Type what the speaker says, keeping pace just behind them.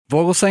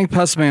Vogelsang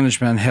Pest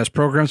Management has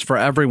programs for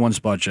everyone's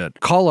budget.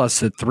 Call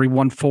us at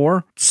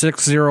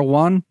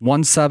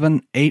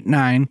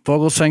 314-601-1789.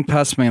 Vogelsang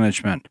Pest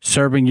Management,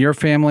 serving your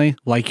family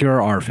like you're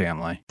our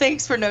family.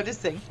 Thanks for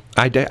noticing.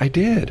 I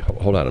did.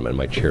 Hold on a minute.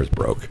 My chair's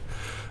broke.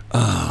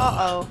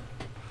 Uh-oh.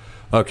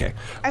 Okay.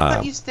 I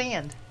thought you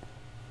stand.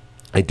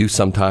 I do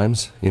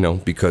sometimes,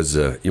 because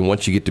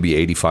once you get to be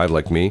 85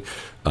 like me,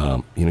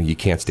 you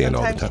can't stand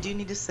all the time. Sometimes you do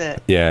need to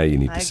sit. Yeah, you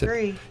need to sit. I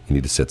agree. You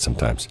need to sit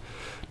sometimes.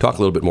 Talk a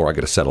little bit more. I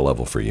got to set a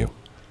level for you.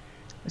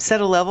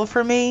 Set a level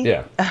for me?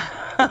 Yeah.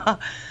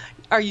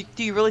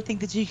 Do you really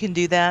think that you can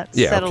do that?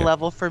 Yeah, Set okay. a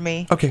level for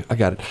me? Okay, I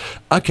got it.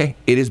 Okay,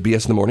 it is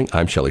BS in the Morning.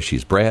 I'm Shelley.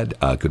 She's Brad.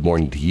 Good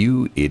morning to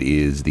you. It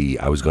is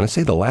I was going to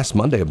say the last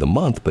Monday of the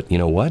month, but you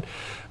know what?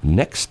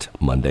 Next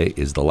Monday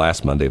is the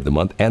last Monday of the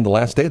month and the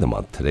last day of the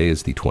month. Today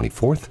is the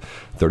 24th,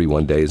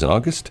 31 days in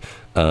August.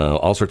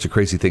 All sorts of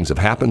crazy things have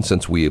happened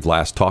since we have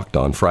last talked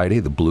on Friday.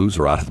 The Blues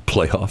are out of the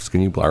playoffs.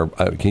 Can you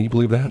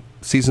believe that?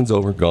 Season's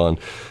over, gone.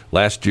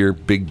 Last year,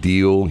 big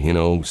deal,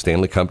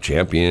 Stanley Cup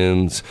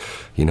champions,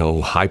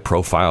 high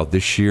profile.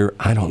 This year,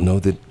 I don't know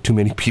that too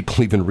many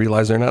people even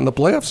realize they're not in the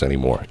playoffs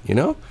anymore,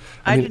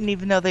 I didn't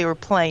even know they were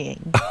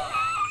playing.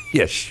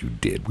 Yes, you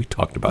did. We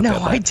talked about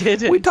that. No, I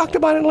didn't. We talked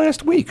about it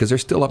last week because they're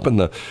still up in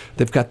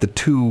they've got the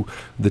two,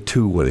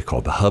 what are they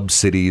called? The hub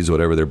cities,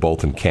 whatever. They're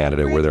both in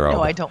Canada where they're all.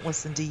 No, I don't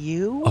listen to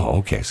you. Oh,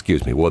 okay.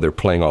 Excuse me. Well, they're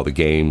playing all the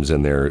games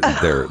and they're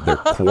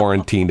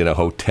quarantined in a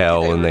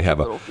hotel and they have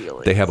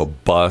a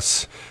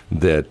bus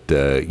that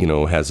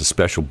has a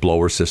special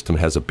blower system,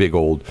 has a big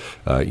old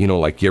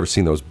like you ever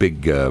seen those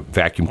big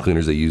vacuum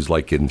cleaners they use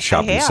like in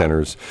shopping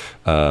centers.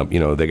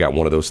 They got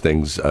one of those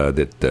things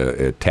that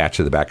attach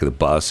to the back of the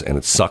bus and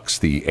it sucks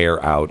the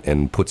air out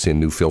and puts in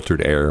new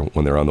filtered air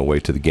when they're on the way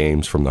to the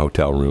games from the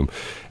hotel room.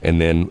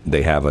 And then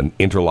they have an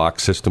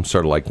interlock system,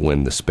 sort of like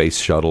when the space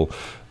shuttle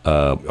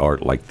or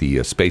like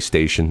the space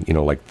station,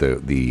 like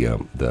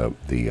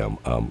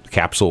the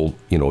capsule,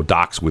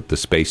 docks with the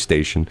space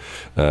station.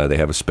 They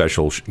have a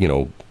special,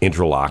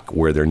 interlock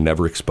where they're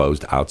never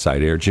exposed to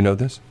outside air. Did you know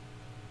this?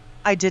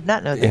 I did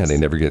not know this. Yeah, they're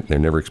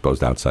never exposed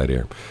to outside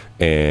air.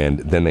 And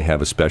then they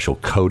have a special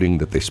coating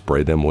that they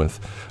spray them with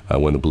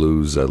when the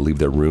Blues leave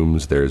their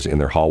rooms. There's in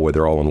their hallway,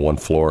 they're all on one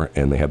floor,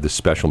 and they have this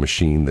special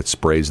machine that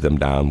sprays them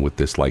down with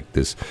this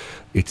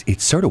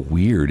It's sort of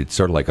weird. It's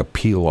sort of like a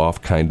peel-off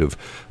kind of,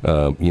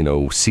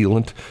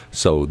 sealant,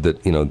 so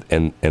that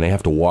and they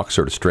have to walk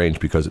sort of strange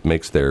because it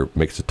makes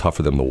it tough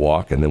for them to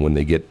walk. And then when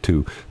they get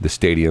to the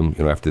stadium,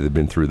 after they've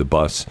been through the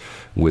bus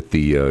with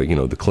the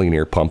the clean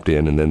air pumped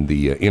in, and then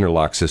the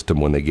interlock system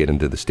when they get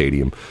into the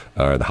stadium,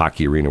 the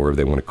hockey arena, wherever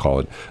they want to call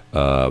it,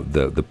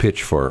 the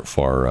pitch for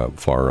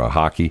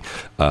hockey,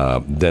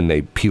 then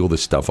they peel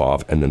this stuff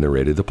off, and then they're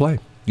ready to play.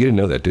 You didn't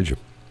know that, did you?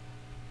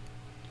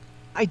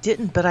 I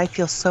didn't, but I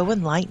feel so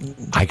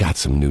enlightened. I got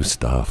some new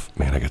stuff.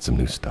 Man, I got some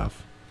new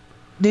stuff.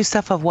 New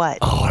stuff of what?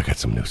 Oh, I got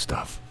some new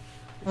stuff.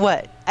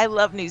 What? I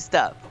love new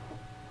stuff.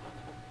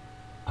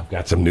 I've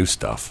got some new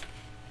stuff.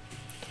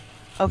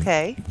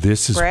 Okay.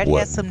 Brad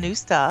has some new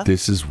stuff.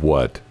 This is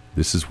what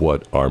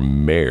our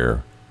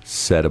mayor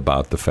said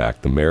about the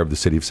fact, the mayor of the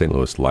city of St.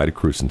 Louis, Lyda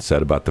Krewson,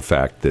 said about the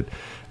fact that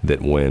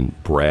when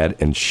Brad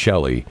and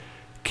Shelley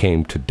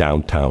came to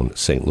downtown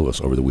St. Louis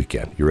over the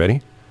weekend. You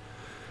ready?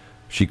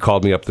 She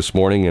called me up this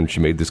morning and she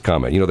made this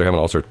comment. They're having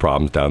all sorts of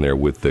problems down there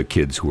with the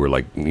kids who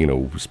are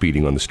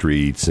speeding on the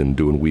streets and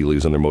doing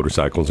wheelies on their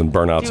motorcycles and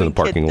burnouts in the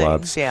parking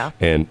lots,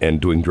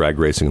 and doing drag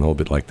racing and a whole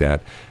bit like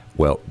that.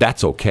 Well,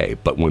 that's okay.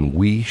 But when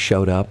we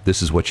showed up,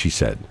 this is what she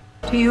said.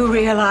 Do you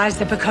realize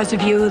that because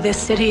of you, this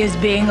city is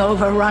being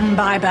overrun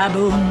by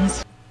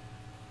baboons?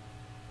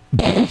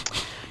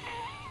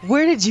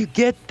 Where did you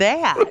get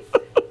that?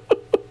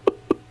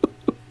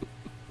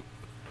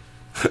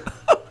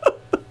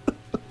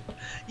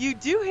 You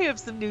do have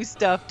some new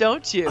stuff,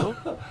 don't you?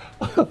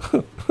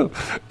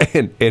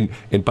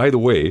 And by the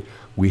way,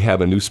 we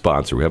have a new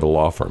sponsor. We have a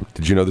law firm.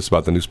 Did you know this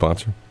about the new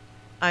sponsor?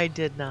 I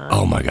did not.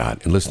 Oh my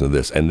God! And listen to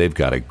this. And they've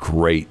got a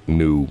great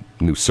new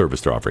service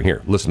they're offering.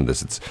 Here, listen to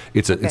this.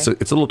 It's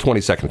a little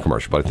 20-second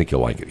commercial, but I think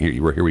you'll like it.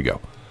 Here we go.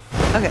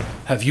 Okay.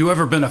 Have you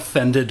ever been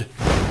offended?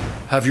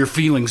 Have your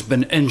feelings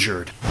been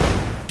injured?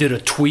 Did a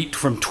tweet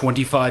from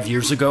 25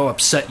 years ago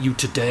upset you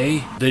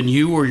today? Then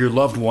you or your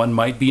loved one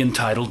might be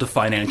entitled to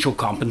financial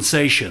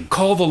compensation.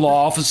 Call the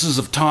law offices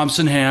of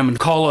Thompson Ham and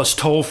call us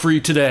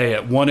toll-free today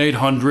at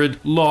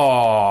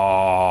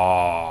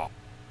 1-800-LAW.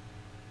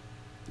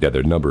 Yeah,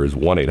 their number is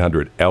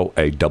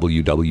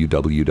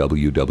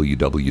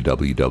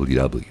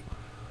 1-800-LAWWWWWWW.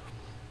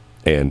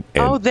 And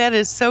oh, that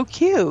is so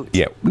cute.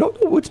 Yeah, no,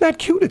 it's not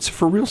cute. It's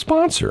for a real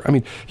sponsor. I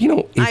mean,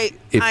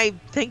 I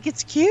think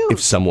it's cute. If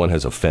someone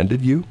has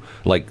offended you,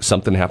 like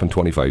something happened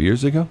 25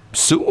 years ago,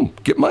 sue them,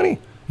 get money.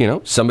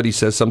 Somebody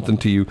says something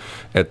to you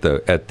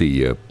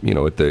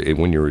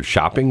when you're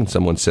shopping, and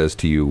someone says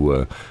to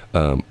you,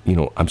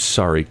 I'm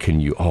sorry, can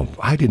you? Oh,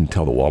 I didn't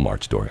tell the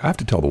Walmart story. I have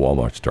to tell the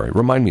Walmart story.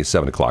 Remind me at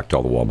 7:00.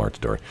 Tell the Walmart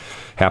story.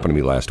 Happened to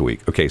me last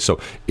week. Okay, so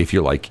if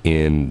you're like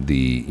in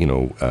the,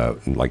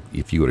 like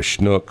if you go to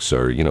Schnucks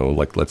or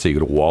like let's say you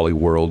go to Wally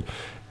World,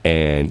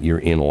 and you're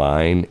in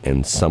line,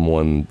 and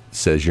someone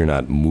says you're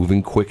not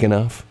moving quick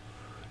enough,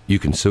 you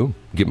can sue them,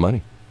 get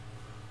money.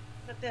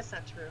 But that's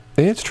not true.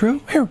 It's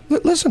true. Here,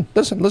 listen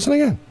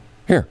again.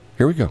 Here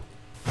we go.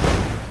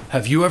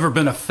 Have you ever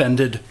been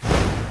offended?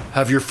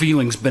 Have your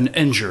feelings been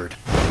injured?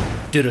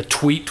 Did a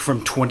tweet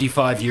from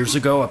 25 years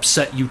ago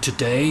upset you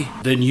today?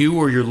 Then you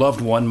or your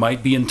loved one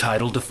might be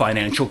entitled to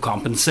financial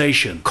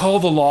compensation. Call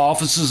the law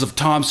offices of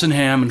Thompson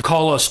Ham and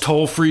call us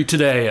toll-free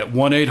today at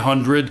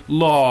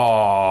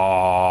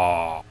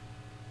 1-800-LAW.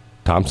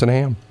 Thompson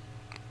Ham.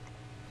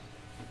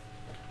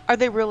 Are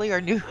they really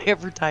our new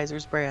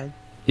advertisers, Brad?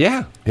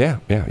 Yeah.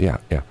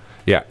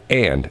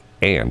 And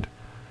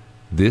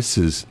this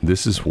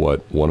is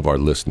what one of our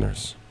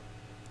listeners.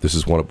 This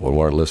is one of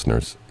our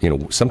listeners.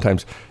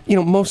 Sometimes,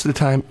 most of the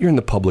time, you're in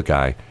the public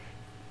eye.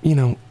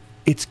 You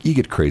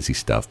get crazy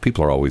stuff.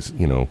 People are always,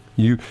 you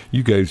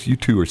guys, you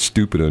two are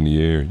stupid on the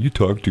air. You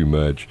talk too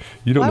much.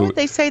 You don't Why know. would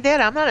they say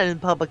that? I'm not in the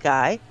public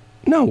eye.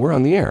 No, we're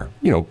on the air.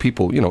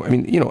 People,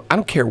 I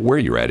don't care where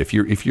you're at. If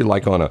you're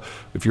like on a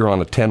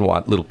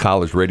 10-watt little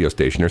college radio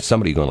station, there's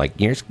somebody going like,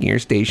 your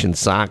station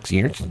sucks.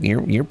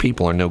 Your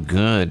people are no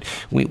good.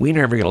 We're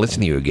never going to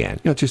listen to you again.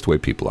 It's just the way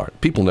people are.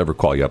 People never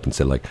call you up and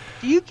say like,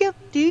 Do you get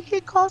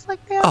calls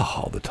like that?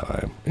 oh, all the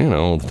time.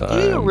 All the time.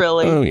 Do you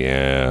really? Oh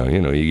yeah.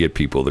 You get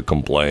people that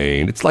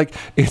complain. It's like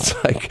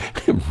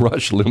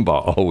Rush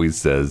Limbaugh always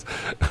says,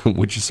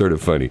 which is sort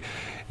of funny.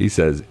 He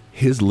says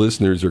his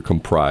listeners are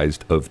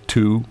comprised of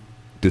two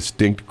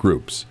distinct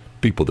groups: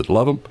 people that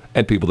love him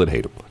and people that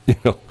hate him.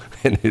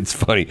 And it's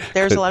funny.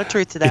 There's a lot of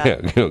truth to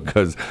that. Yeah,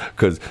 because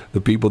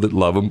the people that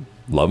love him,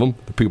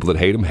 the people that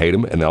hate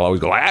him, and they'll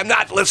always go, I'm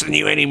not listening to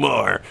you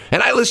anymore.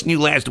 And I listened to you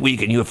last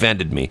week and you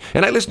offended me.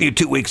 And I listened to you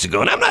 2 weeks ago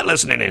and I'm not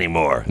listening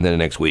anymore. And then the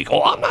next week,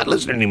 I'm not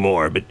listening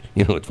anymore. But,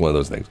 it's one of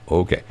those things.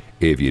 Okay,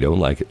 if you don't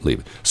like it, leave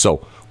it.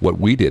 So what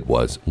we did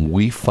was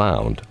we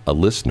found a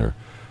listener,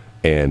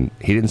 and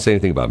he didn't say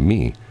anything about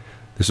me.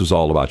 This was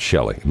all about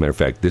Shelley. As a matter of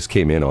fact, this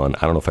came in on, I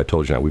don't know if I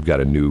told you now, we've got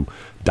a new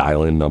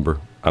dial-in number.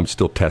 I'm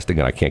still testing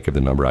and I can't give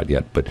the number out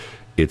yet, but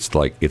it's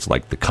like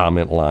the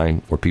comment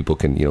line where people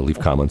can leave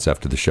comments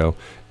after the show.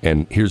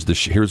 And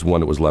here's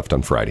one that was left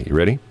on Friday. You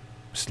ready?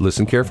 Just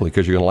listen carefully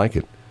because you're going to like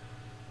it.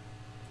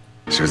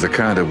 She was the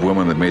kind of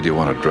woman that made you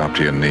want to drop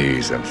to your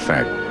knees and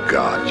thank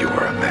God you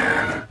were a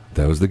man.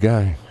 That was the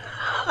guy.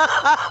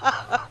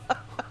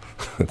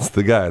 That's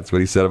the guy. That's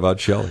what he said about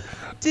Shelley.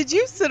 Did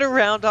you sit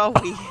around all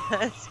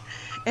weekend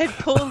and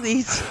pull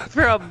these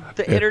from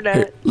the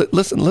internet? Here,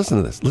 listen to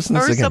this. Listen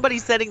to this or again. somebody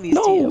sending these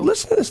to No, you?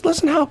 listen to this.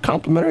 Listen how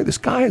complimentary this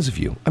guy is of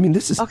you. I mean,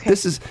 this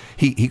is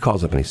he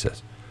calls up and he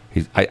says,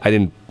 I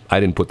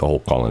didn't put the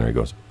whole call in there. He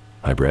goes,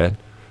 hi, Brad.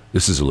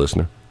 This is a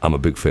listener. I'm a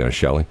big fan of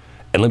Shelley.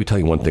 And let me tell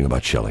you one thing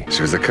about Shelley.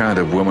 She was the kind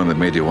of woman that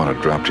made you want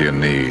to drop to your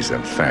knees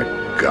and thank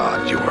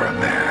God you were a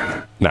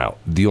man. Now,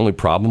 the only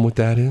problem with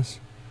that is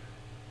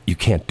you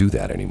can't do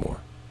that anymore,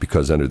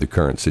 because under the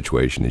current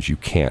situation is you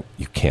can't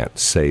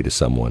say to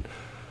someone,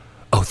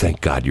 oh,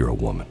 thank God you're a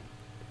woman.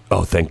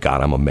 Oh, thank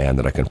God I'm a man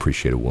that I can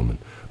appreciate a woman.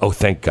 Oh,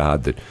 thank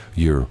God that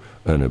you're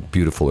a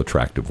beautiful,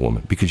 attractive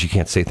woman, because you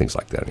can't say things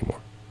like that anymore.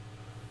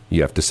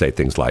 You have to say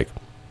things like,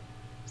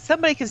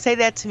 Somebody can say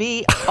that to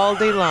me all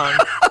day long.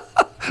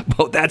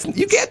 well, that's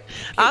you get.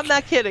 I'm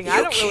not kidding.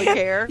 I don't really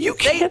care. You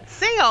can't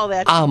say all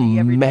that to me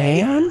every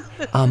day.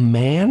 A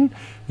man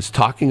is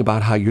talking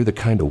about how you're the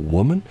kind of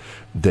woman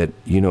that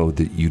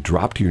that you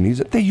drop to your knees.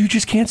 That you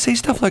just can't say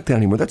stuff like that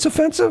anymore. That's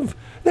offensive.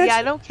 Yeah,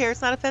 I don't care.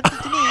 It's not offensive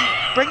to me.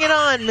 Bring it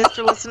on,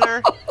 Mr.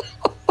 Listener.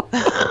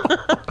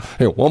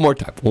 Here, one more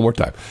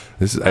time.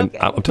 This is. Okay.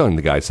 I'm telling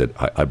the guy. Said,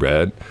 hi,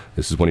 Brad.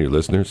 This is one of your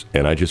listeners,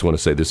 and I just want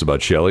to say this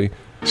about Shelley.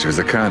 She was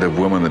the kind of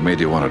woman that made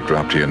you want to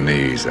drop to your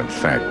knees and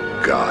thank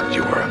God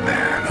you were a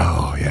man.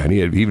 Oh yeah, and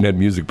he even had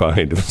music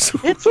behind him.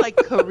 It's like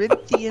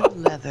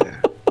Corinthian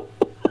leather.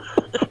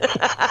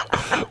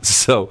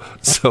 So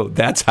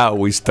that's how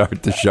we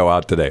start the show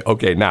out today.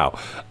 Okay, now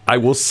I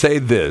will say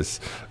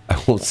this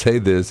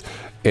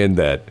in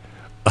that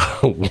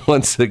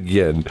once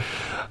again,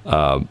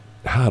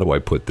 how do I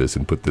put this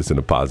and put this in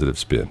a positive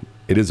spin?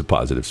 It is a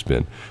positive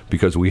spin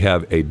because we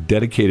have a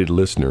dedicated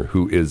listener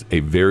who is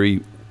a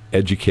very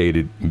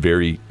educated,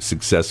 very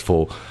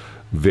successful,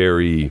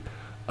 very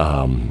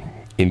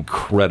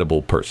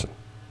incredible person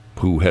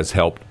who has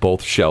helped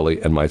both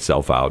Shelley and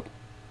myself out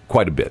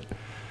quite a bit.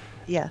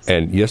 Yes.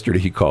 And yesterday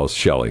he calls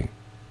Shelley,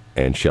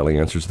 and Shelley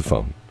answers the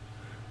phone,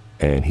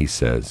 and he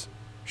says,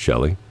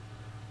 Shelley,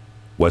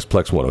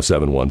 Westplex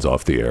 107.1's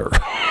off the air.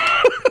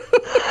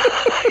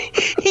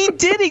 He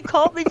did. He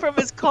called me from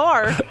his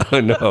car.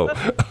 I know.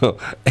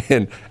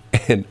 And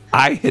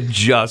I had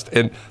just,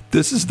 and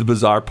this is the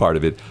bizarre part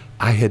of it,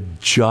 I had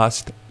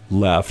just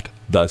left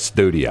the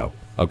studio,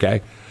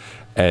 okay?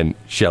 And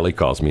Shelley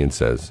calls me and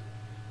says,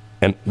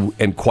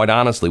 and quite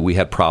honestly, we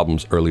had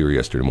problems earlier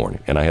yesterday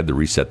morning, and I had to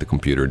reset the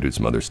computer and do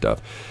some other stuff.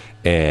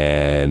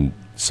 And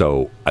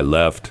so I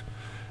left,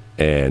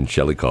 and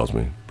Shelley calls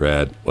me,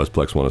 Brad,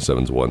 Westplex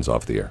 107's one's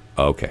off the air.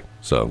 Okay,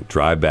 so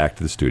drive back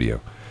to the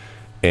studio.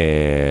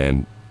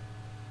 And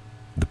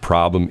the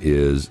problem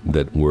is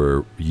that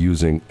we're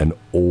using an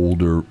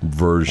older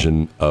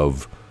version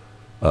of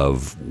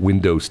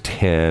Windows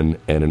 10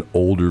 and an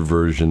older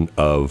version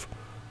of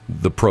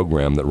the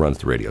program that runs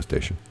the radio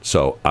station.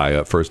 So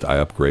first I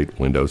upgrade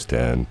Windows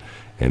 10,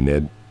 and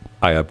then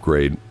I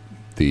upgrade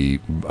the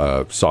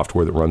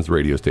software that runs the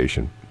radio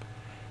station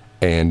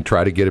and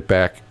try to get it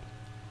back,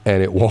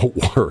 and it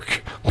won't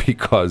work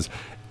because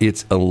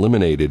it's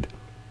eliminated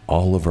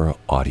all of our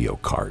audio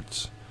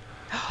cards.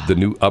 The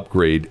new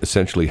upgrade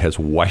essentially has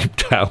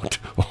wiped out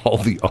all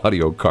the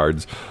audio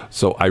cards.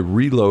 So I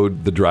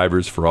reload the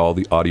drivers for all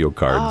the audio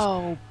cards.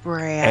 Oh,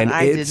 Brad, and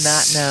I did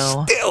not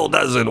know. Still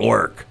doesn't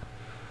work.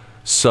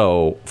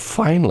 So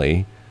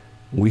finally,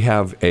 we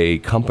have a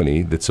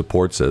company that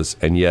supports us,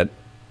 and yet,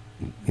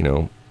 you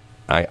know,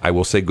 I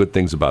will say good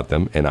things about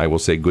them, and I will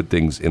say good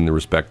things in the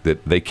respect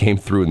that they came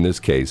through in this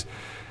case.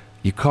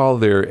 You call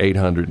their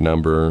 800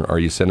 number, or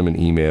you send them an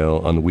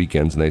email on the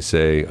weekends, and they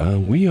say,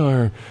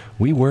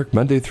 we work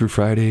Monday through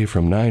Friday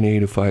from 9 a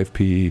to 5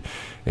 p,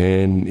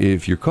 and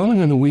if you're calling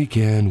on the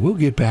weekend, we'll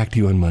get back to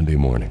you on Monday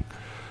morning.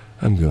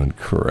 I'm going,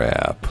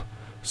 crap.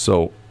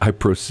 So I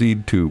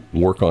proceed to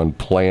work on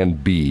Plan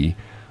B,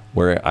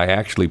 where I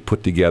actually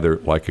put together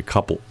like a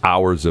couple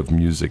hours of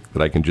music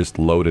that I can just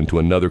load into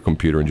another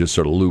computer and just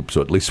sort of loop, so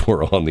at least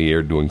we're on the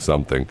air doing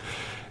something.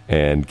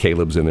 And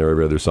Caleb's in there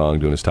every other song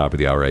doing his top of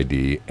the hour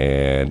ID.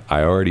 And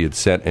I already had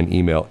sent an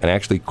email and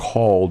actually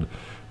called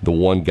the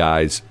one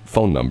guy's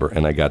phone number,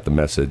 and I got the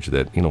message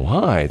that,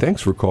 hi,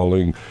 thanks for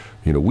calling.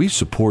 We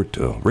support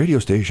radio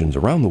stations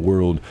around the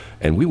world,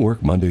 and we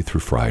work Monday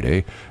through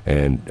Friday.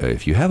 And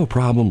if you have a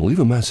problem, leave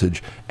a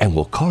message, and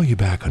we'll call you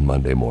back on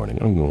Monday morning.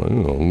 I'm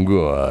going, oh,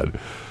 God.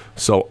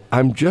 So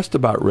I'm just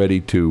about ready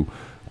to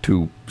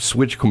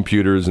switch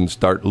computers and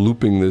start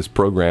looping this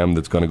program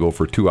that's going to go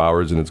for 2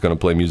 hours, and it's going to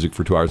play music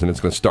for 2 hours, and it's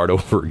going to start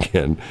over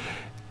again.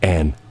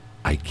 And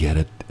I get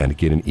it, and I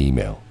get an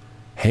email.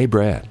 Hey,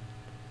 Brad,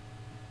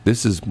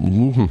 this is,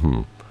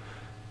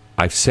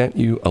 I've sent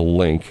you a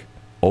link.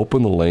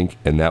 Open the link,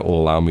 and that will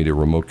allow me to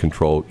remote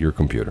control your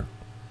computer.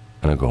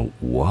 And I go,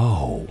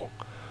 whoa.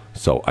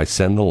 So I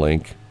send the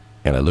link,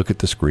 and I look at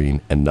the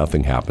screen, and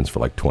nothing happens for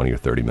like 20 or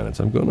 30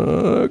 minutes. I'm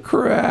going,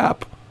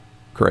 crap.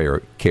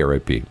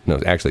 KRAP. No,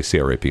 actually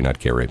CRAP, not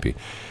KRAP.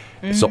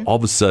 Mm-hmm. So all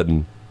of a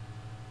sudden,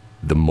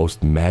 the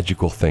most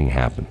magical thing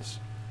happens.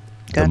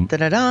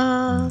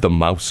 The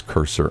mouse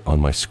cursor on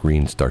my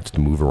screen starts to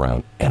move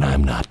around, and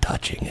I'm not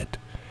touching it.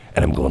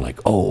 And I'm going like,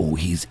 oh,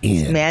 he's in.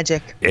 It's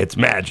magic. It's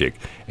magic.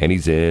 And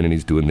he's in, and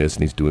he's doing this,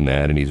 and he's doing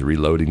that, and he's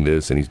reloading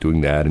this, and he's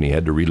doing that, and he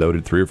had to reload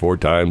it 3 or 4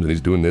 times, and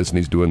he's doing this, and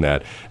he's doing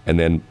that. And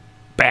then,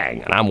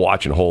 bang, and I'm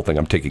watching the whole thing.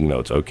 I'm taking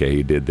notes. Okay,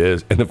 he did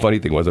this. And the funny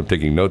thing was I'm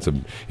taking notes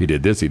of he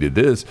did this,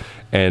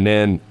 and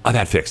then,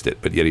 that fixed it.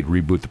 But yet he'd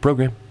reboot the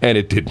program, and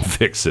it didn't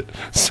fix it.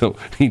 So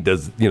he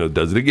does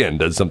it again,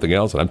 does something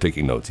else, and I'm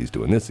taking notes. He's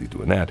doing this, he's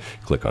doing that.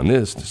 Click on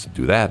this, just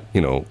do that,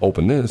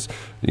 open this,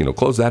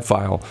 close that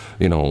file,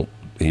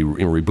 He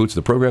reboots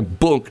the program.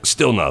 Boom,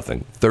 still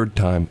nothing. Third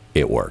time,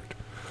 it worked.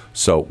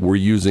 So we're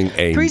using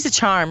three's a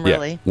charm,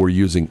 really. Yeah, we're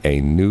using a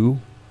new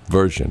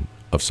version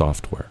of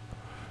software,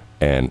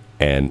 and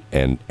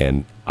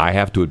I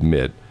have to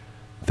admit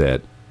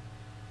that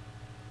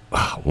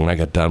when I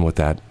got done with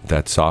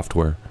that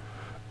software,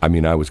 I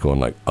was going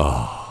like,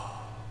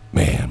 oh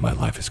man, my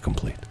life is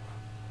complete.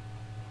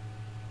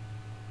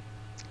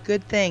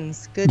 Good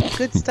things,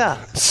 good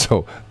stuff.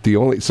 So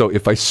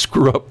if I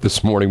screw up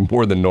this morning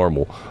more than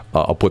normal,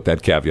 I'll put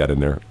that caveat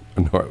in there.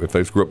 If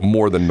I screw up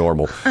more than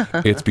normal,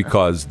 it's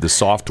because the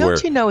software.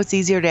 Don't you know it's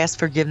easier to ask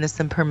forgiveness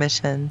than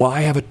permission? Well,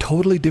 I have a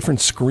totally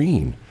different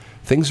screen.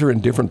 Things are in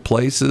different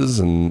places,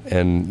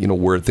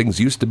 and where things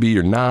used to be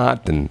or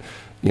not, and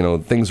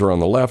things are on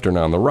the left or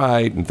not on the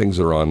right, and things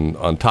are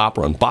on top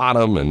or on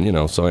bottom,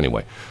 and so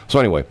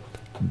anyway,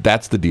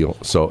 that's the deal.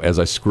 So as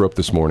I screw up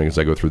this morning, as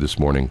I go through this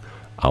morning,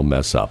 I'll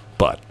mess up.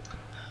 But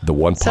the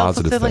one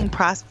positive thing...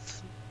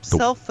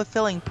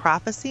 Self-fulfilling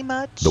prophecy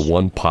much? The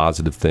one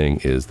positive thing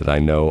is that I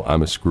know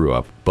I'm a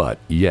screw-up, but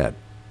yet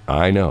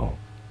I know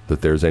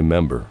that there's a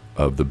member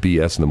of the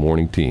BS in the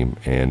Morning team,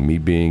 and me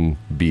being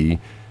B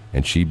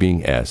and she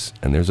being S,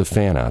 and there's a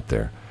fan out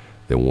there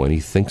that when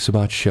he thinks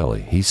about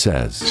Shelley, he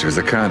says... She was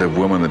the kind of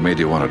woman that made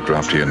you want to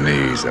drop to your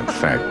knees, and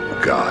thank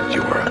God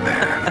you were a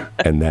man.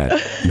 And that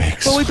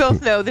makes... Well, we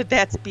both know that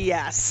that's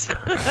BS.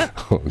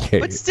 Okay.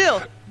 But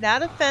still,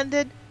 not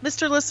offended.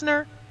 Mr.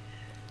 Listener,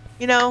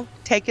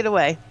 take it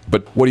away.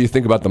 But what do you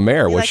think about the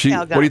mayor? What do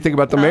you think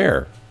about the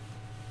mayor?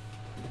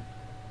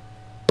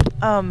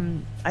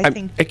 I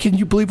think... Can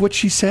you believe what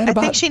she said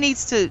about... I think she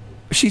needs to...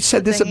 She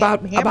said this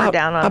about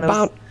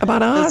us.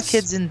 Those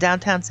kids in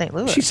downtown St.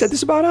 Louis. She said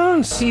this about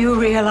us. Do you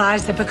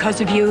realize that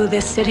because of you,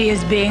 this city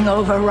is being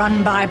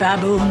overrun by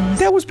baboons?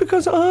 That was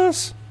because of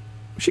us.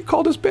 She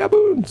called us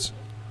baboons.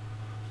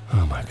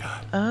 Oh, my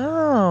God.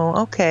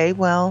 Oh, okay.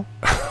 Well,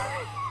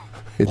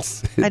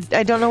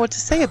 I don't know what to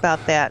say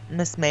about that,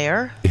 Miss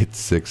Mayor.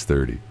 It's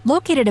 6:30.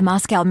 Located in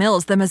Moscow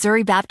Mills, the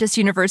Missouri Baptist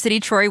University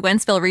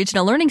Troy-Wentzville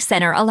Regional Learning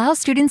Center allows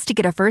students to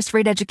get a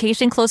first-rate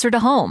education closer to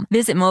home.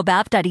 Visit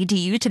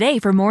mobap.edu today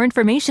for more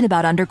information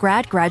about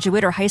undergrad,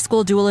 graduate, or high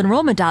school dual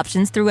enrollment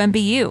options through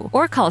MBU,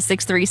 or call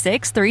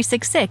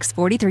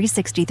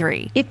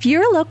 636-366-4363. If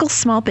you're a local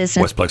small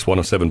business... Westplex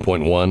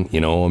 107.1, you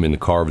know, I'm in the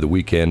car over the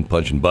weekend,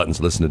 punching buttons,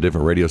 listening to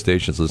different radio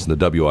stations, listening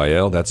to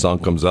WIL. That song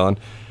comes on.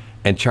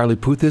 And Charlie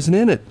Puth isn't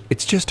in it.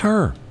 It's just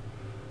her.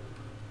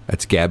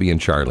 That's Gabby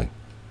and Charlie.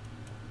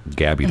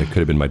 Gabby, that could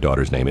have been my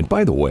daughter's name. And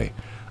by the way,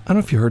 I don't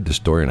know if you heard the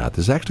story or not.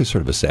 This is actually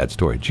sort of a sad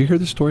story. Did you hear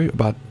the story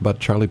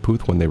about Charlie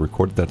Puth when they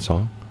recorded that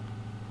song?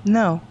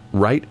 No.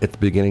 Right at the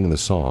beginning of the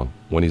song,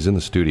 when he's in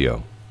the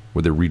studio,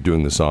 where they're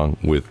redoing the song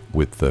with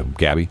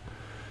Gabby,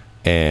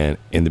 and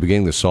in the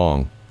beginning of the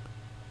song,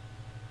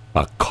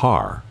 a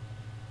car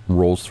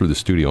rolls through the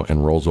studio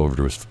and rolls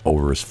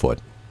over his foot.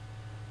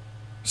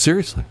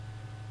 Seriously.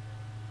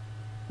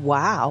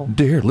 Wow.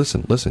 Here,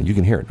 listen. You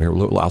can hear it. Here,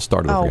 I'll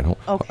start it over again.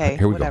 Okay.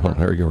 Here we whatever.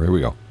 go. Here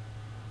we go.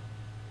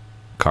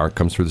 Car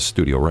comes through the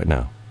studio right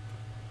now.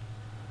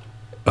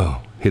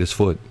 Oh, hit his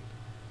foot.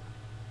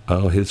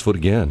 Oh, hit his foot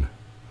again.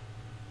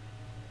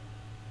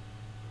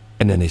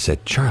 And then they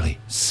said, Charlie,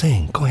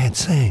 sing. Go ahead,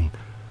 sing.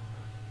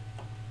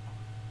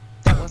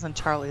 That wasn't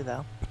Charlie,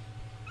 though.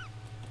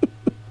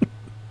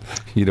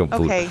 You don't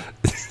believe... Okay,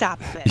 stop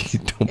this.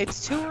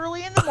 It's too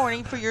early in the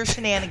morning for your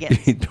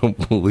shenanigans. You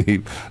don't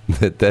believe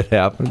that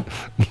happened?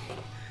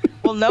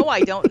 Well, no,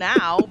 I don't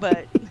now,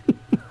 but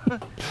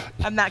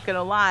I'm not going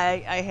to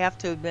lie. I have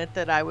to admit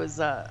that I was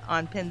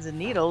on pins and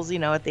needles,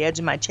 at the edge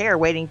of my chair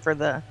waiting for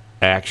the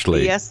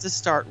BS to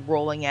start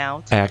rolling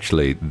out.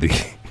 Actually, the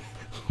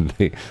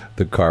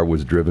car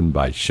was driven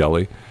by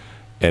Shelley,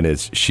 and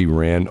as she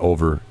ran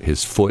over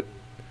his foot,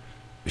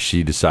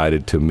 she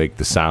decided to make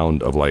the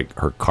sound of like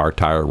her car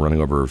tire running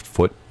over her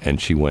foot,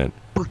 and she went,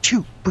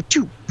 "Boo-choo,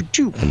 boo-choo,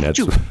 boo-choo." And that's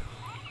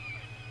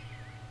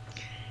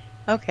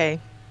okay.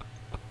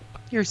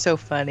 You're so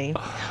funny.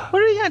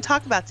 What are we going to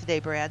talk about today,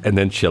 Brad? And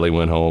then Shelley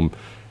went home,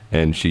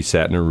 and she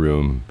sat in her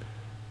room,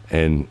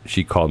 and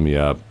she called me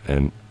up,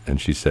 and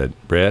she said,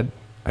 "Brad?"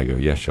 I go,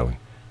 "Yes, Shelley."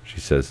 She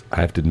says,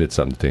 "I have to admit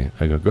something to you."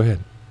 I go, "Go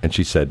ahead." And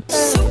she said,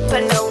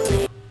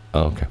 "Oh,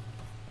 okay."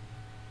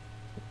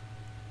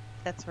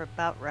 That's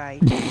about right.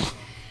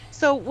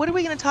 So what are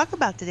we going to talk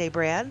about today,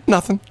 Brad?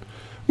 Nothing.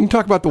 We can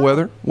talk about the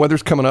weather.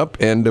 Weather's coming up,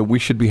 and we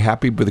should be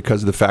happy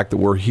because of the fact that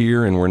we're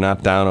here and we're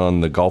not down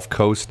on the Gulf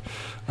Coast.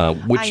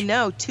 Which I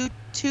know,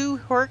 two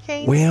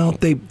hurricanes. Well,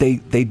 they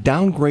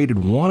downgraded.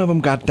 One of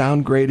them got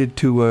downgraded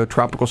to a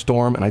tropical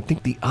storm, and I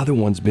think the other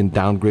one's been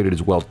downgraded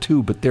as well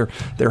too. But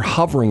they're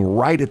hovering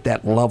right at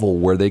that level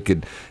where they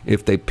could,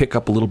 if they pick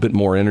up a little bit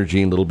more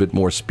energy and a little bit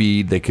more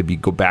speed, they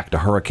could go back to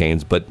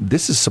hurricanes. But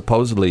this has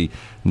supposedly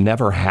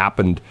never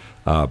happened.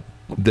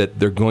 That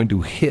they're going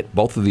to hit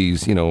both of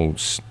these,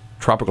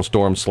 tropical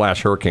storms /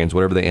 hurricanes,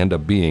 whatever they end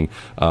up being,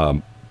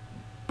 are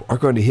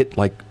going to hit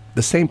like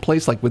the same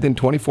place, like within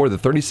 24 to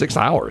 36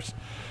 hours.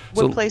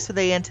 What place are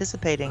they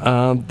anticipating?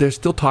 They're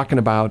still talking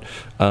about,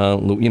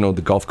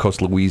 the Gulf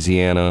Coast,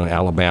 Louisiana,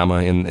 Alabama,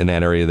 in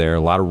that area there.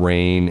 A lot of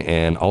rain,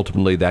 and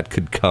ultimately that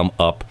could come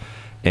up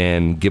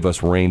and give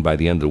us rain by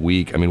the end of the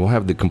week. I mean, we'll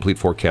have the complete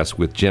forecast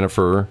with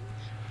Jennifer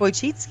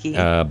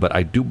Wojcicki. But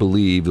I do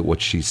believe that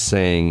what she's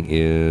saying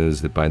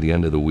is that by the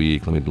end of the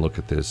week, let me look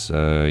at this.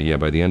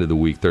 By the end of the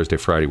week, Thursday,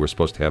 Friday, we're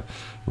supposed to have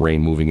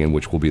rain moving in,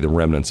 which will be the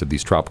remnants of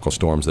these tropical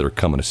storms that are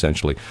coming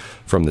essentially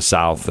from the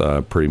south,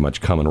 pretty much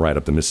coming right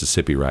up the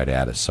Mississippi right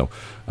at us. So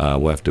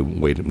we'll have to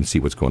wait and see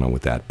what's going on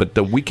with that. But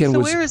the weekend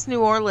was... So where is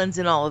New Orleans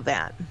in all of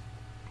that?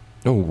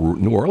 Oh,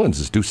 New Orleans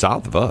is due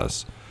south of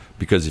us,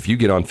 because if you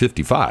get on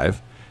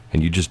 55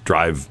 and you just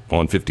drive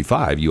on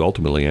 55, you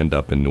ultimately end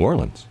up in New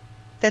Orleans.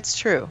 That's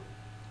true.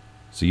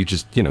 So you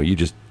just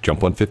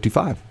jump on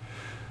 55.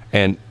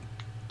 And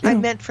I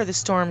meant for the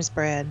storms,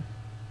 Brad.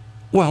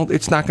 Well,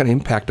 it's not going to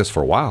impact us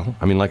for a while.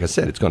 I mean, like I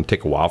said, it's going to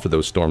take a while for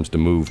those storms to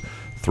move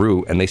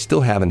through, and they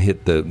still haven't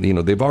hit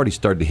they've already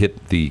started to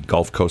hit the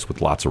Gulf Coast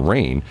with lots of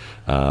rain,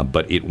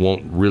 but it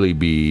won't really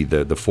be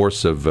the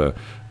force of Mother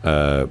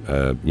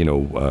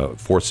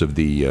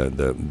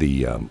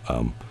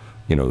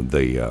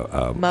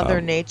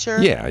Nature.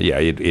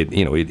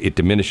 It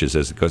diminishes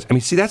as it goes. I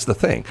mean, see, that's the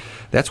thing.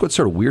 That's what's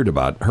sort of weird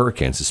about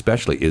hurricanes,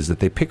 especially, is that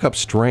they pick up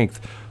strength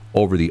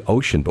over the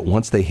ocean, but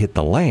once they hit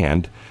the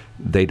land,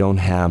 they don't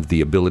have the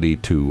ability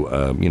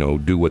to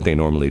do what they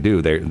normally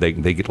do.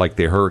 They get like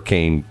their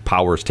hurricane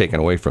powers taken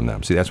away from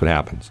them. See, that's what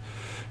happens.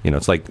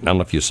 It's like, I don't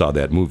know if you saw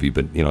that movie,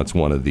 but it's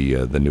one of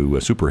the new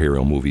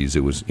superhero movies.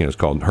 It was it's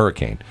called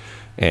Hurricane.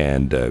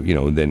 And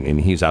then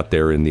he's out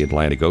there in the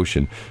Atlantic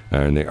Ocean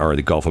or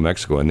the Gulf of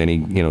Mexico, and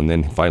then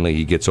then finally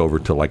he gets over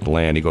to like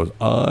land. He goes,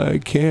 I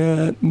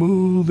can't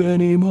move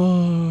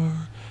anymore.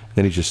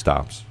 Then he just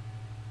stops.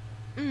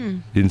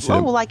 You didn't see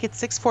that? Like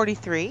it's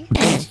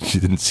 6:43. You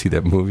didn't see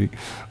that movie?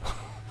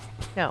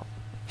 No.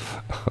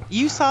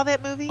 You saw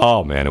that movie?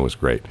 Oh man, it was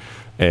great.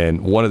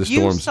 And one of the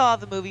storms. You saw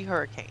the movie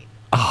Hurricane.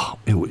 Oh,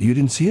 you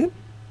didn't see it?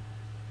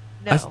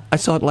 No. I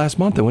saw it last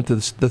month. I went to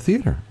the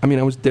theater. I mean,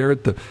 I was there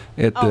at the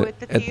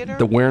theater?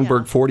 the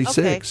Warenberg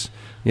 46.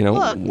 Okay.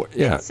 Look,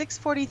 it's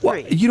 6:43. Well,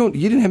 you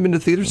didn't have been to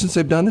the theater since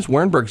they've done this.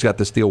 Warenberg's got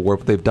this deal where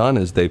what they've done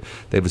is they've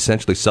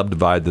essentially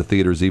subdivided the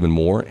theaters even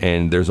more,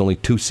 and there's only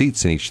 2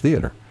 seats in each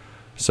theater.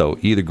 So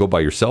either go by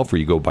yourself or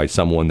you go by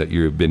someone that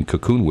you've been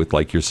cocooned with,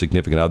 like your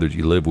significant others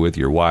you live with,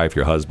 your wife,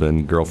 your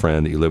husband,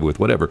 girlfriend that you live with,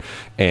 whatever.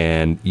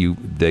 And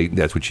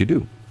that's what you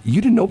do. You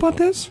didn't know about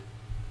this?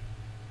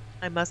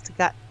 I must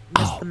have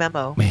missed the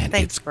memo. Man,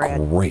 Thanks, it's Brad.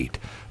 great.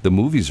 The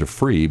movies are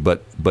free,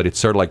 but it's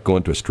sort of like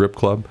going to a strip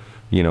club.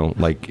 I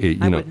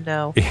wouldn't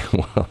know.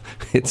 Well,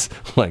 it's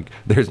like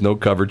there's no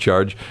cover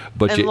charge,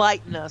 but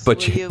enlighten us.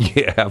 But you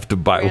have to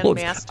buy.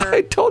 Grandmaster.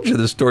 I told you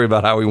the story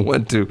about how we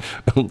went to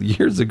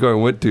years ago.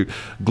 I went to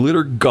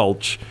Glitter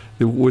Gulch.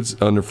 It was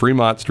on the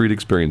Fremont Street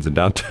Experience in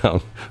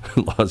downtown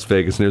Las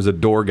Vegas, and there's a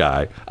door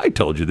guy. I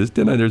told you this,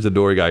 didn't I? There's a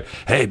door guy.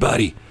 Hey,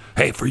 buddy.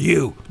 Hey, for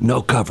you,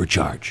 no cover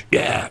charge.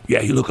 Yeah,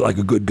 you look like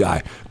a good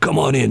guy. Come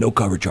on in, no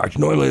cover charge.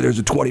 Normally there's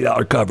a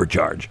 $20 cover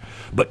charge.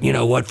 But you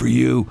know what, for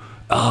you,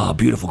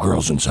 beautiful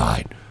girls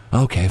inside.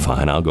 Okay,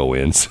 fine, I'll go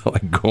in. So I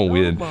go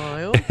in,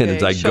 and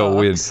as I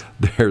go in,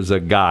 there's a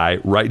guy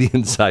right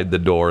inside the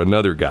door.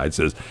 Another guy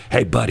says,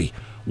 hey, buddy,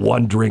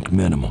 1 drink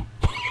minimum.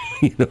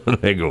 And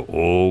I go,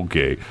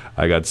 okay.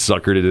 I got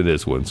suckered into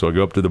this one. So I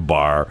go up to the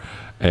bar,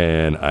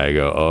 and I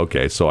go,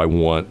 okay. So I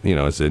want,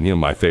 I said,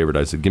 my favorite.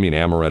 I said, give me an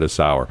amaretto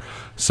sour.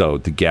 So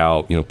the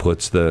gal,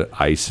 puts the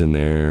ice in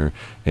there,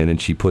 and then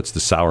she puts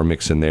the sour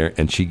mix in there,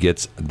 and she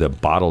gets the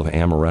bottle of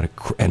amaretto.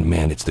 And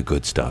man, it's the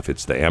good stuff.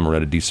 It's the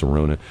amaretto di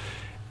Serrano.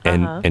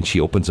 And she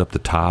opens up the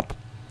top,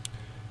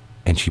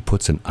 and she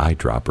puts an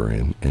eyedropper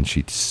in, and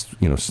she,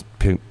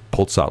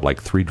 pulls out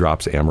like 3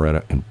 drops of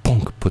amaretto, and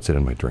boom, puts it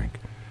in my drink.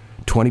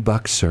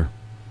 $20, sir.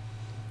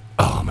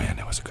 Oh man,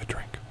 that was a good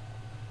drink.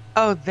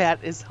 Oh,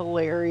 that is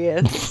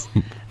hilarious.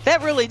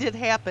 That really did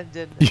happen,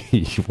 didn't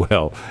it?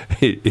 Well,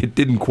 it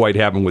didn't quite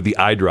happen with the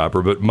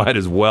eyedropper, but might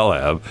as well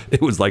have.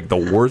 It was like the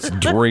worst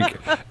drink.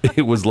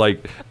 It was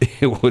like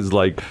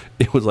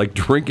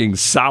drinking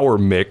sour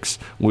mix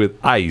with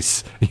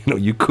ice.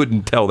 You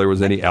couldn't tell there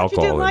was any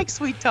alcohol. You didn't like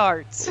sweet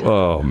tarts.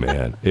 Oh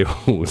man, it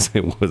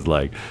was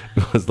like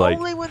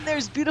only when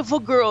there's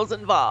beautiful girls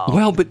involved.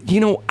 Well, but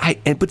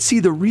but see,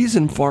 the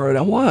reason for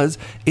it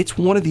it's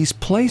one of these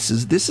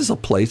places. This is a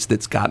place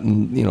that's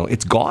gotten,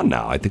 it's gone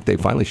now. I think they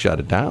finally shut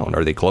it down.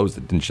 Or they closed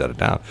it, didn't shut it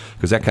down,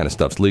 because that kind of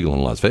stuff's legal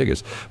in Las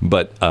Vegas.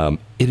 But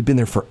it had been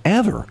there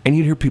forever. And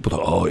you'd hear people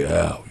talk, oh,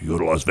 yeah, you go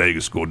to Las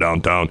Vegas, go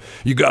downtown,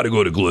 you got to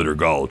go to Glitter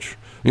Gulch.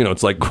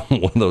 It's like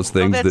one of those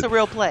things. That's a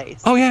real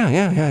place. Oh,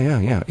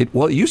 yeah. It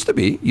used to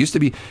be.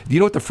 Do you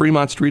know what the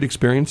Fremont Street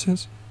Experience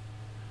is?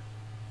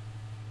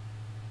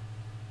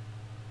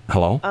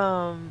 Hello?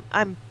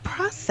 I'm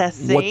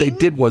processing. What they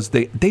did was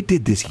they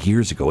did this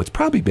years ago. It's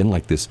probably been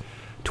like this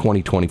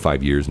 20,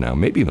 25 years now,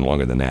 maybe even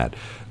longer than that.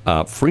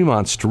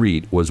 Fremont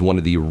Street was one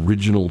of the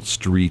original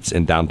streets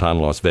in downtown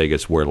Las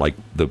Vegas where, like,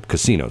 the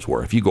casinos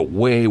were. If you go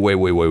way, way,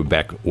 way, way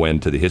back when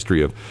to the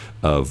history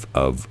of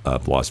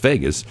Las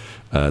Vegas,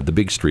 the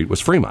big street was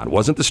Fremont. It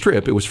wasn't the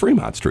Strip, it was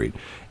Fremont Street.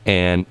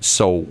 And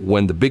so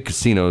when the big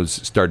casinos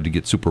started to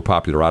get super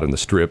popular out on the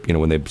Strip,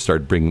 when they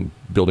started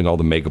building all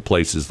the mega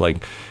places,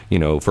 like,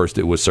 first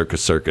it was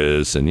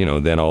Circus,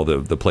 and, then all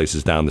the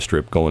places down the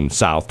Strip going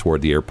south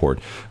toward the airport,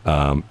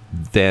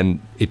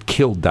 then it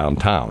killed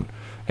downtown.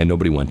 And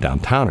nobody went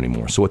downtown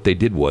anymore. So what they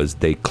did was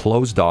they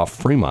closed off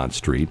Fremont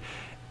Street,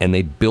 and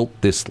they built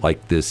this,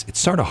 it's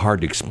sort of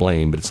hard to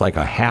explain, but it's like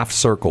a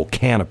half-circle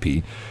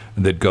canopy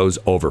that goes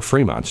over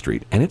Fremont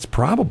Street. And it's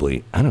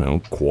probably, I don't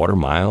know, quarter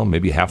mile,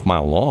 maybe half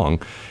mile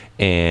long.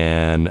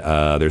 And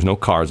there's no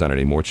cars on it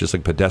anymore. It's just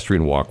like a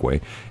pedestrian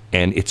walkway.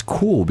 And it's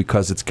cool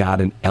because it's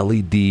got an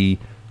LED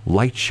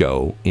light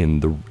show in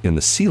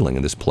the ceiling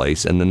of this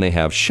place, and then they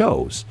have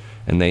shows.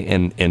 And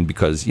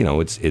because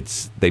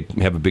they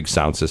have a big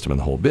sound system and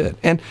the whole bit.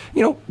 And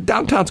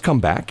downtown's come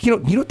back. You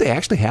know what they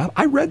actually have?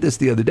 I read this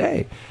the other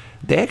day.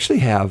 They actually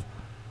have,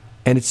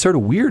 and it's sort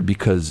of weird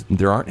because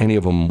there aren't any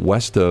of them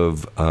west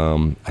of.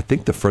 I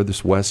think the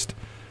furthest west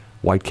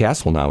White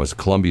Castle now is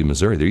Columbia,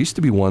 Missouri. There used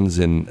to be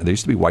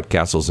White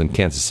Castles in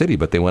Kansas City,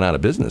 but they went out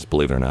of business.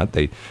 Believe it or not,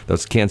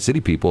 those Kansas City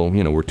people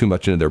were too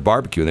much into their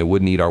barbecue and they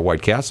wouldn't eat our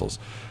White Castles.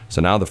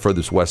 So now the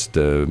furthest west.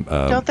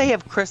 Don't they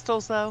have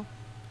Crystals though?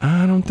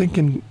 I don't think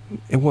in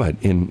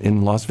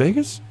Las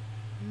Vegas?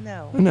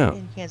 No.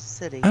 In Kansas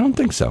City. I don't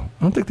think so.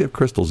 I don't think they have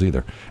crystals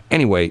either.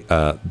 Anyway,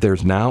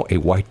 there's now a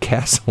White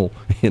Castle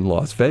in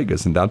Las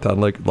Vegas, in downtown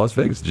Las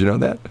Vegas. Did you know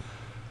that?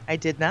 I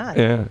did not.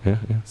 Yeah.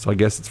 So I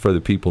guess it's for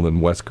the people in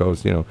the West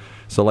Coast,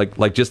 So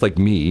just like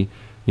me,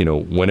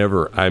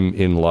 whenever I'm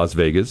in Las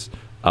Vegas,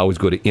 I always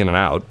go to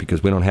In-N-Out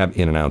because we don't have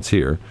In-N-Outs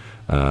here.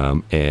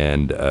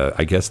 And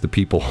I guess the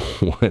people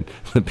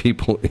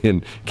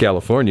in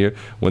California,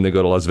 when they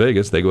go to Las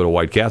Vegas, they go to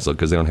White Castle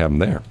because they don't have them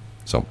there.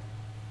 So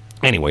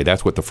anyway,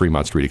 that's what the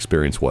Fremont Street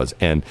experience was.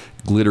 And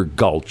Glitter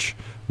Gulch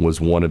was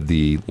one of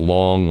the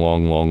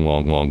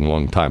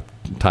long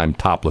time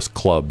topless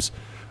clubs.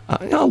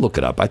 I'll look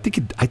it up. I think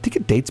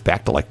it dates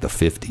back to like the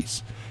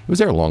 50s. It was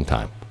there a long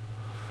time.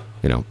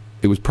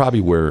 It was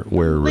probably where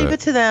leave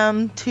it to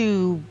them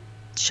to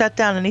shut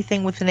down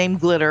anything with the name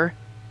glitter.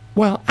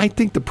 Well, I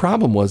think the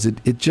problem was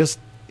it just,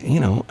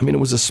 it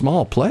was a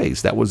small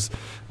place. It was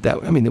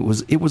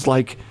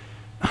like,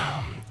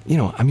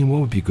 what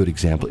would be a good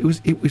example?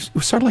 It was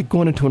sort of like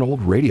going into an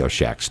old Radio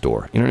Shack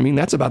store. You know what I mean?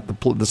 That's about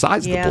the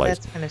size of the place. Yeah,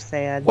 that's kind of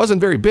sad. It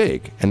wasn't very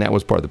big, and that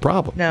was part of the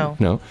problem.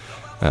 No.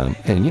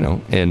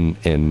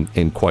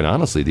 And quite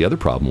honestly, the other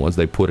problem was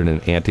they put in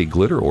an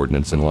anti-glitter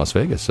ordinance in Las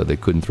Vegas, so they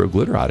couldn't throw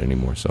glitter out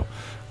anymore. So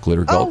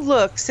Glitter Gulch. Oh,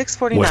 look,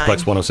 649.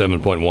 Westplex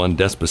 107.1,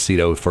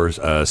 Despacito, first,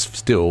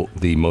 still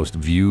the most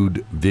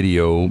viewed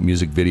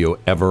music video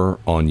ever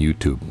on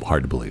YouTube.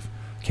 Hard to believe.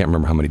 Can't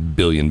remember how many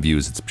billion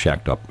views it's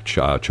chalked up.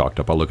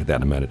 I'll look at that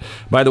in a minute.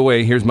 By the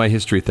way, here's my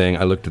history thing.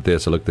 I looked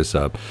this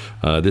up.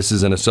 This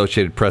is an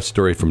Associated Press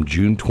story from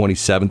June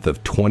 27th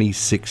of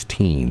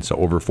 2016, so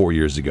over 4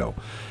 years ago.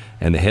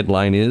 And the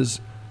headline is,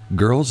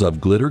 Girls of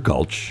Glitter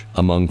Gulch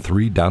among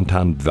 3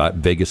 downtown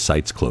Vegas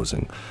sites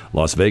closing.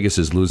 Las Vegas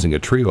is losing a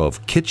trio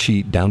of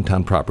kitschy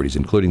downtown properties,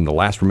 including the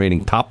last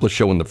remaining topless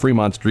show in the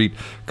Fremont Street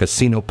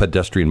Casino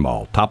Pedestrian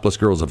Mall. Topless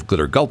Girls of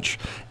Glitter Gulch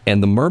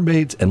and the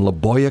Mermaids and La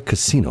Boya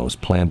casinos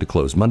plan to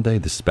close Monday.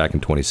 This is back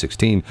in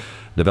 2016.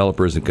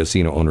 Developers and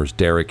casino owners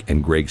Derek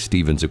and Greg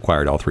Stevens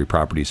acquired all 3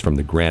 properties from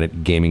the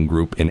Granite Gaming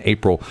Group in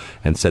April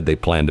and said they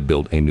plan to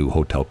build a new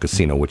hotel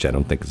casino, which I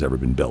don't think has ever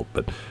been built,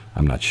 but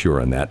I'm not sure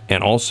on that.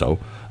 And also,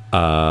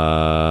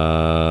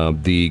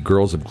 the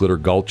Girls of Glitter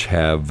Gulch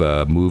have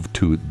moved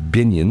to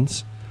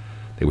Binions.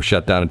 They were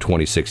shut down in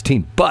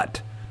 2016.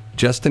 But,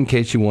 just in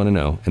case you want to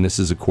know, and this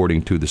is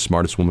according to the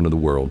smartest woman in the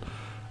world,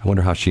 I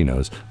wonder how she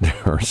knows, there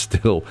are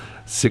still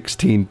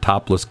 16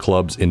 topless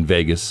clubs in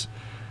Vegas,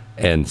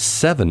 and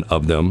 7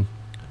 of them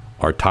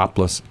are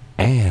topless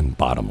and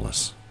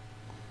bottomless.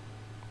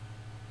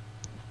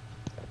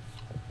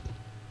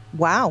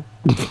 Wow.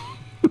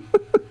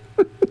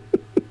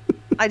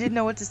 I didn't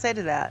know what to say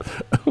to that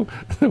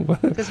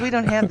because we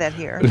don't have that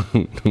here.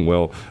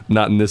 Well,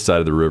 not in this side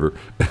of the river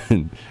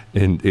in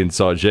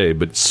Sauget,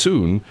 but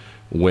soon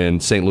when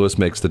St. Louis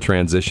makes the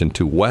transition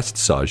to West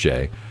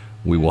Sauget,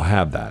 we will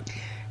have that.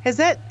 Has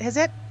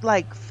that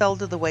like fell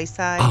to the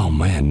wayside? Oh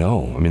man,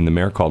 no. I mean, the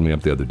mayor called me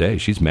up the other day.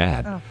 She's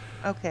mad. Oh,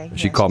 okay.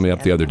 She called me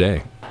up the other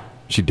day.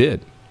 She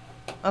did.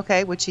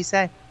 Okay, what'd she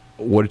say?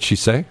 What did she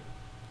say?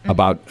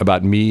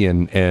 About me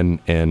and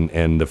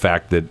the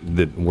fact that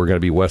we're going to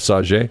be West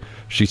Sauget?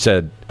 She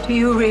said, "Do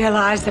you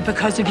realize that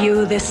because of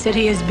you, this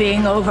city is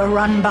being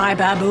overrun by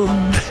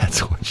baboons?"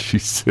 That's what she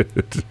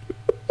said.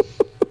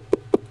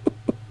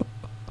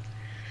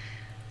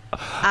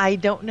 I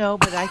don't know,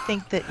 but I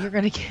think that you're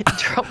going to get in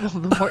trouble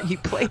the more you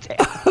play that.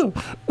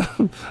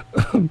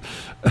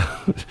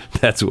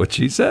 That's what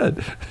she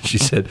said. She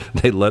said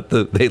they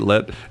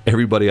let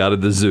everybody out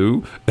of the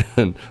zoo,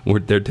 and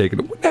they're taking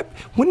it.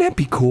 Wouldn't that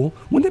be cool?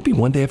 Wouldn't that be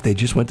one day if they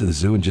just went to the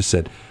zoo and just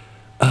said,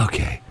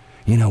 "Okay,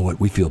 you know what?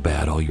 We feel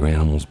bad. All your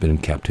animals been in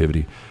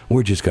captivity.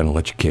 We're just going to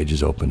let your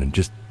cages open and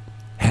just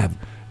have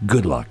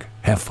good luck,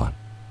 have fun."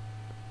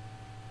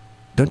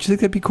 Don't you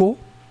think that'd be cool?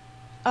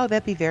 Oh,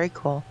 that'd be very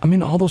cool. I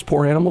mean, all those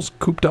poor animals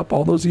cooped up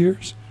all those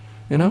years,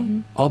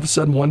 Mm-hmm. All of a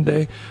sudden, one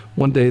day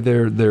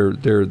they're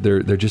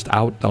just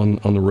out on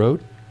the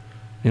road,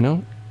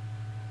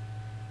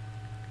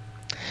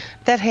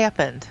 That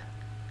happened.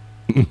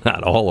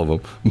 Not all of them,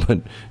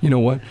 but you know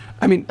what?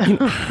 I mean,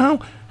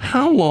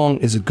 how long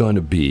is it going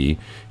to be?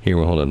 Here,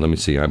 well, hold on. Let me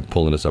see. I'm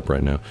pulling this up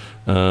right now.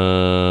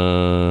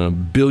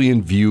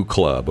 Billion View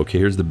Club. Okay,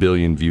 here's the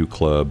Billion View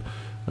Club.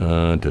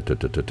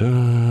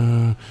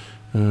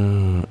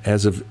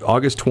 As of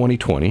August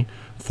 2020,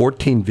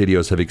 14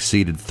 videos have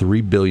exceeded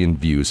 3 billion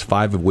views,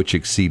 5 of which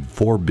exceed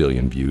 4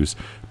 billion views,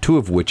 2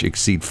 of which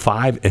exceed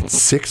 5 and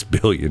 6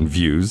 billion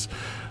views.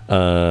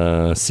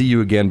 See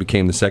You Again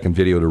became the second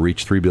video to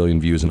reach 3 billion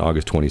views in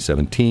August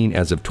 2017.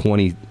 As of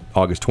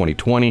August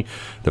 2020,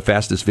 the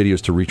fastest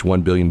videos to reach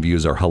 1 billion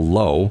views are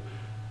Hello,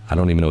 I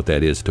don't even know what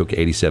that is. It took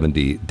 87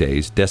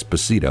 days.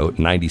 Despacito,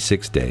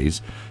 96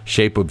 days.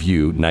 Shape of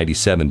You,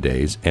 97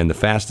 days. And the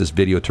fastest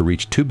video to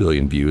reach 2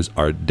 billion views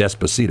are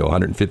Despacito,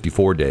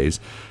 154 days.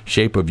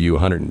 Shape of You,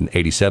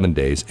 187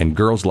 days. And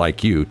Girls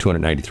Like You,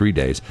 293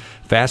 days.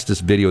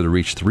 Fastest video to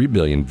reach 3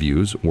 billion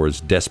views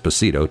was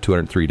Despacito,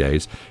 203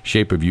 days.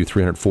 Shape of You,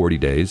 340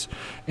 days.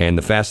 And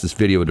the fastest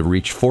video to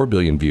reach 4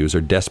 billion views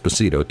are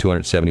Despacito,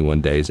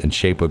 271 days. And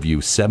Shape of You,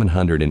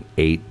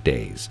 708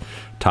 days.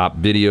 Top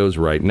videos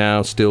right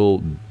now,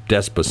 still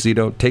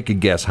Despacito. Take a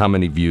guess how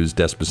many views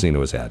Despacito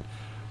has had.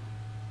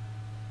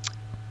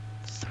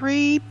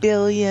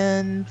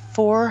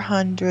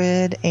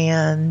 3,400,000,000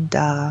 and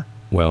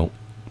well,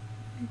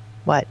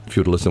 what? If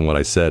you would listen to what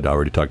I said, I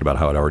already talked about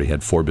how it already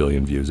had 4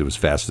 billion views. It was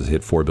fastest to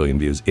hit 4 billion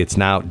views. It's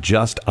now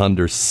just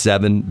under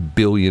 7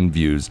 billion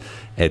views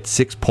at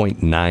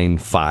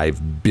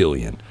 6.95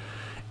 billion.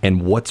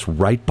 And what's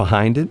right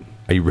behind it?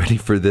 Are you ready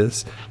for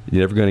this?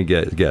 You're never going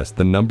to guess.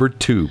 The number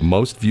 2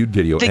 most viewed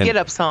video. The Get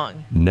Up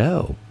song.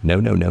 No.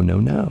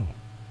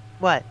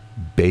 What?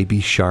 Baby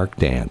Shark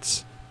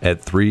Dance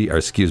at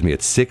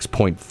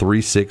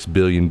 6.36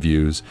 billion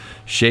views.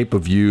 Shape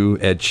of You,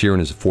 Ed Sheeran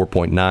is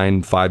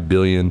 4.95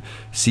 billion.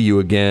 See You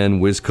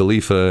Again, Wiz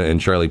Khalifa and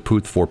Charlie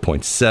Puth,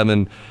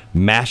 4.7.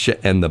 Masha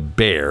and the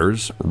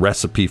Bears,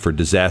 Recipe for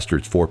Disaster,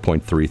 it's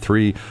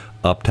 4.33.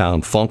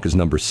 Uptown Funk is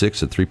number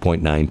 6 at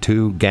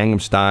 3.92. Gangnam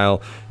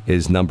Style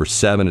is number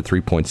 7 at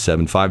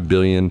 3.75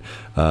 billion.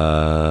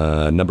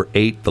 Number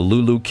 8, the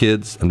Lulu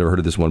Kids. I've never heard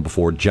of this one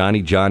before. Johnny,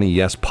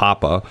 Yes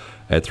Papa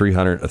at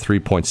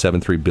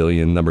 3.73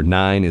 billion. Number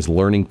 9 is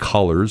Learning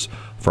Colors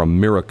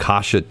from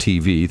Mirakasha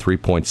TV,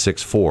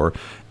 3.64.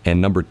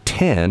 And number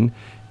 10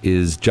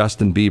 is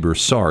Justin Bieber,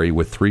 Sorry,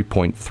 with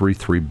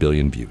 3.33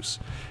 billion views.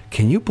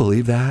 Can you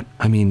believe that?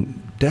 I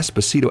mean,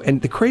 Despacito.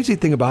 And the crazy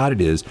thing about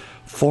it is,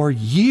 for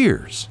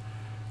years,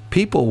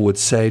 people would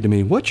say to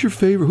me, who's your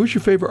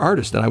favorite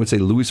artist? And I would say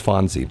Luis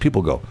Fonsi.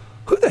 People go,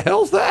 who the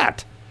hell's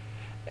that?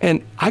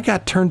 And I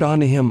got turned on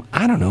to him,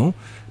 I don't know,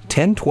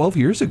 10, 12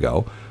 years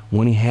ago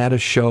when he had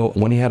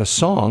a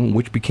song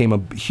which became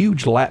a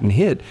huge Latin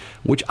hit,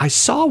 which I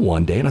saw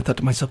one day and I thought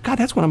to myself, God,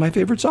 that's one of my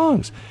favorite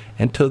songs.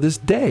 And to this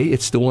day,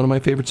 it's still one of my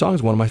favorite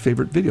songs, one of my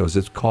favorite videos.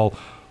 It's called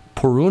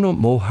Por una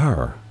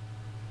Mujer.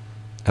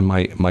 And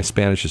my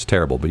Spanish is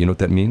terrible, but you know what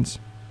that means?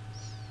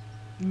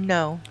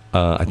 No.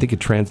 I think it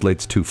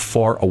translates to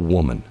For a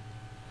Woman.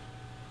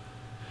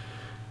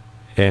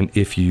 And let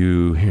me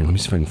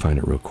see if I can find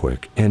it real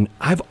quick. And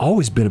I've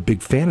always been a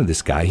big fan of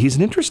this guy. He's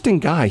an interesting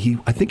guy.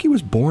 I think he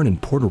was born in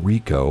Puerto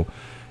Rico,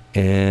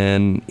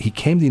 and he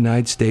came to the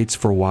United States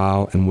for a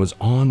while and was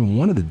on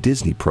one of the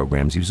Disney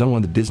programs. He was on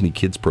one of the Disney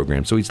Kids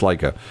programs. So he's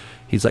like,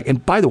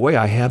 and by the way,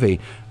 I have a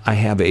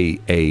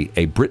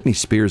Britney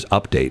Spears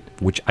update,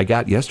 which I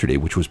got yesterday,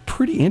 which was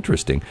pretty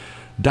interesting.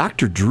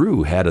 Dr.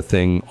 Drew had a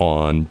thing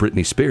on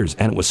Britney Spears,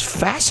 and it was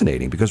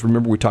fascinating because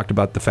remember we talked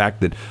about the fact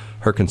that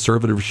her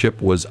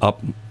conservatorship was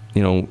up,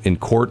 in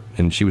court,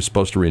 and she was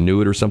supposed to renew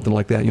it or something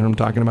like that. You know what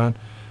I'm talking about?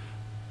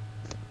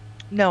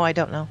 No, I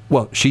don't know.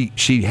 Well,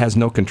 she has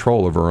no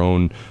control of her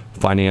own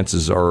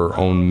finances or her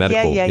own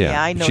medical.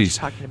 Yeah. I know what you're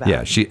talking about.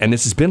 Yeah, and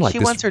this has been like she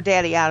this. wants her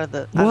daddy out of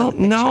the. Well,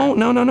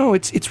 no.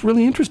 It's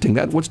really interesting.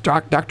 That what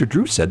Dr.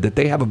 Drew said, that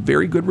they have a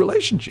very good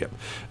relationship.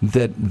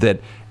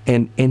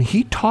 And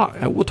he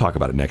talked. We'll talk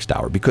about it next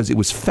hour because it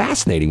was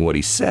fascinating what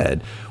he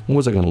said. What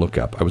was I going to look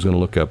up? I was going to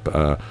look up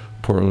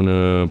por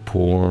una.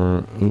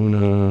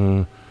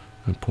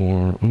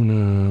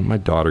 My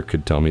daughter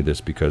could tell me this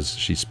because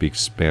she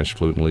speaks Spanish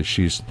fluently.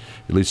 At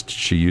least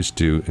she used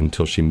to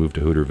until she moved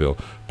to Hooterville.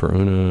 Por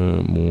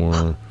una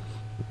more.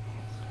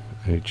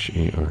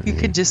 H-E-R. You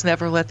could just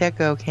never let that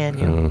go, can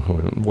you?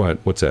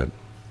 What's that?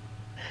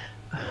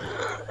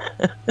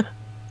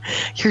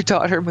 Your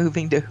daughter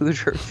moving to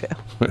Hooterville.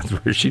 That's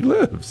where she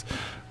lives.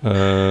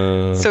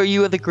 So are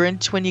you the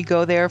Grinch when you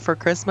go there for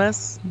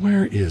Christmas?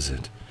 Where is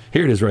it?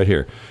 Here it is right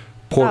here.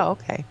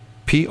 Okay.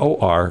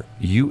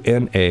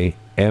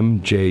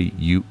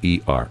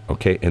 PORUNAMJUER.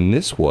 Okay, and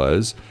it's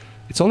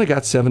only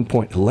got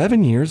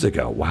 11 years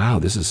ago. Wow,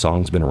 this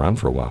song's been around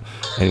for a while.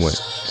 Anyway,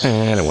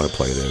 I don't want to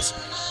play this.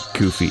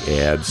 Goofy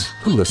ads.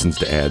 Who listens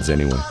to ads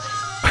anyway?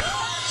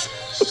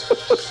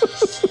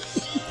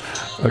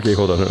 Okay,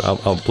 hold on.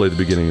 I'll play the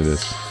beginning of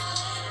this.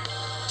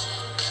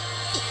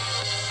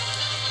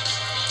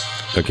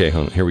 Okay,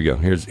 hold on. Here we go.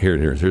 Here's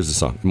the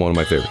song. One of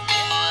my favorites.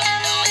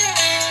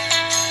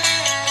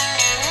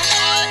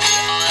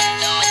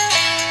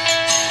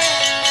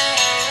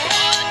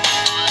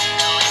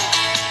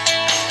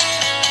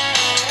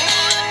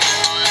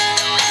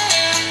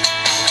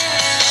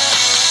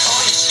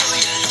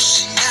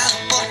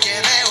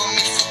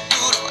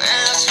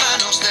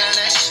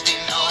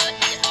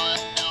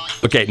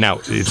 Okay, now,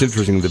 it's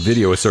interesting. The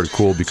video is sort of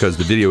cool because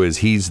the video is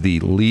he's the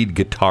lead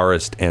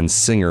guitarist and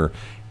singer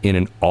in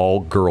an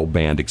all-girl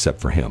band except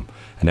for him.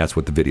 And that's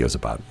what the video is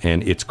about.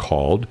 And it's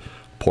called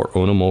Por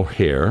una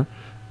Mujer,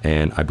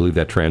 and I believe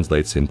that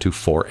translates into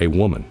For a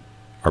Woman,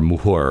 or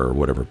Mujer, or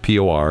whatever,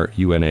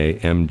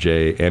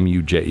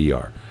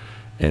 PORUNAMJMUJER.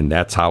 And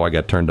that's how I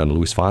got turned on to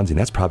Luis Fonsi. And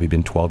that's probably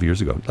been 12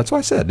 years ago. That's what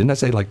I said. Didn't I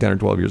say like 10 or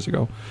 12 years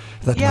ago?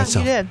 I thought to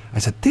myself, you did. I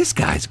said, this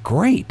guy's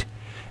great.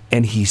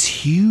 And he's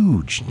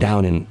huge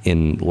down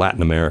in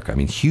Latin America. I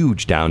mean,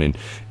 huge down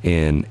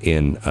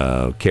in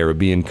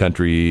Caribbean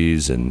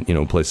countries and,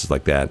 places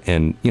like that.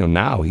 And,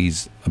 now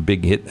he's a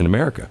big hit in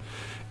America.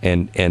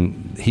 And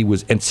he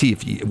was, and see,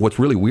 what's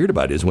really weird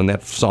about it is when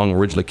that song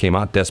originally came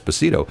out,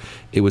 Despacito,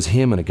 it was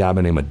him and a guy by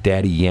the name of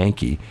Daddy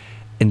Yankee.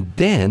 And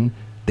then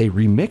they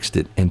remixed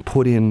it and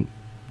put in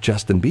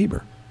Justin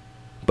Bieber.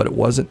 But it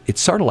wasn't.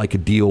 It's sort of like a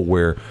deal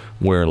where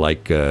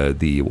like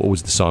what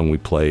was the song we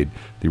played?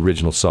 The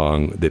original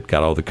song that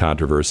got all the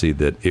controversy,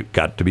 that it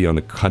got to be on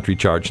the country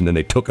charts and then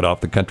they took it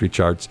off the country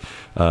charts.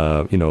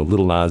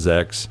 Little Nas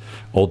X,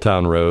 Old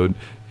Town Road,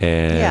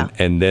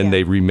 and then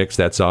they remixed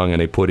that song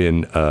and they put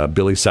in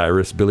Billy Ray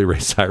Cyrus.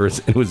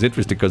 And it was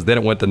interesting because then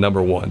it went to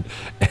number one,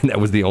 and that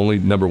was the only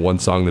number one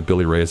song that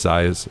Billy Ray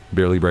Cyrus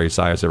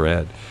ever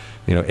had.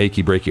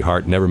 Achy Breaky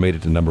Heart never made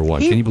it to number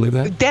one. Can you believe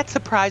that? That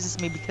surprises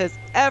me because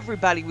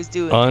everybody was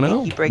doing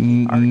Achy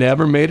Breaky Heart.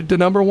 Never made it to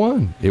number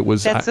one. It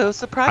was. That so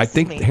surprises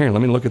me. Here,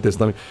 let me look at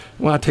this. I'll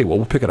tell you what,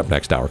 we'll pick it up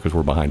next hour because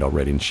we're behind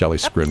already, and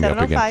Shelley's screwing me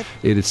up again.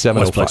 It is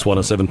 7:05. Westplex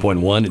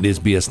 107.1. It is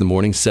BS in the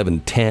Morning,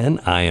 7:10.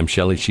 I am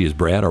Shelley. She is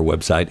Brad. Our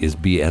website is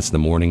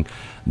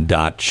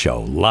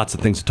bsinthemorning.show. Lots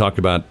of things to talk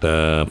about.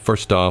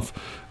 First off,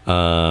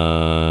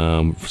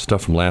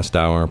 stuff from last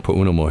hour. Put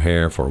Una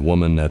Moher for a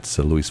Woman. That's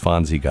Luis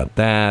Fonsi. Got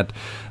that.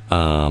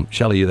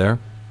 Shelley, you there?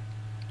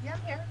 Yeah,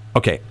 I'm here.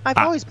 Okay. I've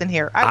always been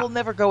here. I will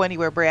never go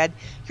anywhere, Brad.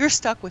 You're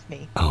stuck with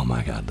me. Oh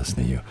my God,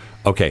 listen to you.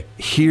 Okay,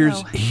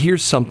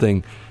 here's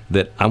something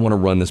that I want to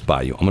run this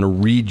by you. I'm going to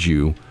read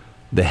you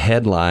the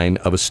headline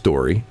of a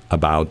story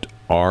about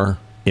our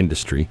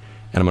industry,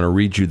 and I'm going to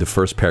read you the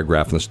first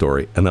paragraph in the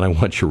story, and then I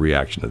want your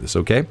reaction to this,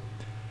 okay?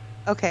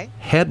 Okay.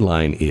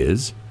 Headline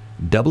is,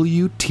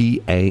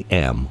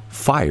 WTAM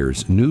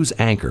fires news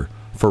anchor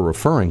for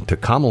referring to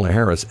Kamala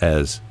Harris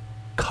as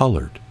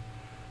colored.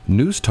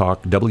 News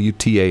Talk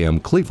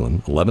WTAM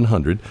Cleveland,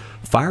 1100,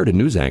 fired a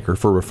news anchor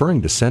for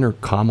referring to Senator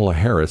Kamala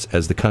Harris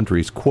as the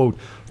country's, quote,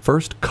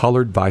 first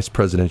colored vice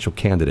presidential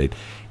candidate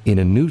in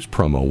a news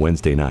promo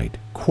Wednesday night.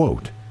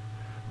 Quote,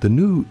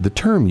 the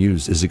term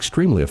used is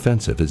extremely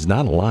offensive, is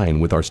not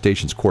aligned with our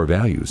station's core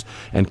values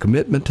and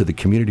commitment to the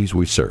communities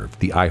we serve,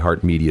 the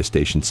iHeart Media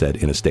station said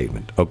in a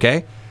statement.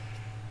 Okay?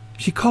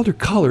 She called her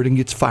colored and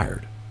gets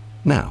fired.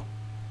 Now,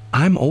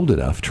 I'm old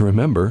enough to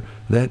remember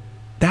that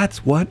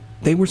that's what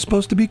they were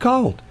supposed to be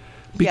called.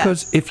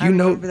 Because if you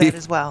know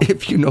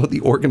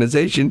the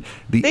organization,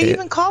 they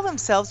even call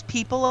themselves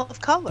people of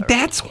color.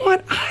 That's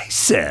what I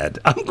said.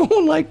 I'm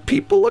going like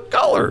people of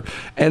color.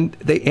 And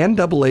the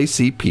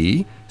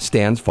NAACP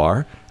stands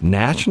for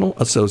National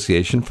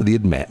Association for the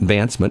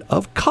Advancement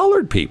of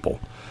Colored People.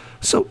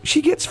 So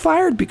she gets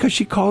fired because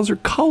she calls her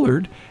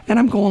colored, and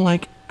I'm going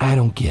like, I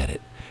don't get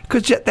it.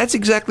 Because that's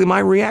exactly my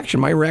reaction.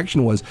 My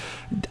reaction was,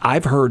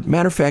 I've heard,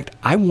 matter of fact,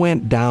 I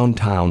went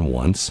downtown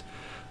once.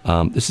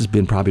 This has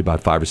been probably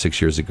about 5 or 6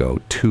 years ago,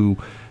 to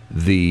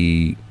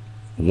the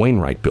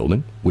Wainwright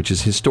building, which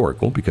is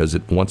historical because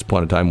it once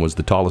upon a time was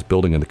the tallest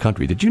building in the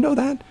country. Did you know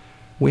that?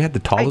 We had the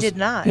tallest. I did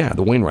not. Yeah,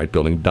 the Wainwright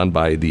building, done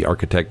by the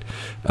architect,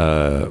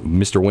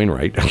 Mr.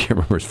 Wainwright. I can't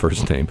remember his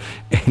first name.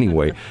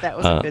 Anyway. That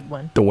was a good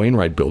one. The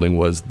Wainwright building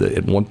was,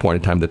 at one point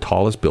in time, the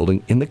tallest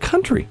building in the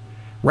country,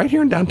 right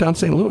here in downtown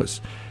St.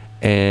 Louis.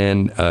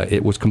 And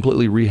it was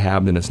completely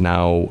rehabbed, and it's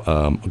now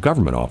a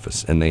government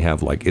office. And they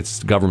have, it's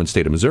the government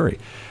state of Missouri.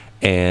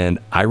 And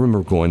I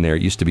remember going there.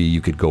 It used to be you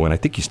could go in, I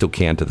think you still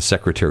can, to the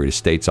Secretary of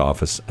State's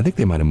office. I think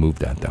they might have moved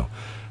that, though.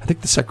 I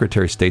think the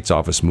Secretary of State's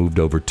office moved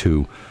over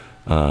to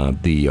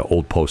the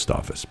old post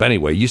office. But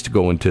anyway, used to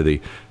go into the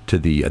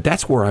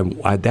that's where I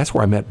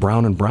met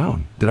Brown and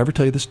Brown. Did I ever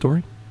tell you this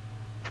story?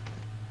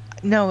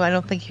 No, I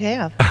don't think you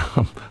have.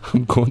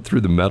 I'm going through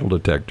the metal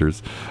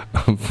detectors.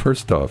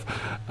 First off,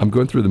 I'm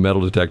going through the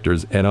metal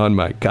detectors, and on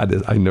my,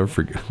 God, I never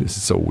forget, this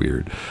is so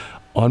weird.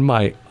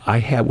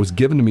 Was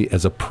given to me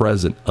as a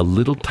present a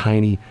little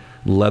tiny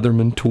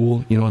Leatherman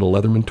tool. You know what a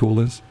Leatherman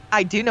tool is?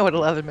 I do know what a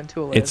Leatherman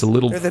tool is. It's a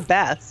little. They're the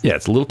best. Yeah,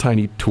 it's a little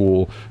tiny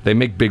tool. They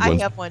make big ones.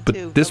 I have one but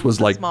too. This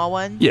was like small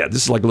one. Yeah,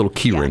 this is like a little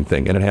key ring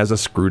thing, and it has a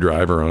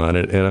screwdriver on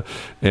it, and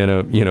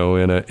a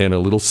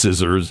little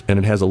scissors, and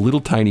it has a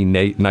little tiny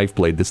knife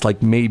blade that's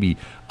like maybe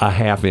a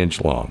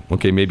half-inch long.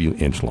 Okay, maybe an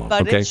inch long.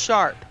 But okay? It's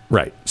sharp.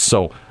 Right.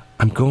 So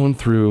I'm going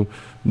through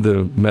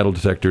the metal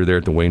detector there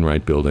at the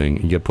Wainwright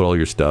building. You put all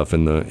your stuff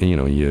in the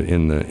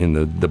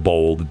the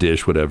bowl, the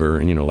dish, whatever,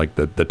 and like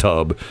the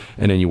tub,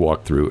 and then you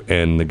walk through,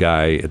 and the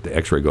guy at the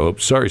X-ray go,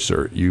 "Sorry,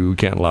 sir, you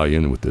can't allow you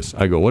in with this."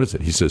 I go, "What is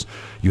it?" He says,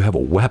 "You have a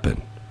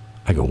weapon."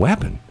 I go,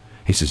 "Weapon?"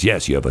 He says,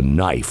 "Yes, you have a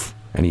knife."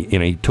 And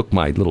he took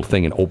my little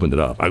thing and opened it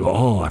up. I go,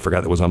 "Oh, I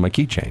forgot that was on my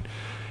keychain."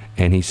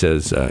 And he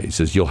says,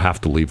 "You'll have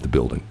to leave the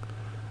building."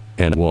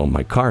 And well,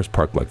 my car is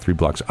parked like 3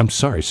 blocks. "I'm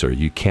sorry, sir,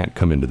 you can't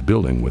come into the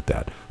building with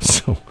that."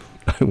 So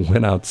I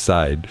went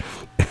outside,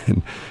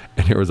 and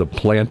there was a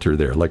planter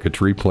there, like a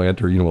tree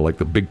planter, like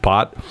the big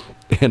pot.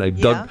 And I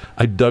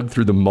dug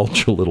through the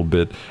mulch a little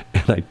bit,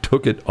 and I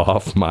took it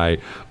off my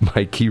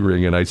key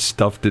ring, and I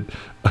stuffed it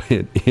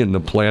in the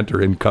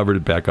planter and covered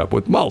it back up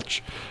with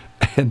mulch.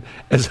 And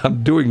as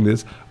I'm doing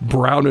this,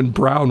 Brown and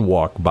Brown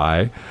walk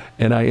by,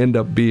 and I end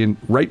up being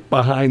right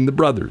behind the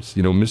brothers,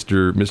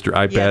 Mr.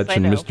 Eye Patch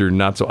and Mr.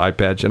 Not So Eye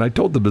Patch. And I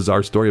told the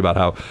bizarre story about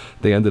how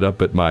they ended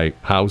up at my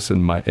house,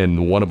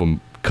 and one of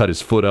them cut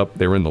his foot up.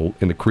 They were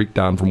in the creek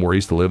down from where I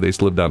used to live. They used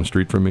to live down the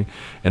street from me,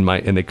 and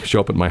they show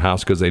up at my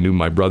house because they knew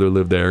my brother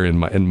lived there, and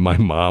my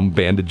mom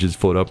bandaged his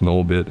foot up and the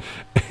whole bit.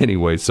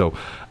 Anyway, so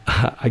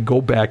I go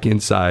back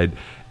inside,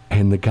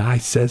 and the guy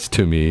says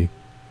to me,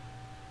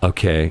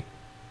 "Okay,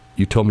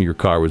 you told me your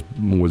car was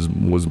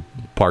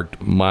parked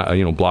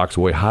blocks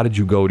away. How did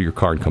you go to your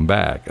car and come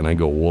back?" And I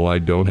go, "Well, I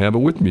don't have it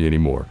with me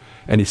anymore."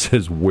 And he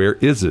says, "Where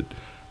is it?"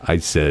 I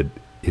said,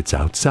 "It's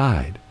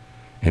outside."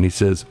 And he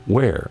says,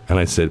 "Where?" And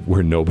I said,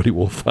 "Where nobody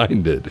will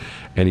find it."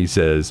 And he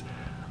says,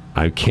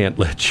 "I can't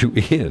let you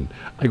in."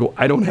 I go,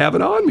 "I don't have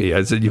it on me."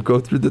 I said, "You go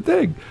through the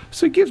thing."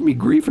 So he gives me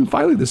grief, and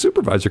finally the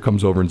supervisor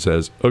comes over and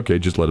says, "Okay,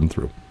 just let him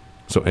through."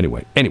 So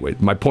anyway,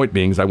 my point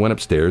being is I went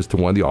upstairs to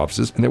one of the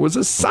offices, and there was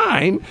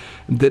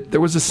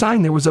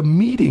a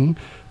meeting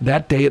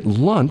that day at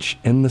lunch,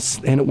 and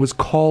it was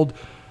called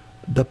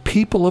the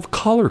People of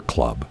Color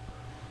Club.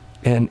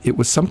 And it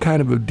was some kind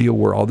of a deal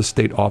where all the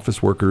state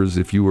office workers,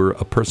 if you were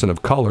a person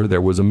of color, there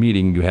was a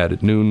meeting you had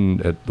at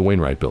noon at the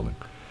Wainwright building.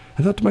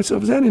 I thought to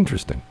myself, is that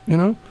interesting?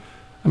 I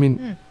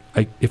mean,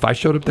 if I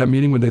showed up at that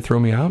meeting, would they throw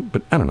me out?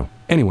 But I don't know.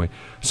 Anyway,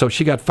 so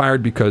she got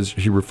fired because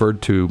she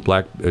referred to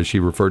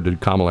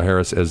Kamala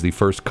Harris as the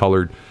first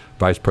colored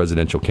vice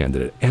presidential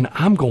candidate. And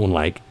I'm going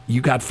like,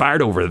 you got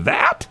fired over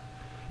that?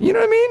 You know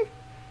what I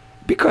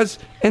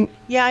mean?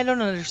 Yeah, I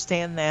don't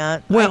understand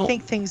that. Well, I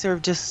think things are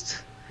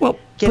just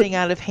getting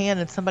out of hand,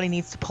 and somebody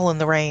needs to pull in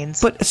the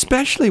reins. But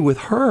especially with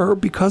her,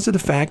 because of the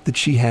fact that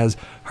she has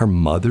her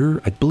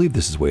mother, I believe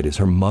this is the way it is,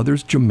 her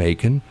mother's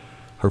Jamaican,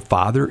 her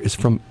father is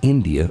from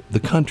India, the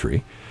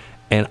country.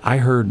 And I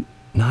heard,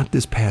 not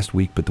this past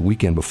week, but the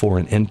weekend before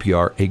in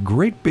NPR, a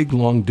great big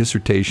long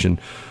dissertation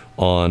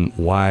on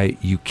why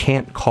you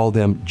can't call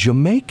them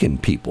Jamaican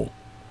people.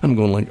 I'm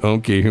going like,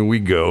 okay, here we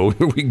go.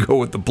 Here we go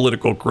with the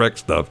political correct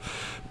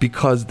stuff.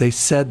 Because they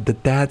said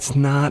that that's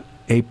not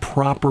a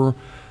proper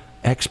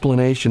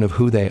explanation of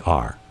who they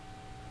are.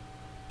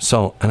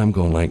 So, and I'm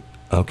going like,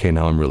 okay,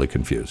 now I'm really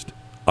confused.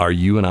 Are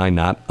you and I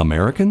not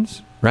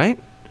Americans, right?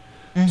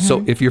 Mm-hmm.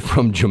 So if you're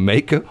from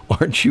Jamaica,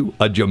 aren't you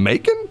a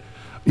Jamaican?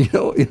 You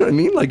know what I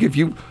mean? Like if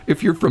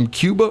you're from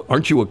Cuba,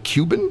 aren't you a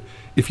Cuban?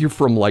 If you're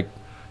from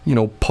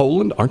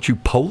Poland, aren't you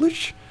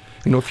Polish?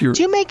 If you're...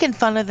 You making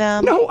fun of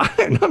them? No,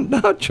 I'm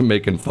not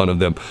making fun of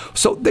them.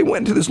 So they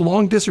went into this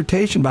long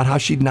dissertation about how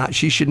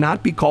she should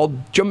not be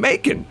called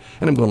Jamaican.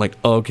 And I'm going like,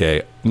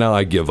 okay, now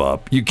I give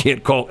up. You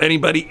can't call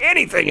anybody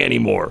anything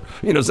anymore.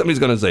 Somebody's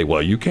going to say,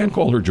 well, you can't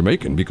call her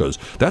Jamaican because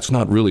that's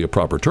not really a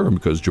proper term,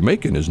 because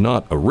Jamaican is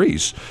not a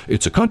race,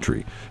 it's a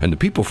country. And the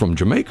people from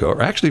Jamaica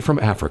are actually from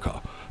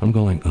Africa. I'm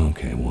going,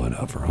 okay,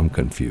 whatever. I'm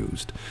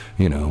confused.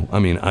 I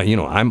mean, I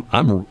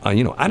don't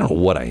know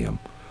what I am.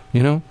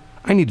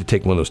 I need to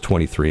take one of those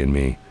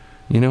 23andMe,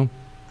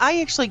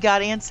 I actually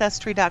got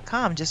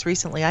Ancestry.com just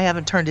recently. I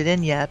haven't turned it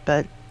in yet,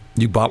 but...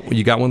 You got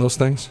one of those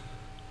things?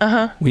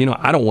 Uh-huh. Well,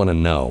 I don't want to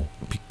know,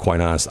 to be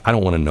quite honest. I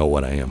don't want to know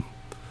what I am.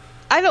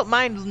 I don't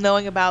mind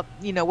knowing about,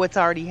 what's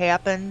already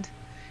happened.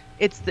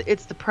 It's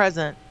the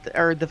present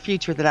or the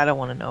future that I don't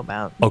want to know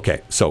about.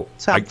 Okay, so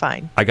I'm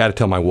fine. I got to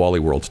tell my Wally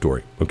World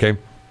story, okay?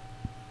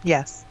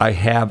 Yes. I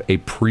have a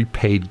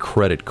prepaid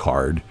credit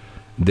card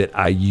that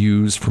I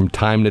use from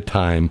time to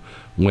time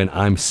when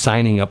I'm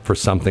signing up for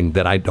something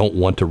that I don't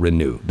want to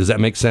renew. Does that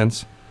make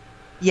sense?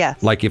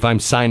 Yes. Like if I'm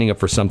signing up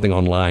for something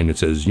online, it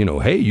says,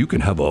 hey, you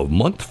can have a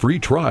month free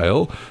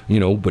trial,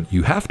 but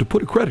you have to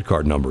put a credit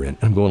card number in.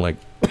 And I'm going like,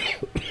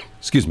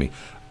 excuse me,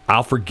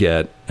 I'll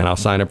forget and I'll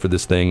sign up for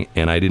this thing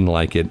and I didn't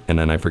like it and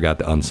then I forgot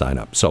to unsign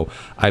up. So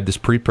I have this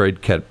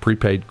prepaid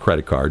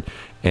credit card.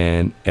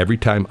 And every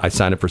time I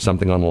sign up for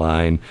something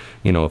online,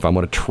 if I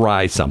want to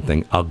try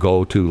something, I'll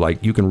go to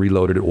you can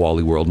reload it at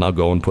Wally World, and I'll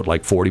go and put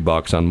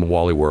 $40 on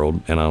Wally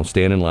World, and I'll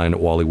stand in line at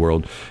Wally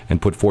World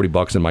and put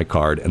 $40 in my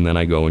card, and then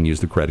I go and use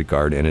the credit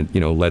card, and it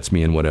lets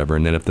me in whatever.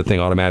 And then if the thing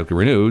automatically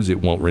renews,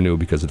 it won't renew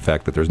because of the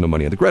fact that there's no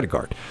money on the credit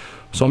card.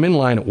 So I'm in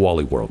line at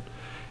Wally World,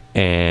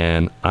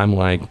 and I'm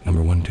like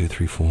number 1, 2,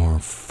 3, 4,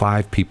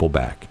 5 people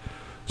back.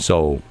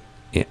 So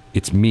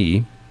it's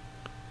me,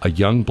 a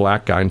young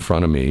black guy in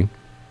front of me,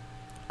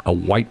 a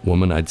white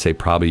woman, I'd say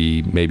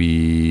probably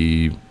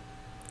maybe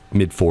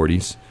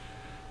mid-40s,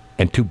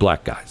 and 2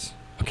 black guys.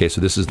 Okay,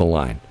 so this is the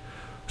line.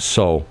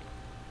 So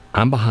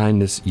I'm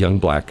behind this young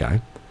black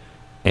guy,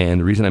 and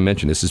the reason I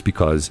mention this is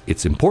because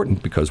it's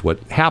important, because what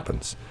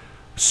happens.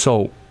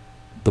 So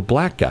the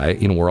black guy,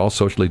 we're all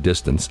socially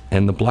distanced,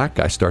 and the black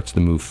guy starts to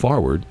move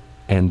forward,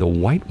 and the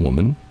white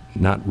woman,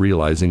 not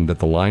realizing that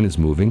the line is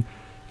moving,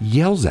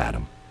 yells at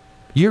him.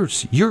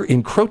 You're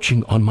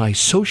encroaching on my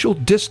social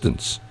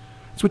distance.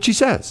 That's what she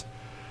says.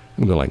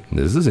 I'm going like,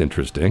 this is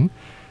interesting.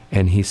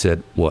 And he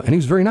said, well, and he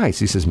was very nice.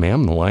 He says,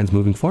 ma'am, the line's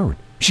moving forward.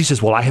 She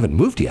says, well, I haven't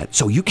moved yet,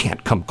 so you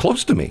can't come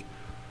close to me.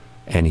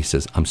 And he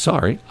says, I'm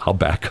sorry, I'll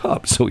back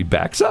up. So he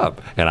backs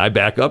up, and I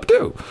back up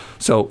too.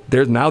 So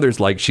there's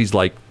like, she's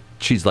like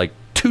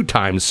 2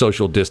 times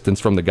social distance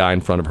from the guy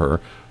in front of her,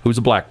 who's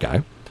a black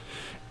guy.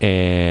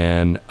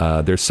 And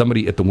there's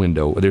somebody at the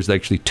window. There's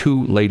actually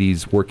 2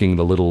 ladies working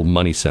the little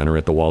money center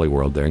at the Wally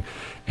World there.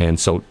 And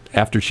so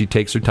after she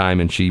takes her time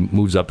and she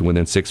moves up to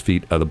within 6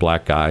 feet of the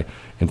black guy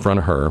in front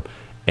of her,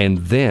 and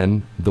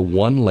then the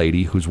one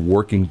lady who's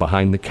working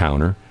behind the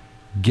counter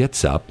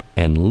gets up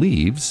and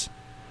leaves.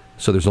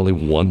 So there's only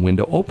one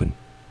window open.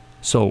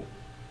 So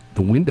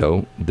the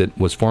window that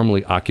was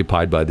formerly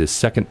occupied by this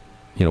second,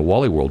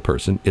 Wally World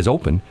person is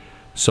open.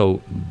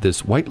 So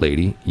this white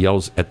lady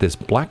yells at this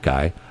black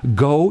guy,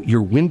 "Go,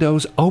 your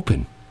window's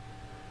open."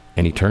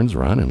 And he turns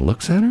around and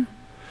looks at her.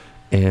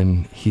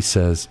 And he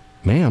says,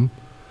 "Ma'am,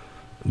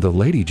 the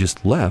lady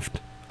just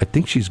left. I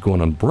think she's going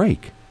on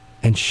break."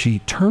 And she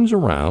turns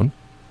around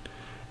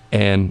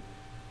and,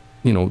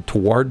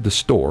 toward the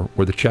store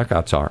where the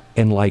checkouts are,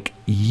 and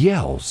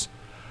yells,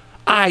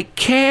 "I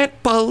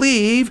can't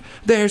believe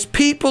there's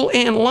people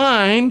in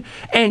line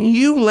and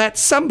you let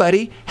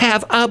somebody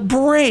have a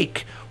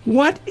break.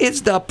 What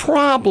is the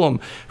problem?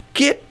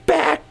 Get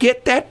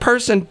that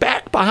person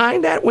back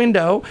behind that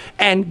window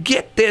and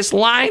get this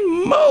line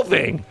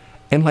moving."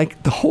 And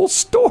the whole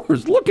store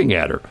is looking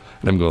at her.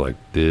 And I'm going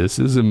this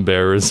is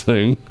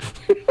embarrassing.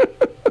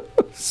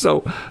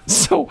 So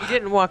you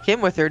didn't walk in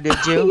with her, did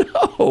you?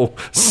 No.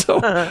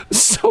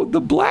 So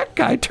the black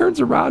guy turns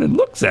around and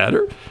looks at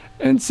her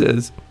and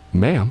says,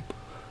 "Ma'am,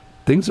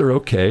 things are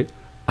okay.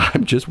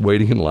 I'm just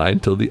waiting in line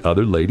until the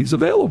other lady's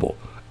available."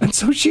 And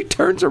so she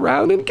turns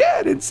around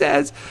again and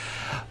says,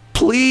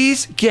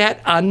 "Please get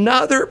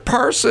another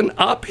person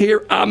up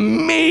here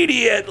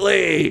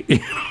immediately."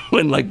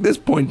 And this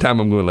point in time,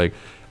 I'm going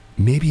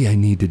maybe I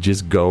need to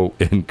just go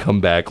and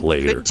come back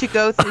later. Couldn't you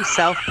go through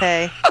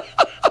self-pay?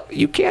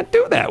 You can't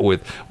do that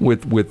with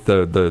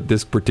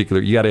this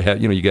particular. You got to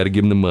have, you got to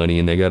give them the money,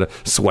 and they got to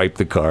swipe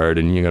the card,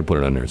 and you got to put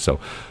it on there.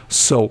 So.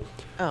 Oh,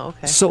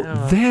 okay. So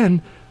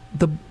then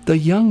the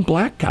young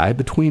black guy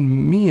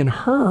between me and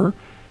her,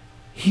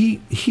 he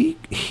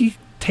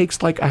takes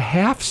a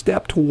half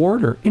step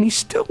toward her, and he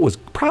still was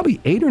probably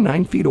 8 or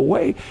 9 feet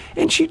away,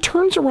 and she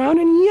turns around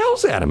and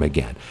yells at him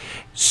again,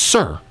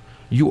 "Sir,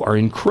 you are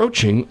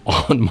encroaching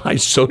on my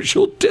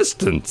social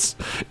distance."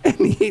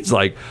 And he's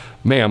like,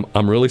 "Ma'am,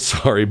 I'm really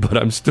sorry, but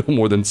I'm still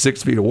more than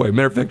 6 feet away."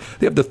 Matter of fact,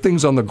 they have the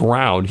things on the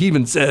ground. He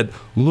even said,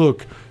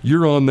 "Look,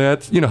 you're on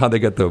that." You know how they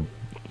got the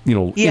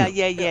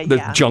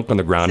the junk on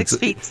the ground. 6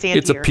 feet,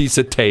 it's a piece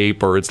of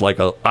tape, or it's like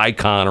an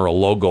icon or a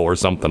logo or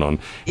something on.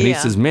 And he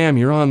says, "Ma'am,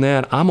 you're on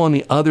that. I'm on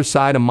the other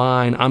side of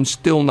mine. I'm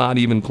still not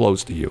even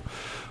close to you."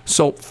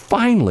 So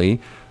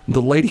finally,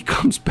 the lady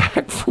comes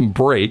back from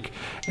break,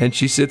 and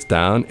she sits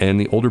down, and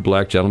the older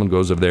black gentleman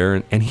goes over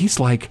there, and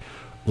he's like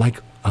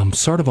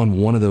sort of on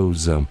one of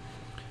those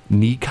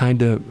knee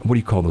kind of, what do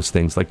you call those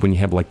things? When you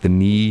have the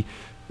knee,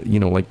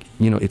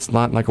 it's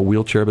not like a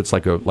wheelchair, but it's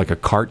like a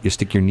cart you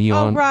stick your knee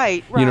on. Oh,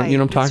 right. You know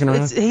what I'm talking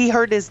about? He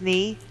hurt his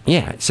knee.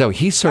 Yeah, so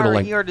he's sort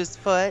of he hurt his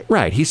foot.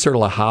 Right, he's sort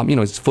of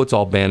his foot's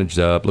all bandaged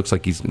up. Looks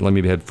like he's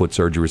maybe had foot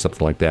surgery or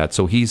something like that.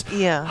 So he's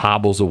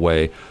hobbles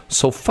away.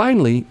 So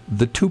finally,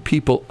 the 2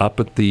 people up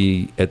at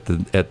the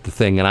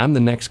thing, and I'm the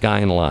next guy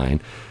in line.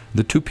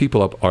 The 2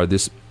 people up are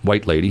this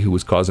white lady who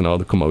was causing all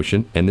the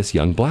commotion and this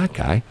young black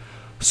guy.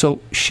 So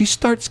she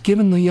starts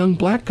giving the young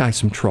black guy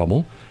some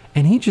trouble,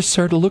 and he just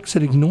sort of looks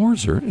and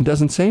ignores her and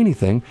doesn't say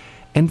anything.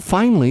 And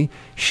finally,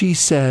 she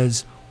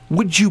says,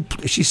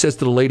 she says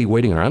to the lady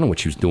waiting, or I don't know what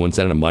she was doing,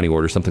 sending a money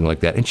order or something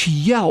like that. And she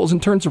yells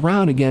and turns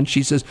around again.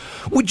 She says,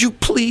 "Would you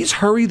please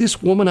hurry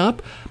this woman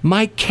up?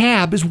 My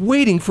cab is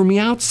waiting for me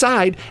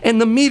outside and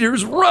the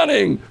meter's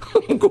running."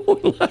 I'm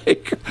going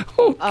okay.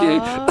 Oh.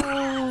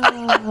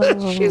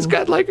 She's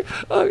got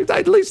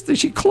at least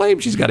she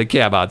claims she's got a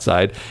cab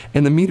outside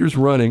and the meter's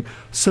running.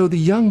 So the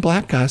young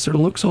black guy sort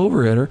of looks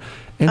over at her.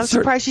 I'm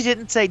surprised she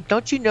didn't say,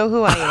 "Don't you know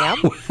who I am?"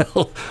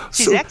 Well,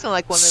 she's acting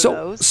like one of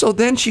those. So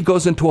then she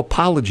goes into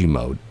apology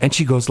mode, and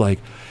she goes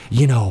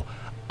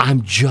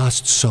 "I'm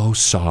just so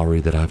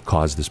sorry that I've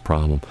caused this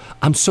problem.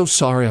 I'm so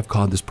sorry I've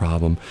caused this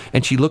problem."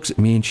 And she looks at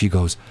me and she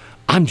goes,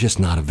 "I'm just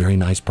not a very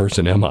nice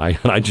person, am I?"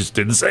 And I just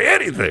didn't say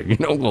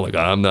anything.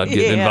 I'm not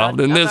getting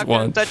involved in this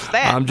one.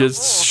 I'm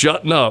just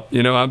shutting up.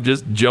 I'm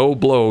just Joe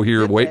Blow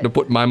here waiting to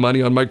put my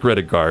money on my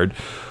credit card.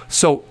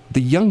 So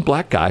the young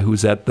black guy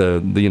who's at the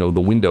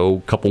window,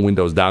 couple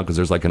windows down, because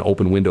there's an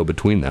open window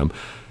between them,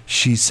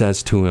 she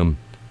says to him,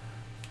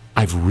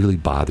 "I've really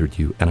bothered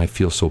you, and I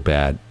feel so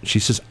bad." She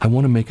says, "I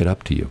want to make it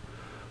up to you."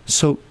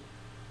 So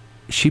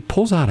she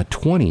pulls out a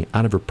 20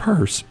 out of her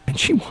purse, and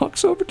she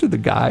walks over to the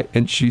guy,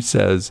 and she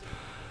says,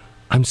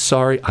 "I'm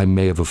sorry I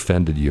may have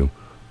offended you.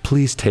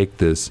 Please take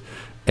this,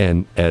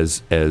 and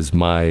as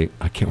my,"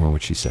 I can't remember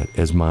what she said,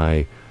 "as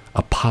my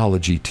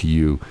apology to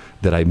you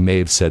that I may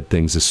have said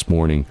things this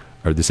morning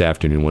or this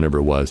afternoon, whenever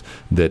it was,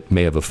 that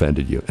may have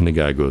offended you. And the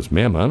guy goes,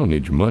 ma'am, I don't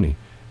need your money.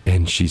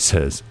 And she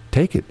says,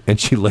 take it. And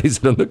she lays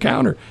it on the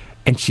counter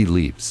and she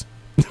leaves.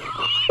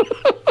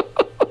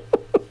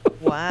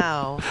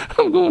 Wow.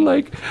 I'm going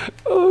like,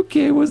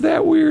 okay, was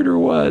that weird or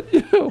what?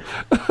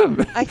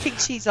 I think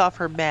she's off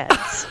her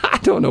meds. I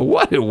don't know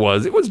what it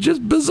was. It was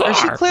just bizarre. Or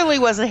she clearly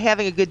wasn't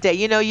having a good day.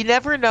 You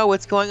never know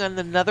what's going on in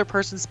another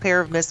person's pair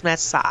of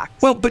mismatched socks.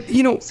 Well, but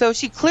so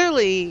she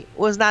clearly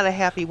was not a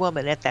happy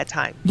woman at that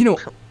time.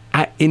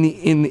 In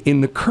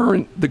the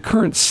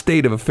current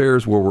state of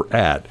affairs where we're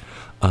at,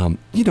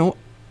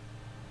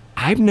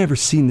 I've never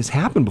seen this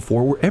happen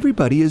before, where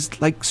everybody is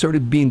like sort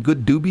of being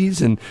good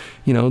doobies, and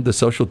the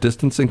social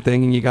distancing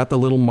thing, and you got the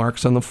little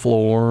marks on the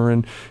floor,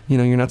 and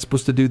you're not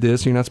supposed to do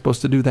this, you're not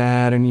supposed to do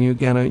that, and you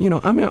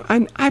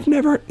gotta, I've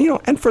never,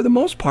 and for the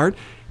most part,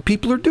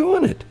 people are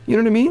doing it. You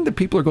know what I mean? The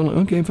people are going,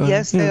 okay, fine.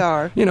 Yes, they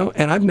are.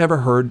 And I've never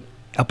heard,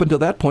 up until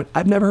that point,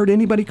 I've never heard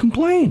anybody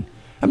complain.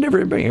 I've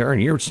never heard,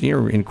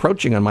 you're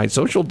encroaching on my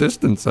social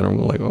distance, and I'm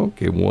like,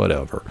 okay,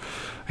 whatever,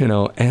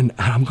 and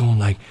I'm going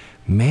like,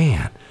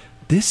 man.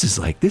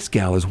 This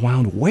gal is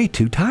wound way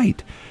too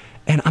tight.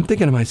 And I'm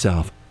thinking to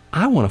myself,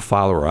 I want to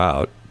follow her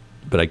out,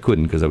 but I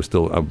couldn't because I was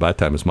still, by the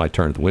time it's my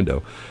turn at the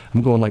window,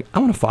 I'm going like, I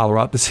want to follow her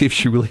out to see if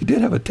she really did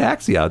have a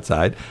taxi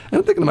outside. And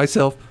I'm thinking to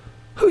myself,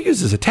 who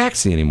uses a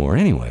taxi anymore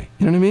anyway?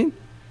 You know what I mean?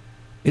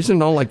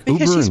 Isn't it all like Uber?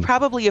 Because she's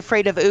probably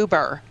afraid of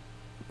Uber.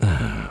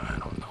 I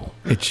don't know.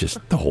 It's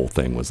just, the whole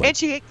thing was like. And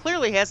she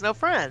clearly has no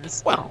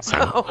friends. Well,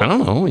 so. I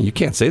don't know. You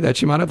can't say that.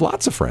 She might have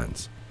lots of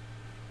friends.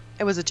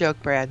 It was a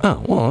joke, Brad.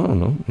 Oh, well, I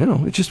don't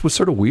know. It just was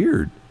sort of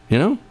weird,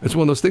 It's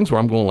one of those things where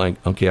I'm going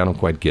like, okay, I don't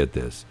quite get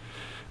this,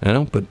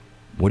 but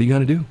what are you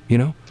going to do,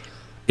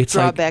 It's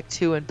draw like, back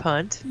two and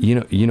punt.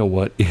 You know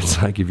what?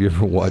 It's like if you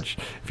ever watch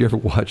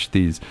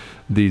these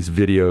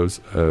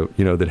videos,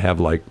 that have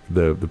like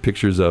the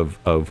pictures of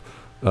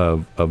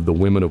the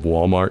women of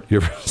Walmart. You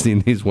ever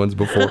seen these ones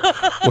before?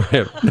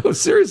 No,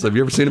 seriously, have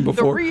you ever seen them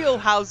before? The Real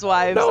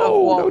Housewives of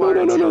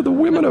Walmart. No. The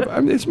women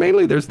of, it's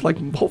mainly, there's like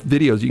whole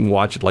videos you can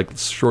watch, like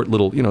short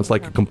little, it's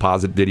like a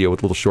composite video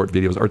with little short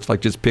videos, or it's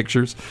like just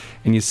pictures,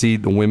 and you see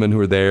the women who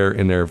are there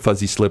in their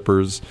fuzzy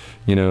slippers,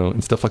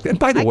 and stuff like that. And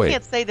by the way, I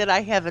can't say that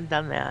I haven't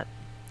done that.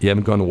 You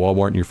haven't gone to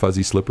Walmart in your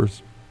fuzzy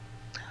slippers?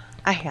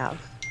 I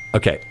have.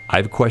 Okay, I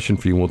have a question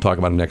for you, and we'll talk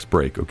about it next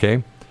break,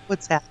 okay?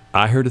 What's that?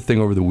 I heard a thing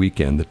over the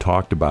weekend that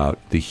talked about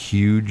the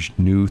huge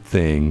new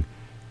thing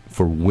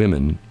for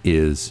women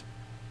is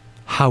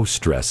house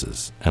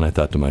dresses. And I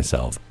thought to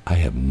myself, I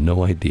have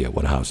no idea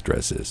what a house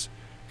dress is.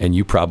 And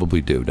you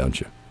probably do, don't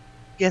you?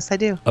 Yes, I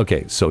do.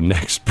 Okay, so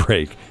next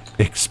break,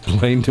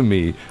 explain to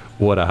me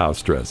what a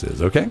house dress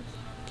is, okay?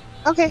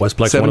 Okay.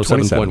 Westplex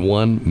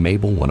 107.1,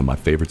 Mabel, one of my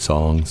favorite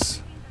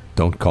songs.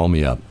 Don't Call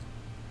Me Up.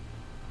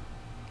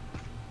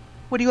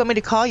 What do you want me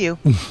to call you?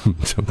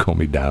 Don't call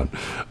me down.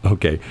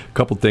 Okay, a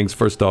couple things.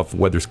 First off,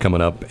 weather's coming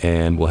up,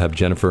 and we'll have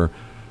Jennifer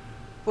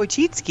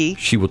Wojcicki.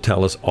 She will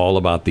tell us all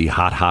about the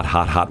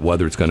hot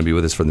weather. It's going to be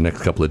with us for the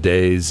next couple of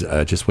days.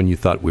 Just when you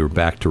thought we were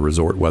back to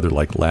resort weather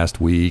like last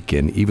week,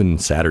 and even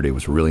Saturday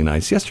was really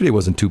nice. Yesterday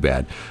wasn't too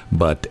bad,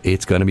 but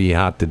it's going to be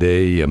hot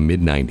today,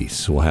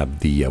 mid-90s. We'll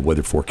have the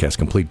weather forecast,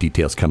 complete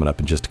details coming up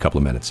in just a couple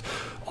of minutes.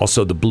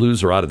 Also, the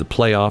Blues are out of the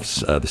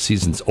playoffs. The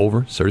season's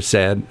over. Sort of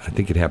sad. I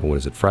think it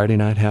happened, Friday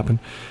night happened?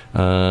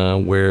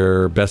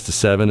 Where best of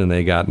 7, and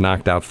they got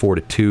knocked out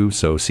 4-2,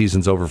 so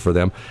season's over for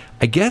them.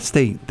 I guess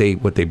they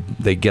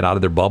get out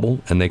of their bubble,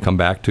 and they come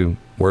back to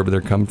wherever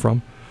they're coming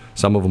from.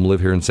 Some of them live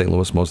here in St.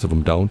 Louis. Most of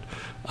them don't.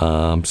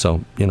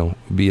 So, it'd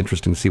be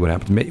interesting to see what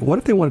happens. What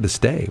if they wanted to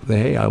stay?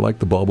 Hey, I like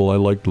the bubble. I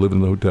like living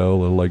in the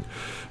hotel. I like,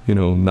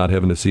 not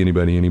having to see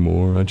anybody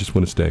anymore. I just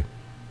want to stay.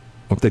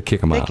 What if they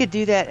kick them out? They could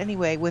do that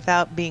anyway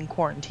without being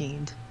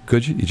quarantined.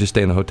 Could you? You just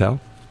stay in the hotel?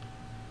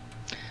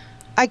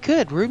 I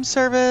could. Room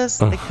service.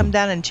 They come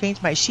down and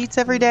change my sheets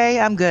every day.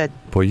 I'm good.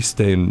 Boy, you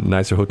stay in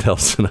nicer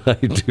hotels than I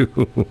do.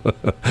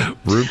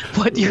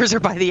 What, yours are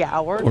by the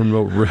hour? Or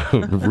no,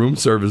 room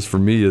service for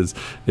me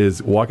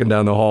is walking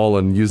down the hall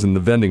and using the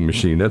vending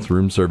machine. That's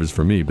room service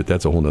for me, but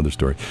that's a whole other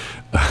story.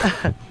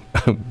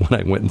 When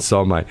I went and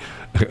saw I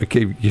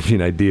give you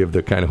an idea of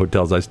the kind of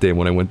hotels I stay in.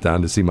 When I went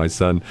down to see my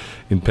son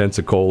in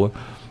Pensacola,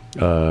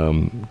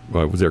 I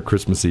was there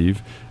Christmas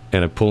Eve,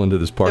 and I pull into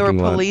this parking lot.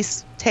 There were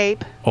police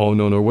tape? Oh,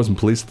 no, it wasn't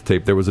police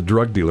tape. There was a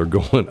drug deal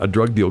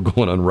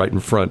going on right in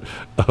front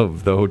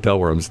of the hotel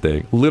where I'm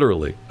staying.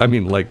 Literally. I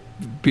mean, like,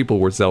 people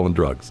were selling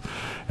drugs.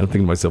 And I'm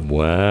thinking to myself,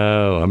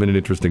 wow, I'm in an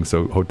interesting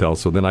hotel.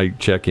 So then I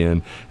check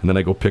in, and then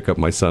I go pick up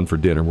my son for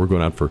dinner. We're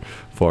going out for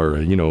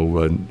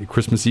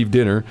Christmas Eve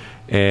dinner.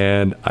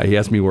 And he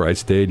asked me where I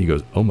stayed. He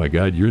goes, oh, my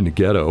God, you're in the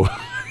ghetto.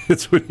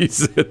 That's what he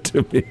said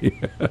to me.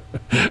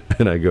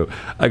 And I go,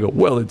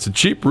 well, it's a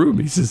cheap room.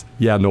 He says,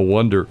 yeah, no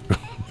wonder.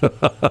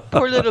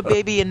 Poor little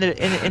baby in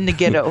the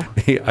ghetto.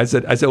 I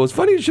said, well, it's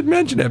funny you should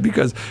mention that,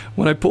 because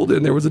when I pulled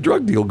in, there was a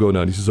drug deal going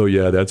on. He says, oh,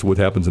 yeah, that's what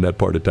happens in that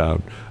part of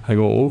town. I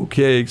go,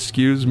 okay,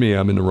 excuse me,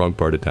 I'm in the wrong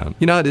part of town.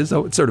 You know how it is,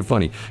 though? It's sort of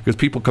funny, because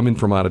people come in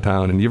from out of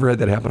town, and you ever had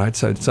that happen? I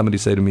had somebody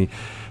say to me,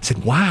 I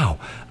said, wow,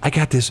 I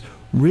got this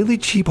really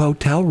cheap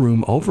hotel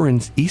room over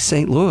in East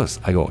St. Louis.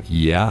 I go,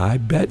 yeah, I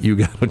bet you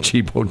got a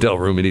cheap hotel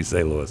room in East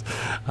St. Louis.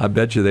 I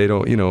bet you they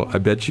don't, I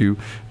bet you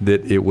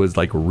that it was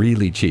like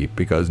really cheap,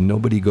 because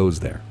nobody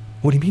goes there.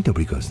 What do you mean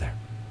nobody goes there?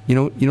 You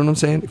know what I'm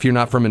saying? If you're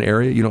not from an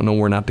area, you don't know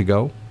where not to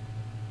go.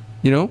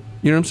 You know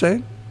what I'm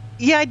saying?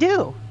 Yeah, I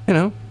do.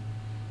 Well,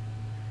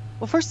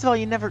 first of all,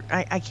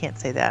 I can't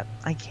say that.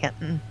 I can't.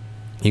 You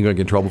going to get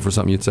in trouble for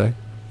something you'd say?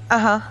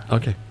 Uh-huh.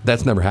 Okay.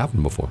 That's never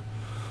happened before.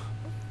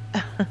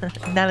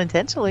 Not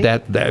intentionally.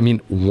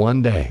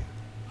 One day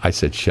I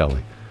said,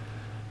 Shelley,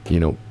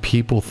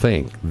 people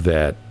think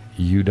that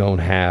you don't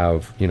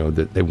have,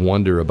 that they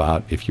wonder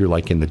about if you're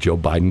like in the Joe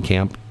Biden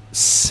camp,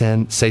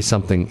 say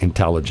something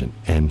intelligent.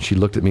 And she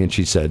looked at me and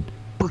she said,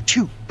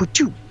 "Boo-choo,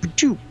 boo-choo,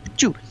 boo-choo,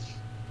 boo-choo."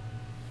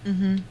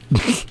 Mm-hmm.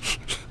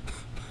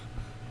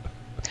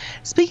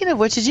 Speaking of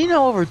which, did you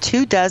know over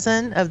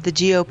 24 of the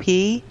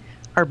GOP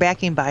are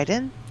backing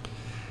Biden?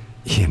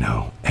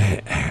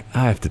 I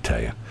have to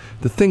tell you,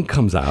 the thing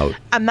comes out.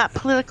 I'm not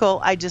political.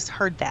 I just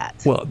heard that.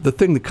 Well, the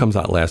thing that comes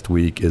out last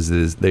week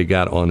is they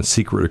got on a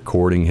secret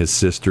recording his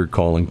sister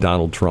calling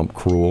Donald Trump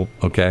cruel.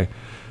 Okay,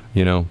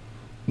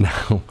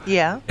 now.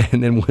 Yeah.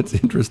 And then what's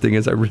interesting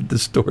is I read the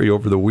story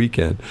over the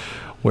weekend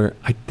where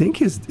I think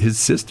his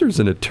sister's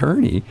an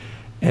attorney,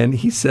 and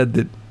he said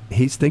that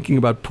he's thinking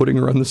about putting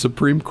her on the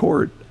Supreme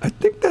Court. I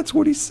think that's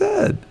what he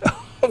said.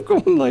 I'm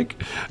going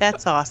like,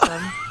 that's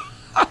awesome.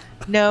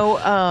 No.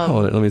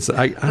 Hold on, let me say.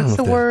 I don't know. What's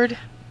the word?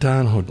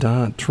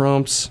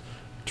 Trump's.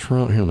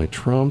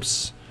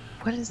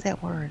 What is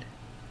that word?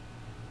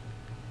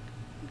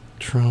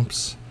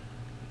 Trump's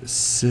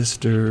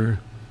sister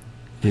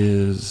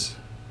is.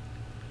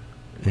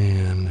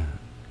 And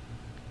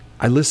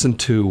I listened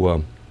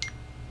to,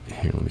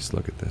 here, let me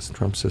look at this.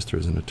 Trump's sister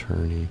is an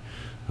attorney.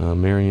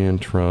 Marianne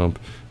Trump.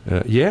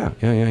 Yeah.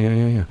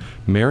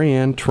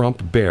 Marianne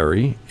Trump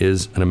Barry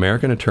is an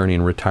American attorney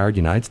and retired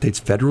United States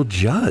federal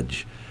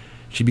judge.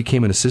 She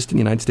became an assistant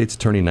United States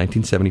attorney in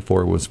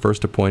 1974, was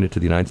first appointed to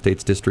the United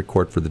States District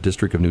Court for the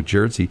District of New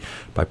Jersey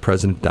by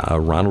President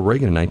Ronald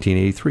Reagan in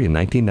 1983. In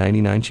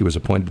 1999, she was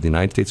appointed to the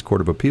United States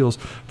Court of Appeals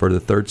for the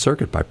Third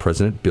Circuit by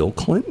President Bill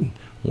Clinton.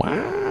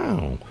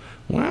 Wow.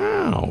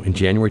 In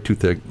January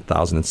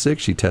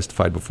 2006, she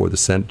testified before the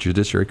Senate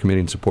Judiciary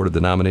Committee in support of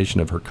the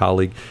nomination of her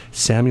colleague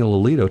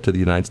Samuel Alito to the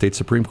United States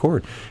Supreme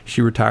Court.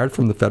 She retired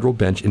from the federal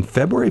bench in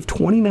February of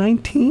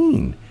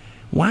 2019.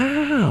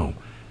 Wow.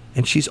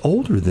 And she's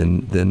older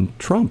than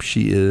Trump.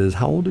 She is,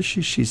 how old is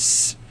she?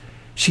 She's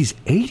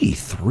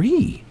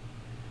 83.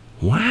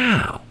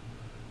 Wow.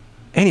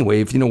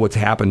 Anyway, if you know what's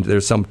happened,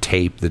 there's some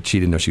tape that she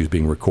didn't know she was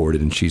being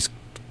recorded, and she's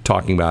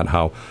talking about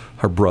how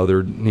her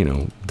brother,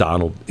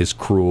 Donald, is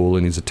cruel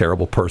and he's a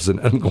terrible person.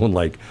 I'm going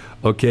like,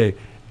 okay,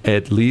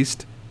 at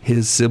least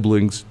his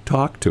siblings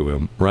talk to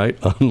him, right?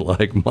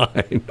 Unlike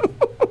mine.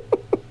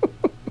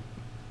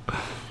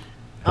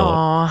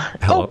 Aww.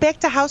 Oh, back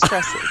to house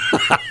dresses.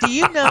 Do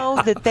you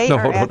know that they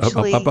are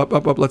actually...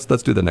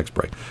 Let's do the next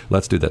break.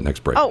 Let's do that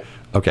next break. Oh.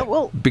 Okay.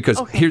 Well, because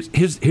okay.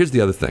 Here's the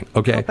other thing,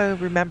 okay? I hope I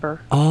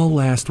remember. All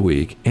last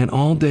week and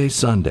all day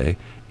Sunday,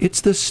 it's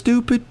the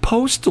stupid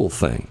postal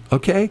thing,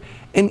 okay?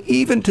 And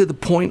even to the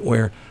point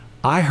where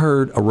I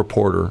heard a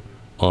reporter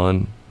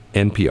on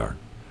NPR,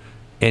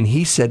 and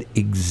he said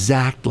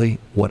exactly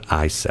what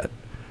I said.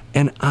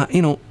 And,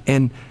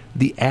 and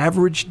the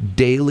average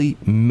daily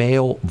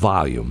mail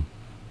volume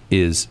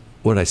is,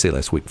 what did I say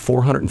last week?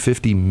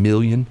 450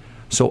 million.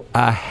 So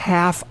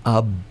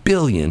 500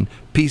 million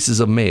pieces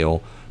of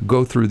mail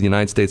go through the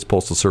United States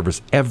Postal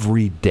Service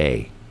every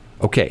day.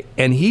 Okay,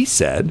 and he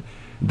said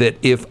that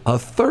if a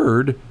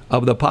third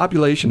of the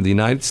population of the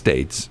United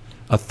States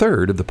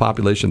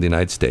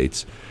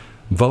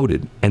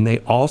voted and they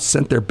all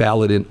sent their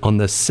ballot in on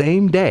the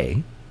same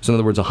day, so in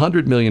other words,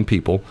 100 million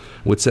people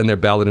would send their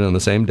ballot in on the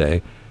same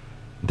day,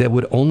 that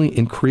would only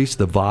increase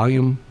the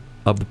volume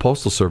of the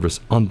Postal Service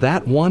on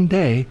that one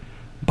day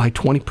by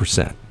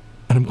 20%.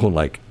 And I'm going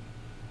like,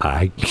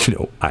 I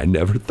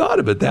never thought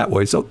of it that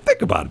way. So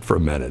think about it for a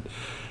minute.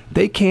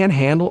 They can't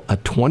handle a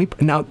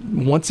 20. Now,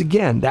 once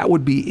again, that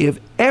would be if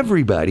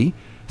everybody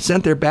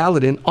sent their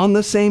ballot in on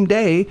the same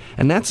day,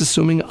 and that's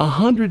assuming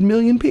 100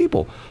 million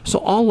people. So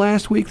all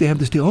last week they have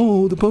this deal,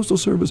 oh, the Postal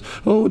Service,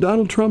 oh,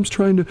 Donald Trump's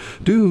trying to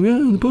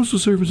do, the Postal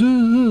Service,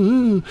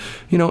 and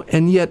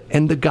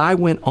the guy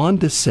went on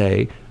to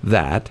say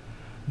that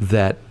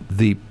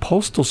the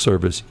Postal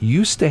Service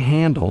used to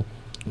handle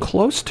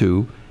close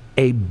to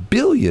 1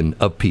 billion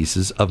of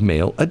pieces of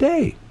mail a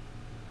day,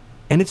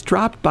 and it's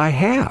dropped by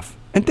half.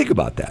 And think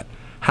about that.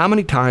 How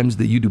many times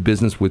that you do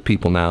business with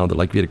people now that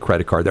like get a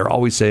credit card, they're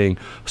always saying,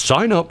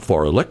 sign up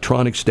for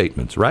electronic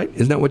statements, right?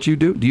 Isn't that what you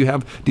do? Do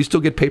you still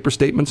get paper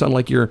statements on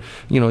like your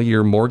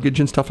mortgage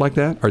and stuff like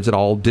that? Or is it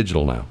all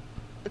digital now?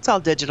 It's all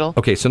digital.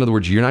 Okay, so in other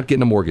words, you're not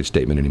getting a mortgage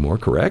statement anymore,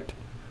 correct?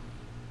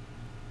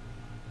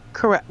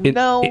 Correct. In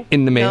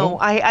the mail? No,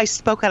 I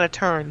spoke out of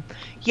turn.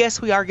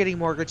 Yes, we are getting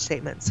mortgage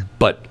statements.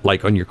 But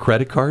like on your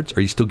credit cards,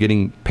 are you still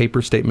getting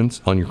paper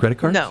statements on your credit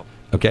cards? No.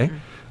 Okay.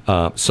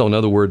 Mm-hmm. So in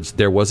other words,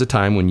 there was a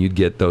time when you'd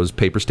get those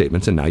paper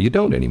statements, and now you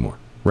don't anymore,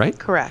 right?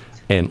 Correct.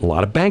 And a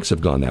lot of banks have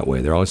gone that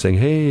way. They're always saying,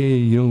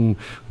 hey,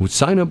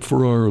 sign up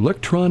for our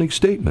electronic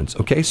statements.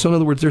 Okay, so in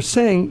other words, they're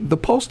saying the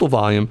postal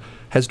volume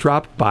has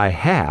dropped by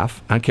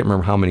half. I can't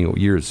remember how many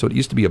years. So it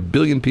used to be 1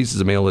 billion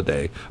pieces of mail a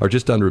day, or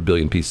just under 1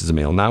 billion pieces of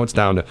mail. Now it's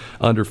down to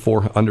under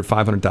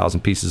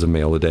 500,000 pieces of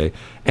mail a day.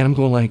 And I'm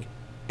going like,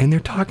 and they're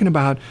talking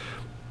about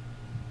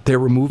they're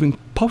removing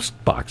post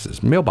boxes,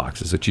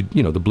 mailboxes that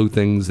the blue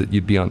things that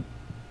you'd be on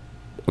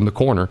the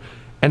corner.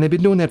 And they've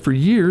been doing that for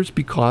years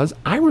because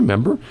I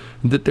remember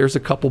that there's a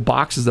couple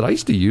boxes that I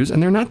used to use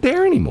and they're not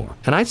there anymore.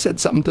 And I said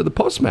something to the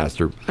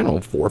postmaster,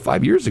 4 or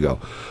 5 years ago.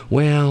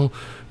 Well,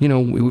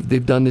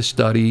 they've done this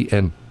study,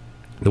 and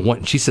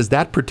she says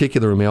that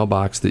particular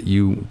mailbox that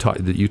you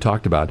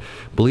talked about,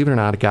 believe it or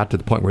not, it got to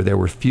the point where there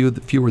were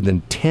fewer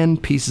than 10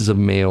 pieces of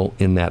mail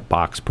in that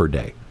box per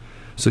day.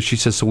 So she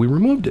says, so we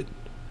removed it.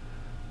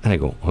 And I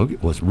go, okay,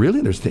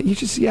 really?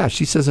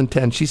 She says in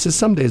 10. She says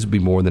some days it would be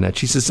more than that.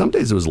 She says some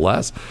days it was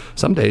less.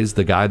 Some days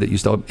the guy that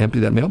used to empty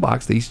that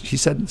mailbox, she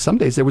said some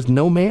days there was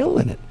no mail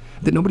in it,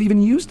 that nobody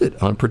even used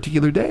it on a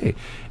particular day.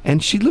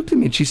 And she looked at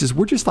me and she says,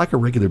 we're just like a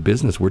regular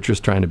business. We're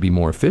just trying to be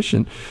more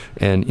efficient.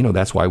 And,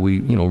 that's why we,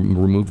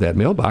 removed that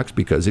mailbox,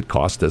 because it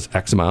cost us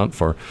X amount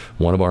for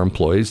one of our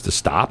employees to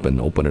stop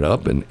and open it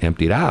up and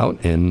empty it out.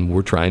 And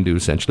we're trying to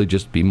essentially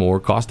just be more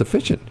cost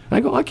efficient. And I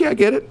go, okay, I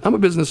get it. I'm a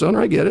business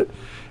owner. I get it.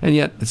 And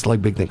yet it's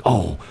like big thing.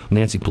 Oh,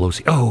 Nancy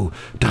Pelosi. Oh,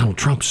 Donald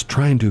Trump's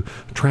trying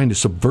to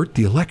subvert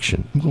the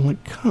election. I'm going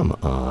like, come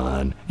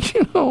on.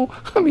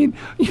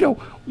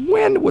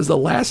 When was the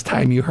last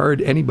time you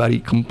heard anybody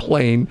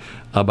complain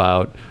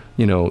about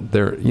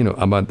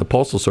about the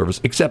Postal Service,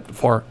 except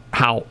for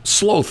how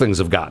slow things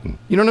have gotten?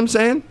 You know what I'm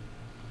saying?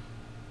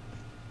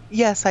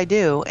 Yes, I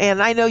do.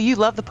 And I know you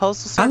love the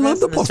Postal Service. I love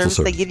the Postal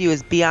Service. They give you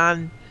is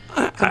beyond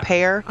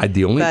compare. I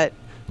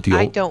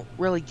don't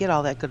really get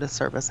all that good a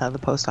service out of the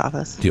post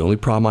office. The only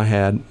problem I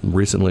had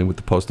recently with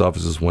the post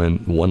office is when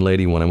one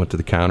lady, when I went to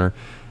the counter,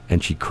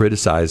 and she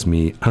criticized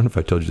me. I don't know if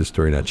I told you this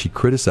story or not. She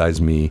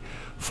criticized me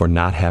for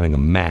not having a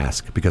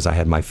mask because I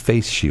had my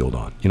face shield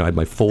on. I had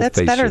my full face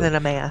shield. That's better than a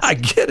mask. I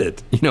get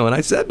it. And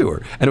I said to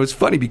her, and it was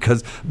funny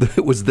because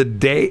it was the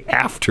day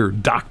after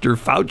Dr.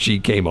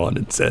 Fauci came on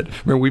and said,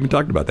 remember we've been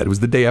talking about that. It was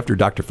the day after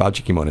Dr.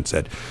 Fauci came on and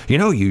said,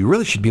 you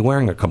really should be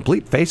wearing a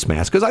complete face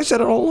mask, because I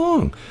said it all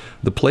along.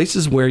 The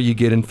places where you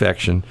get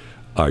infection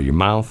are your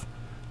mouth,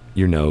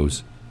 your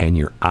nose, and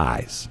your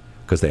eyes.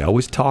 Because they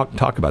always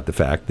talk about the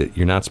fact that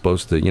you're not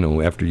supposed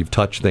to, after you've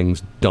touched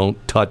things, don't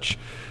touch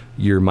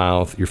your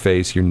mouth, your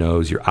face, your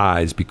nose, your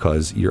eyes,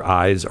 because your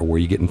eyes are where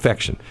you get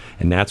infection.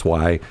 And that's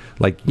why,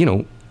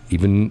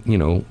 even,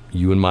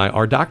 you and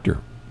our doctor,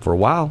 for a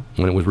while,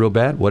 when it was real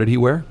bad, what did he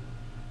wear?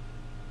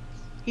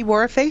 He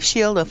wore a face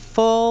shield, a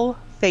full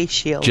face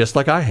shield. Just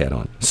like I had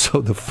on.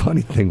 So the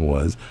funny thing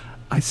was,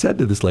 I said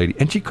to this lady,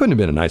 and she couldn't have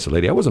been a nicer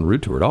lady. I wasn't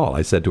rude to her at all.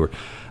 I said to her,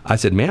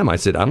 ma'am, I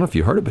don't know if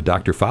you heard it, but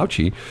Dr.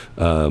 Fauci,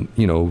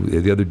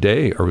 the other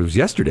day, or it was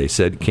yesterday,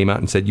 came out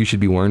and said you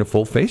should be wearing a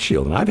full face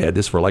shield. And I've had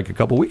this for like a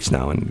couple weeks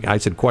now. And I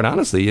said, quite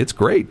honestly, it's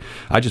great.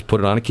 I just put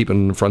it on and keep it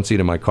in the front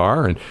seat of my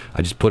car. And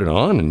I just put it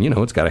on, and,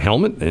 it's got a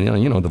helmet,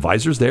 and, the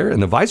visor's there.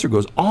 And the visor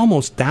goes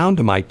almost down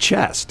to my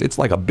chest. It's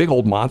like a big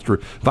old monster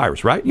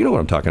virus, right? You know what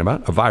I'm talking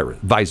about? A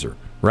visor,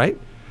 right?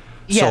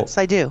 Yes,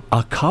 I do.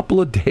 A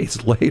couple of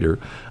days later,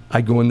 I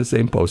go in the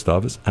same post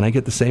office, and I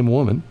get the same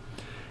woman,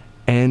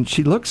 and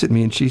she looks at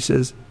me and she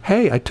says,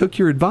 hey, I took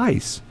your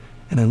advice.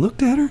 And I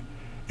looked at her,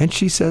 and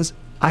she says,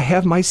 I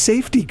have my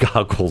safety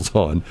goggles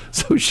on.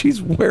 So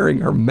she's wearing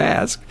her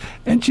mask,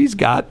 and she's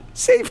got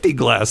safety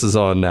glasses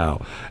on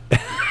now.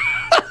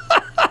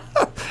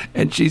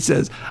 And she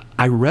says,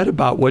 I read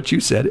about what you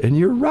said, and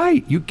you're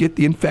right. You get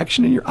the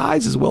infection in your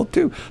eyes as well,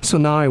 too. So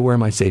now I wear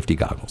my safety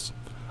goggles.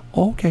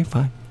 Okay,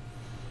 fine.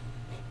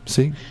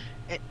 See?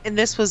 And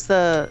this was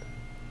the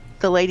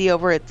lady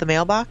over at the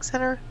mailbox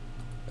center?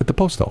 At the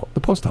post office,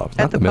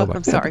 not the mailbox.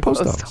 I'm sorry, the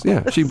post office.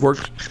 Yeah, she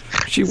works.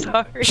 She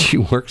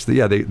works.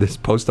 This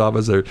post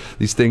office are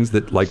these things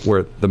that like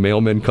where the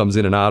mailman comes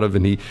in and out of,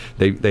 and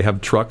they have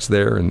trucks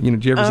there, and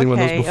did you ever see one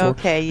of those before?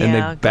 Okay, yeah. And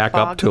they back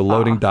up to a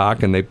loading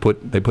dock, and they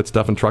put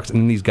stuff in trucks, and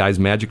then these guys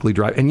magically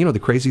drive. And the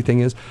crazy thing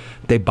is,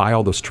 they buy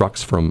all those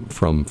trucks from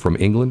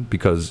England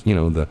because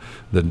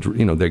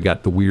they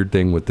got the weird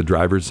thing with the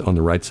drivers on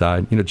the right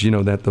side. Did you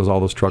know that all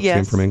those trucks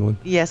came from England?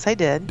 Yes, I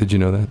did. Did you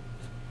know that?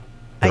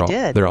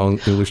 They're all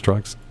English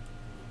trucks.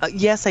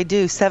 Yes, I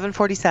do.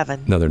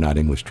 747. No, they're not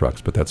English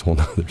trucks, but that's a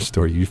whole other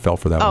story. You fell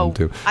for that one,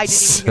 too. I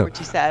didn't even hear what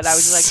you said. I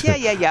was like,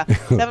 yeah.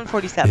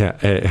 747.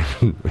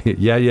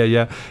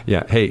 Yeah.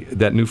 Hey,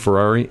 that new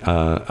Ferrari,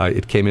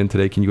 it came in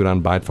today. Can you go down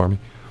and buy it for me?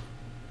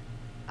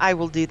 I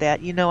will do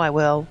that. You know I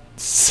will.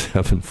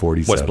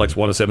 747. Westplex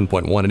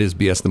 107.1. It is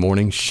BS in the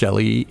Morning.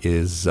 Shelley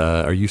is,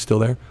 are you still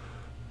there?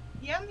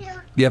 Yeah, I'm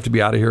here. You have to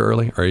be out of here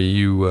early? Or are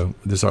you,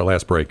 this is our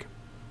last break?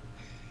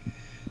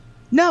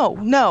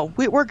 No,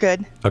 we're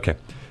good. Okay.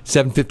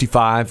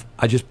 7:55.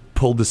 I just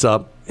pulled this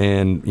up,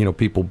 and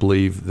people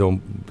they'll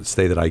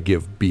say that I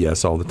give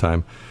BS all the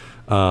time.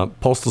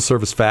 Postal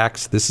Service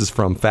facts. This is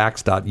from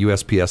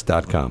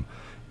facts.usps.com.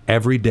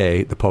 Every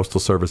day, the Postal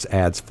Service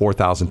adds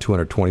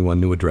 4,221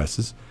 new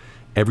addresses.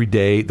 Every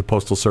day, the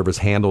Postal Service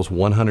handles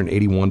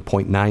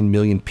 181.9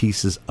 million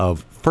pieces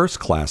of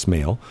first-class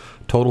mail.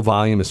 Total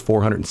volume is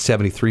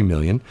 473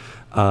 million.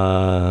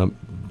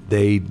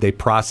 They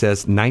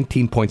process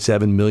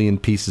 19.7 million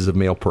pieces of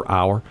mail per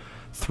hour.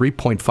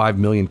 3.5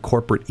 million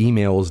corporate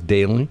emails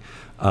daily,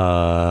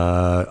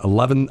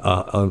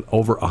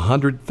 over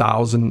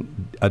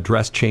 100,000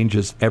 address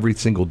changes every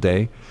single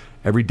day.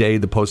 Every day,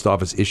 the post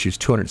office issues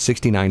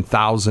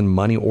 269,000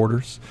 money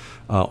orders.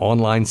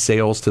 Online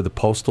sales to the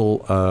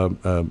postal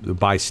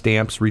buy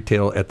stamps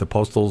retail at the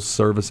Postal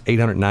Service,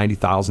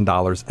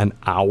 $890,000 an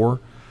hour.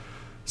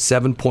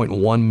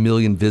 7.1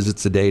 million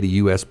visits a day to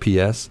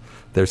USPS.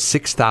 There's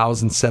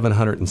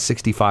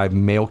 6,765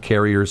 mail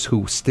carriers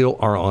who still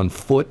are on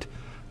foot.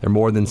 There are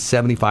more than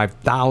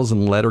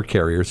 75,000 letter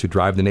carriers who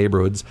drive the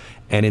neighborhoods.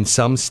 And in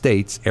some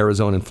states,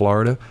 Arizona and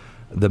Florida,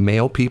 the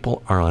mail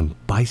people are on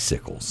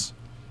bicycles.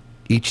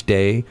 Each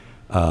day,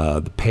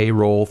 the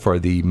payroll for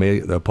the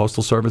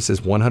Postal Service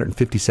is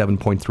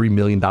 $157.3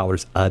 million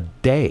a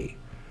day.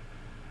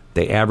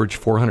 They average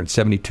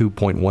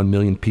 472.1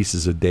 million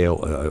pieces of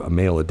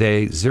mail a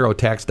day, zero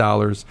tax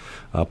dollars.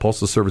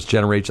 Postal Service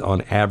generates,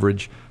 on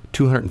average,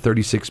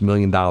 $236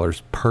 million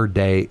per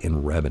day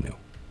in revenue.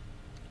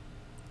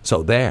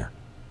 So there.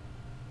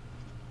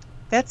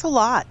 That's a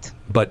lot.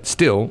 But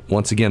still,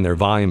 once again, their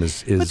volume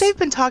is... But they've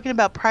been talking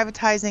about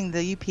privatizing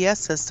the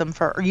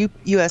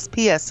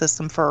USPS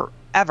system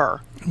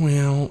forever.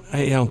 Well,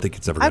 I don't think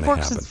it's ever going to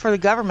happen. I've worked for the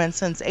government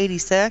since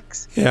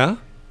 '86. Yeah?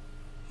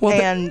 Well,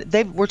 and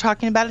they were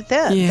talking about it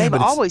then. Yeah, they've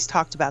always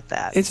talked about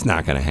that. It's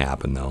not going to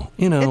happen, though.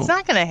 It's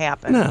not going to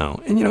happen. No,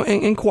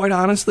 and quite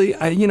honestly,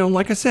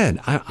 like I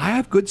said, I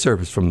have good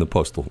service from the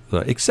postal,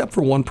 except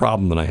for one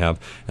problem that I have.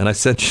 And I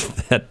sent you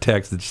that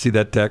text. Did you see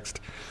that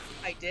text?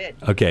 I did.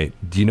 Okay.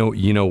 Do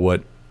you know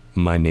what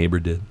my neighbor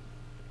did?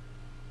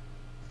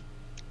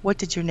 What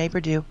did your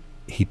neighbor do?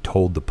 He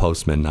told the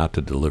postman not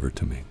to deliver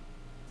to me.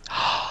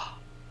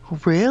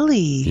 Really?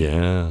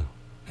 Yeah.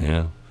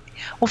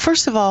 Well,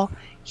 first of all,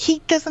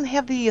 he doesn't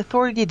have the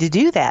authority to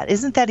do that.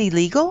 Isn't that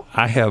illegal?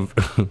 I've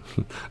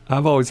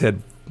always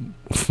had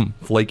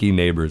flaky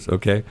neighbors,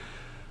 okay?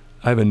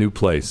 I have a new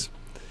place,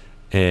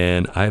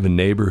 and I have a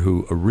neighbor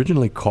who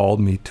originally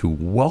called me to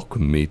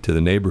welcome me to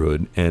the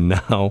neighborhood and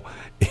now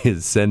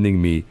is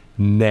sending me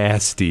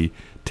nasty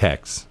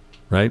texts,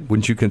 right?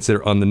 Wouldn't you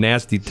consider, on the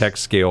nasty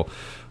text scale,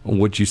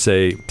 would you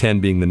say 10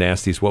 being the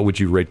nastiest, what would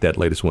you rate that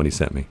latest one he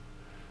sent me?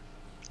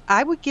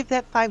 I would give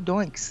that 5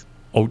 doinks.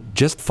 Oh,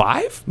 just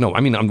 5? No,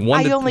 I mean, on 1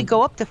 to 10. I only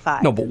go up to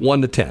 5. No, but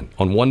 1 to 10.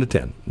 On 1 to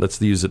 10.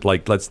 Let's use it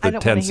like, let's the 10. I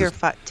don't want to hear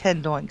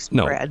 10 doinks,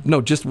 Brad.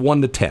 No, just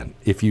 1 to 10.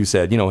 If you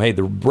said, hey,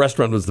 the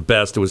restaurant was the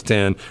best, it was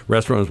 10.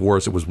 Restaurant was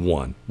worse, it was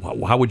 1.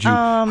 How would you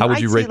I'd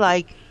rate? Say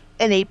like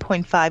an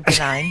 8.5 to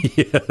 9.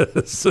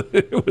 Yes,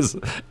 it was.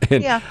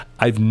 And yeah.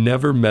 I've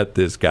never met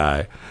this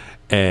guy,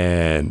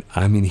 and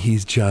I mean,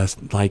 he's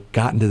just like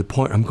gotten to the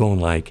point. I'm going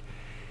like,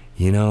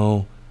 and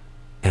I'm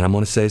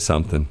going to say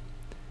something.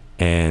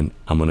 And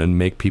I'm going to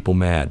make people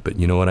mad. But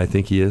you know what I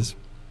think he is?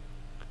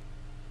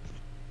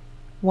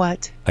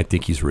 What? I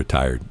think he's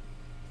retired.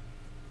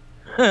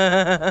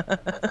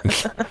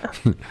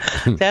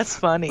 That's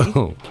funny.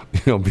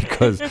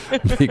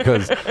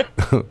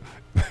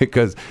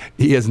 Because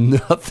he has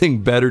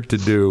nothing better to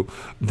do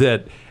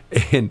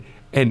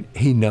and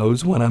he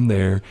knows when I'm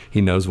there.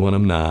 He knows when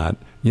I'm not.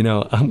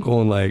 I'm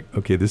going like,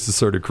 okay, this is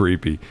sort of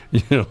creepy,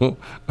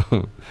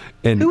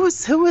 And who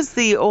was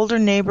the older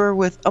neighbor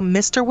with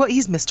Mr.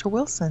 He's Mr.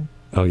 Wilson.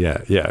 Oh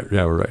yeah,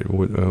 right.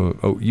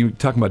 You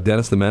talking about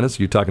Dennis the Menace?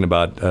 You talking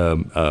about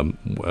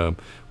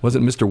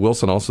wasn't Mr.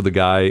 Wilson also the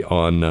guy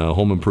on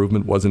Home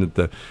Improvement? Wasn't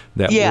it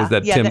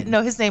Tim?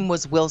 No, his name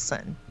was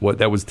Wilson. What?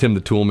 That was Tim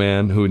the Tool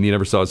Man, who you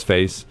never saw his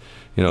face.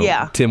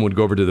 Tim would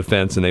go over to the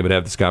fence and they would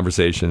have this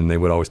conversation and they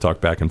would always talk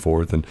back and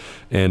forth and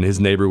his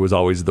neighbor was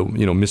always the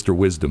Mr.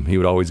 Wisdom. He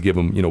would always give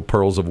him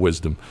pearls of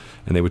wisdom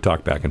and they would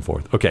talk back and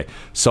forth. Okay,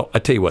 so I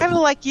tell you what, kind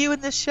of like you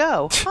in this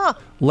show, huh?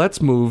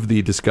 Let's move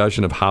the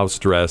discussion of house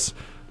stress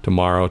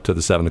tomorrow to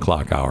the 7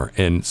 o'clock hour.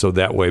 And so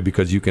that way,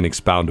 because you can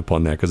expound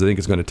upon that, because I think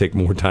it's going to take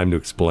more time to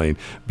explain.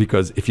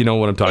 Because if you know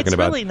what I'm talking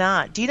about. It's really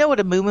not. Do you know what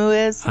a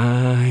muumuu is?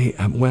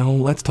 Well,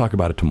 let's talk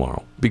about it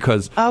tomorrow.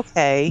 Because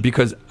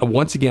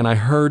once again, I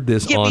heard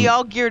this Get me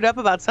all geared up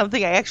about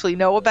something I actually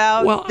know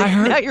about. Well, I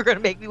heard. Now you're going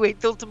to make me wait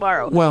till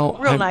tomorrow. Well,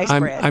 Real nice,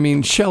 Brad. I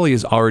mean, Shelley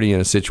is already in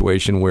a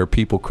situation where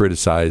people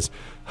criticize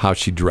how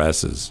she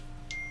dresses.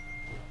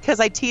 Because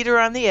I teeter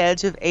on the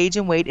edge of age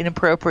and weight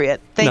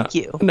inappropriate. Thank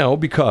you. No,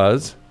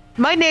 because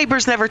my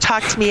neighbors never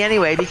talk to me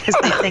anyway because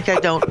they think I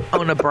don't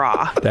own a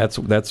bra. That's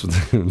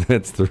the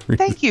reason.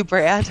 Thank you,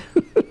 Brad.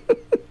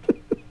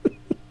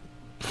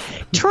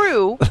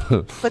 True,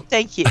 but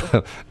thank you.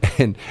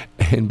 And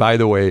by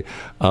the way,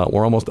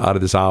 we're almost out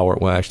of this hour.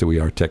 Well, actually, we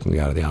are technically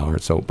out of the hour.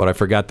 But I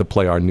forgot to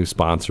play our new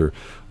sponsor,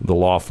 the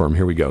law firm.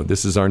 Here we go.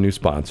 This is our new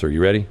sponsor.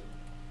 You ready?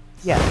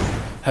 Yes.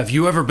 Have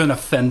you ever been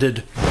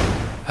offended?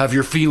 Have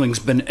your feelings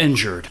been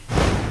injured?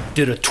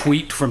 Did a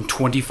tweet from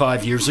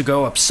 25 years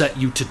ago upset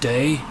you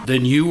today?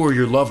 Then you or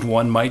your loved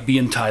one might be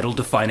entitled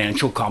to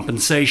financial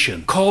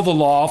compensation. Call the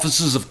law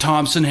offices of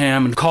Thompson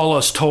Ham and call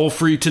us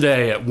toll-free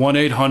today at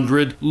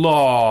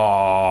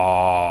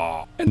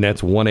 1-800-LAW. And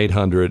that's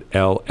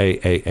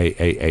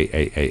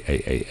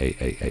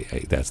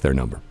 1-800-LAAAAAAAAAAAAAAA. That's their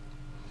number.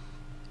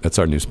 That's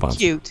our new sponsor.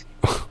 Cute.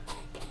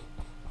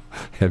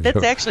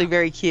 That's actually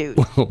very cute.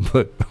 Well,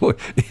 but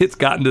it's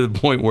gotten to the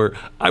point where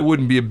I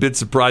wouldn't be a bit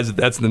surprised if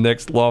that's the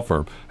next law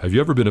firm. Have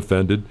you ever been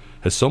offended?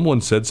 Has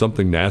someone said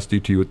something nasty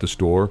to you at the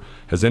store?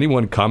 Has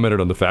anyone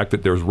commented on the fact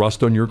that there's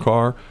rust on your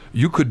car?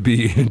 You could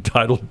be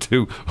entitled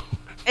to...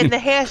 And the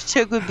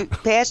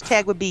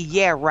hashtag would be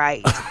yeah,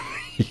 right.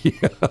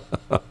 Yeah,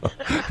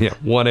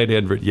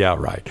 1-800, yeah,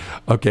 right.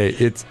 Okay,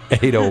 it's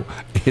 80.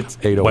 It's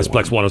 8:01.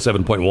 Westplex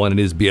 107.1. It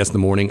is BS in the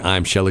Morning.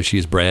 I'm Shelley. She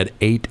is Brad.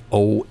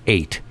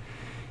 8:08.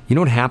 You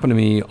know what happened to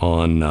me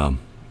on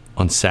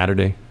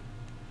Saturday?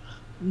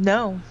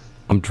 No.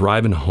 I'm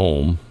driving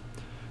home,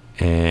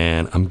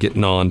 and I'm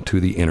getting on to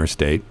the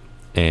interstate,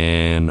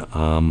 and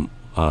I'm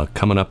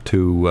coming up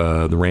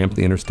to the ramp of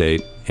the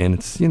interstate, and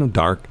it's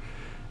dark,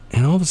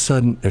 and all of a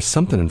sudden there's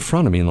something in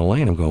front of me in the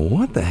lane. I'm going,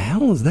 what the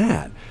hell is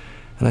that?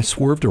 And I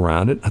swerved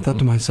around it. I thought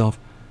to myself,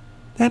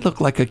 that looked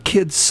like a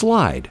kid's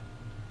slide.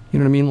 You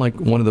know what I mean? Like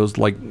one of those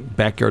like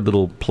backyard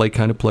little play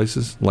kind of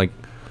places, like.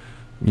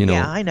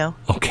 Yeah, I know.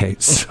 Okay,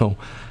 so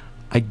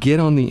I get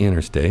on the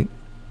interstate,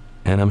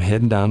 and I'm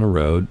heading down the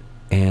road,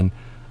 and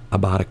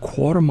about a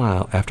quarter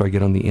mile after I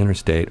get on the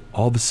interstate,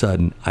 all of a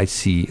sudden I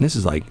see, and this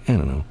is like, I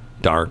don't know,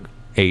 dark,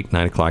 8,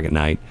 9 o'clock at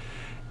night,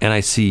 and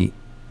I see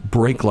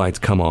brake lights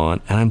come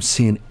on, and I'm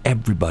seeing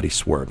everybody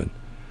swerving.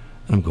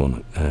 And I'm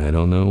going, I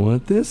don't know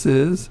what this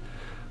is.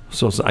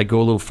 So I go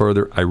a little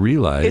further, I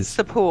realize... It's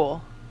the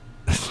pool.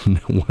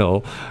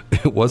 Well,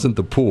 it wasn't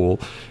the pool.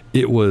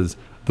 It was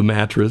the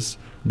mattress,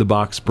 the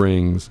box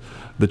springs,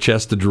 the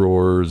chest of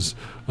drawers,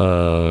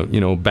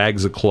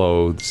 bags of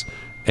clothes.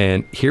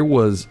 And here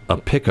was a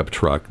pickup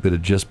truck that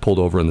had just pulled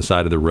over on the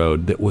side of the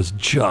road that was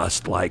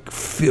just like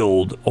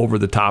filled over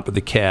the top of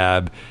the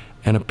cab.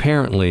 And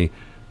apparently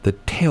the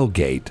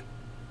tailgate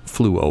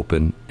flew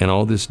open and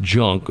all this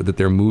junk that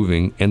they're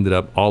moving ended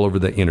up all over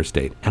the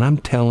interstate. And I'm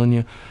telling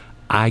you,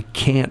 I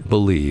can't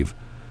believe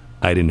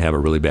I didn't have a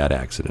really bad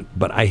accident.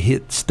 But I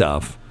hit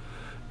stuff.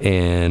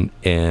 And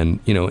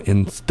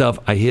stuff,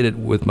 I hit it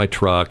with my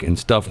truck, and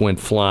stuff went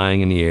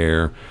flying in the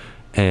air,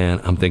 and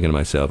I'm thinking to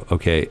myself,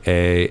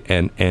 okay,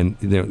 and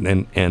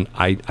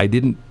I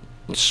didn't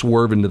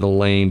swerve into the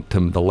lane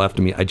to the left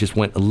of me. I just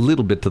went a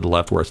little bit to the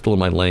left where I was still in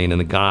my lane,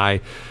 and the guy,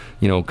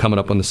 coming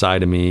up on the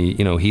side of me,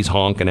 he's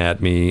honking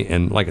at me,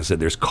 and like I said,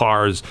 there's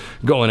cars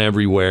going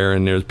everywhere,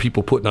 and there's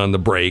people putting on the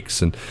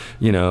brakes, and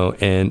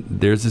and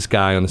there's this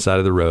guy on the side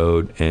of the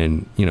road,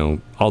 and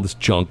all this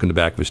junk in the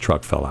back of his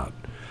truck fell out.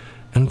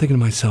 And I'm thinking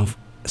to myself,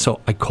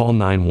 so I call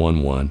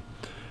 911,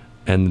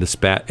 and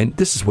and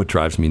this is what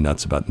drives me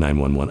nuts about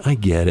 911. I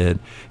get it,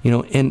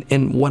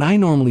 and what I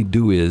normally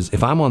do is,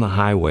 if I'm on the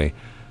highway,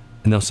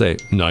 and they'll say,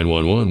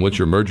 911, what's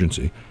your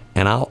emergency?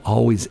 And I'll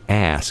always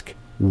ask,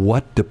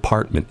 what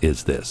department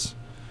is this?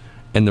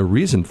 And the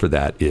reason for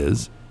that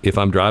is, if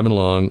I'm driving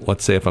along,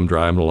 let's say if I'm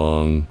driving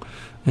along,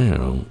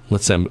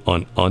 let's say I'm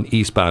on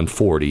eastbound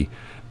 40,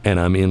 and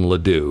I'm in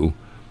Ladue,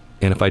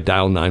 and if I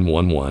dial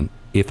 911,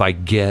 if I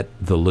get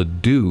the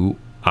Ladue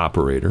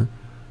operator,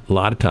 a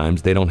lot of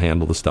times they don't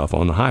handle the stuff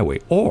on the highway.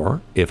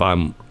 Or if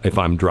I'm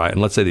driving,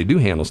 let's say they do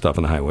handle stuff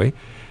on the highway,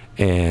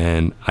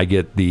 and I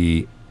get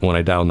when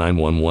I dial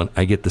 911,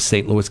 I get the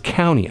St. Louis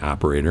County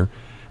operator,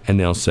 and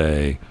they'll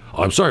say,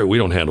 oh, I'm sorry, we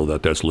don't handle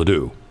that. That's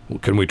Ladue.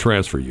 Can we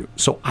transfer you?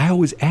 So I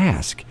always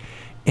ask,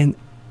 and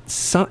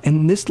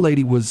this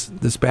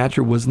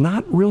dispatcher was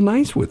not real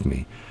nice with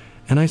me.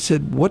 And I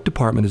said, what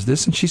department is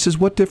this? And she says,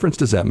 what difference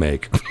does that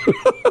make?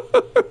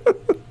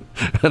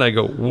 And I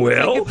go,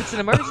 well, if it's an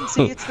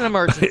emergency, it's an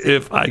emergency.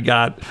 If I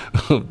got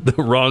the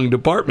wrong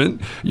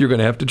department, you're going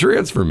to have to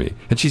transfer me.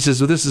 And she says,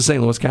 well, this is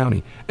St. Louis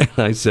County. And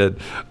I said,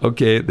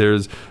 okay,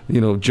 there's,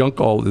 junk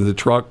all in the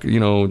truck,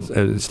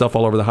 stuff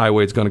all over the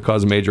highway. It's going to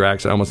cause a major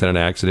accident. I almost had an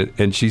accident.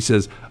 And she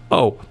says,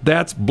 oh,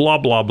 that's blah,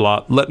 blah,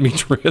 blah. Let me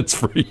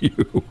transfer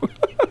you.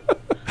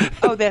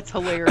 Oh, that's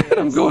hilarious.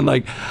 I'm going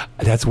like,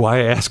 that's why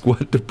I asked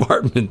what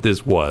department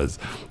this was,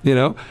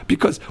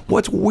 because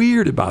what's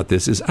weird about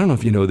this is, I don't know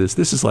if you know this,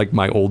 this is like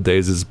my old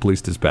days as a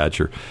police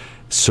dispatcher.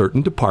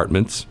 Certain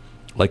departments,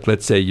 like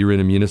let's say you're in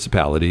a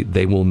municipality,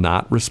 they will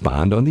not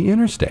respond on the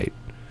interstate.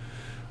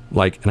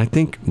 And I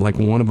think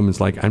one of them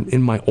is I'm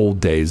in my old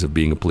days of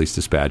being a police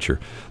dispatcher.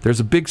 There's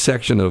a big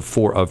section of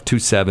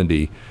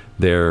 270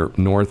 there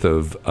north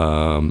of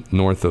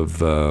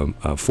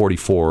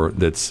 44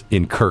 that's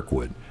in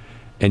Kirkwood.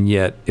 And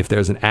yet, if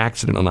there's an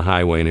accident on the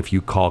highway and if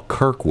you call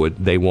Kirkwood,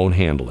 they won't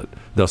handle it.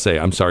 They'll say,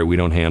 I'm sorry, we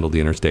don't handle the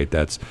interstate.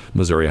 That's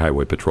Missouri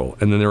Highway Patrol.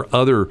 And then there are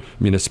other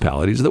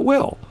municipalities that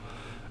will.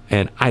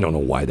 And I don't know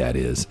why that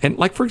is. And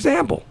for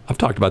example, I've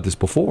talked about this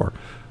before.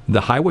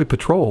 The Highway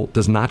Patrol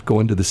does not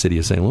go into the city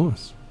of St.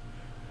 Louis.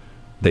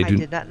 I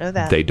did not know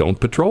that. They don't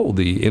patrol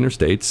the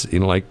interstates.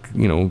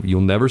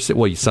 You'll never see.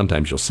 Well,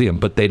 sometimes you'll see them,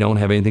 but they don't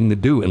have anything to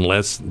do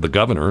unless the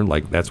governor,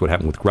 that's what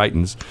happened with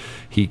Greitens.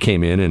 He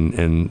came in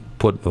and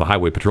put the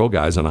highway patrol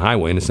guys on the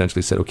highway and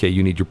essentially said, okay,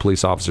 you need your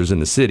police officers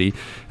in the city.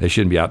 They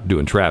shouldn't be out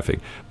doing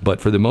traffic.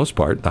 But for the most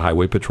part, the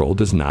highway patrol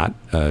does not,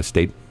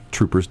 state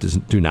troopers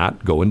do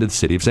not go into the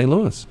city of St.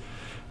 Louis.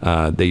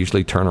 They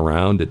usually turn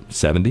around at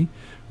 70,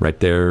 right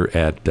there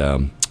at,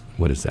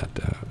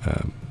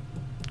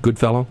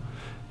 Goodfellow.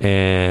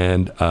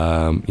 And,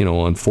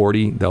 on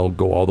 40, they'll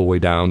go all the way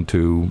down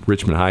to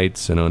Richmond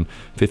Heights. And on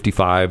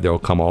 55, they'll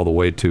come all the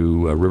way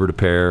to River de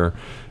Pere.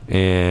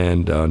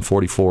 And on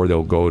 44,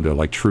 they'll go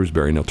to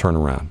Shrewsbury and they'll turn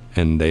around.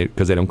 And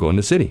because they don't go in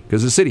the city,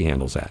 because the city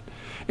handles that.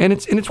 And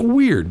it's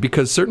weird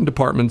because certain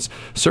departments,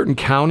 certain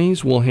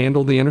counties will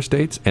handle the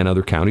interstates and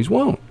other counties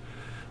won't.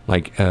 I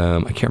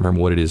can't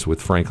remember what it is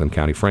with Franklin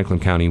County. Franklin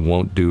County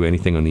won't do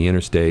anything on the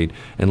interstate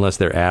unless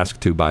they're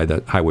asked to by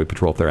the highway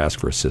patrol if they're asked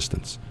for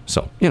assistance.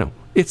 So,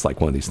 it's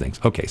like one of these things.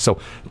 Okay, so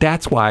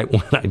that's why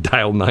when I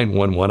dialed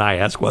 911, I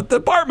asked what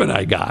department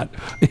I got,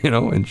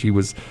 and she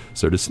was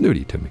sort of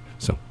snooty to me.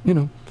 So,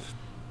 one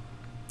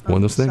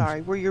of those things.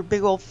 Sorry, were your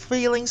big old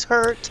feelings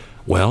hurt?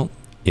 Well,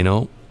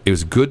 it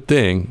was a good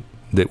thing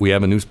that we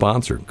have a new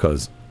sponsor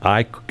because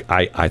I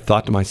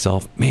thought to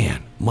myself,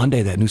 man,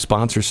 Monday that new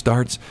sponsor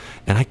starts,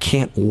 and I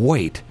can't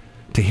wait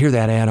to hear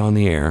that ad on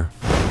the air.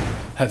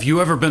 Have you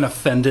ever been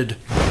offended?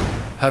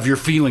 Have your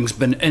feelings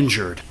been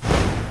injured?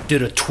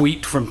 Did a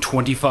tweet from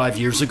 25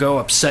 years ago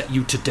upset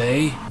you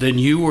today? Then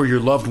you or your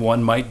loved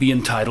one might be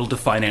entitled to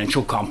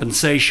financial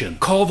compensation.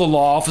 Call the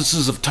law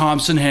offices of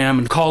Thompson Ham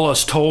and call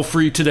us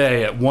toll-free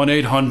today at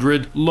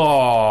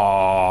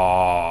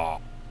 1-800-LAW.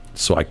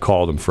 So I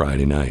called them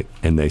Friday night,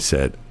 and they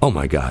said, oh,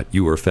 my God,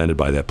 you were offended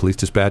by that police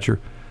dispatcher?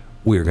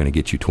 We're going to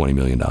get you $20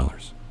 million.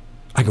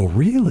 I go,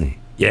 really?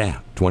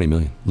 Yeah, $20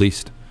 million,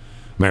 least.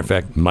 Matter of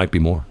fact, might be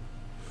more.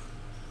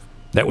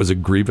 That was a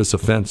grievous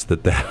offense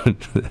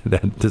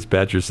that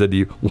dispatcher said to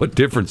you. What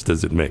difference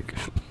does it make?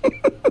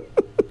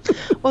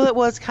 Well, it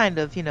was kind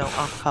of,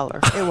 off color.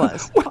 It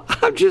was. Well,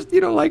 I'm just,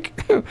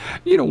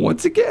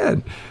 once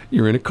again,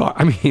 you're in a car.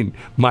 I mean,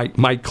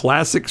 my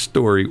classic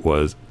story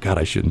was, God,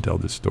 I shouldn't tell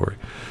this story.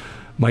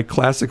 My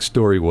classic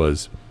story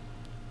was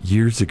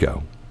years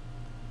ago.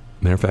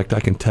 Matter of fact,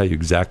 I can tell you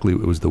exactly.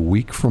 It was the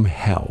week from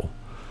hell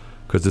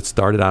because it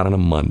started out on a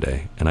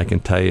Monday. And I can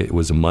tell you it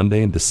was a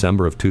Monday in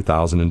December of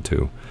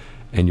 2002.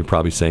 And you're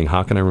probably saying,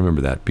 how can I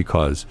remember that?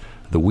 Because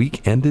the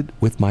week ended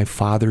with my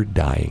father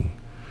dying.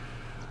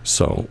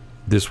 So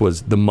this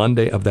was the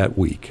Monday of that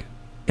week.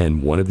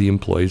 And one of the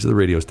employees of the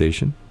radio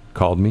station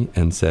called me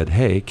and said,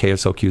 hey,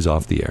 KSLQ's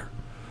off the air.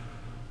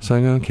 So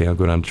I go, okay, I'll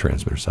go down to the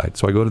transmitter site.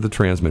 So I go to the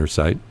transmitter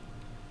site.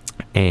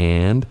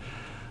 And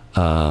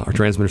our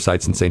transmitter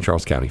site's in St.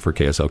 Charles County for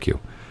KSLQ.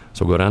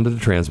 So I go down to the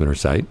transmitter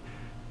site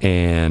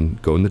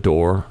and go in the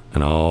door,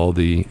 and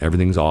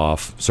everything's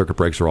off. Circuit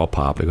breakers are all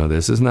popped. I go,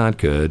 this is not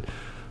good.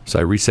 So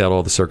I reset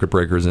all the circuit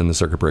breakers in the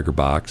circuit breaker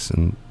box,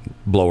 and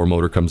blower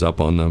motor comes up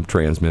on the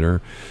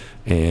transmitter,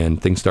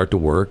 and things start to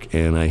work.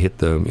 And I hit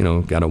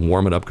got to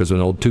warm it up because of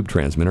an old tube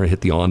transmitter. I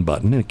hit the on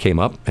button, and it came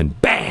up,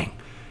 and bang!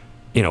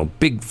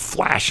 Big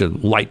flash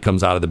of light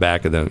comes out of the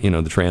back of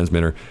the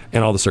transmitter,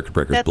 and all the circuit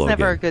breakers blow again. That's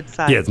never a good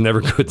sign. Yeah, it's never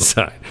a good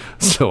sign.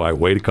 So I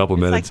wait a couple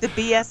minutes. It's like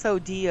the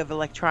BSOD of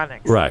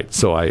electronics. Right.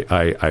 So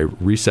I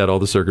reset all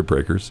the circuit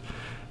breakers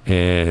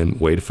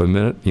and wait for a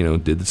minute,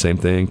 did the same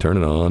thing, turn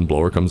it on,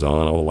 blower comes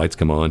on, all the lights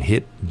come on,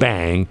 hit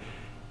bang,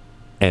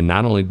 and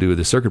not only do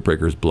the circuit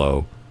breakers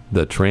blow,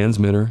 the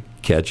transmitter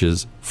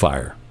catches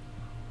fire.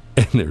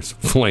 And there's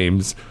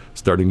flames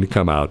starting to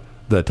come out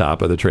the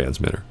top of the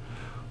transmitter.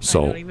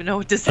 So I don't even know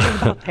what to say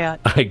about that.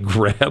 I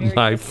grab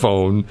my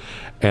phone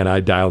and I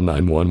dial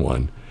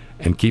 911.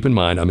 And keep in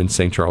mind, I'm in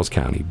St. Charles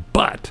County,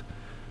 but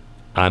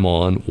I'm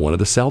on one of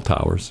the cell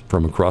towers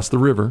from across the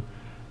river,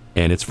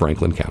 and it's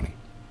Franklin County.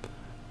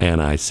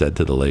 And I said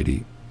to the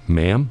lady,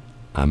 ma'am,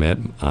 I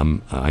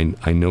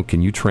know,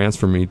 can you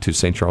transfer me to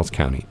St. Charles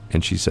County?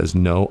 And she says,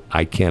 no,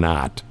 I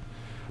cannot.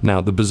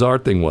 Now, the bizarre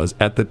thing was,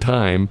 at the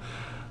time,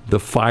 the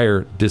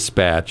fire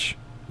dispatch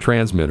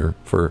transmitter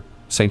for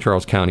St.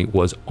 Charles County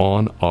was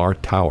on our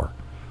tower.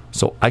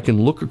 So I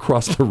can look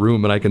across the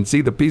room and I can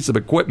see the piece of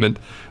equipment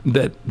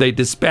that they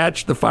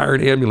dispatched the fire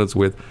and ambulance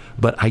with,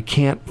 but I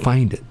can't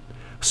find it.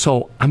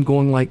 So I'm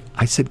going like,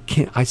 I said,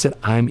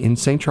 I'm in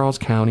St. Charles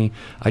County.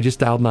 I just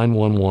dialed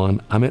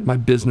 911. I'm at my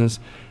business,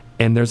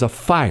 and there's a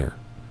fire.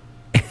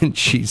 And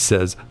she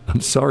says,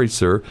 I'm sorry,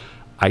 sir.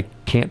 I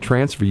can't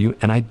transfer you,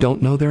 and I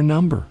don't know their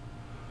number.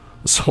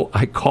 So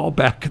I call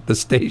back at the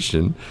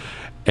station,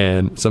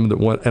 and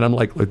and I'm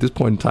like, at this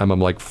point in time, I'm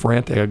like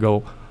frantic. I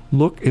go,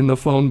 look in the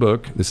phone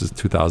book. This is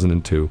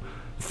 2002.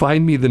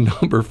 Find me the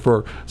number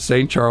for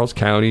St. Charles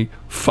County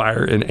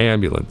Fire and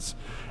Ambulance.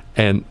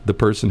 And the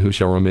person who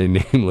shall remain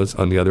nameless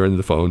on the other end of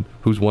the phone,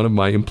 who's one of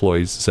my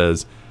employees,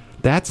 says,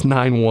 that's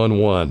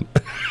 911.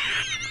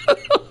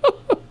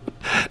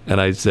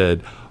 And I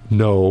said,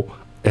 no,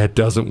 that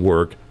doesn't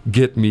work.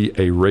 Get me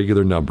a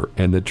regular number.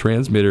 And the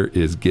transmitter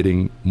is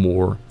getting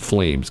more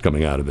flames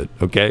coming out of it,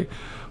 okay?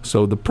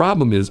 So the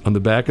problem is, on the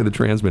back of the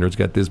transmitter, it's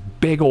got this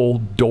big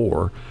old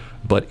door,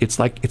 but it's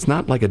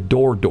not like a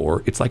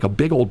door. It's like a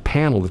big old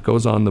panel that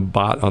goes on the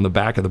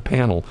back of the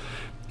panel.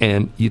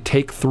 And you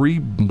take 3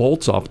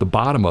 bolts off the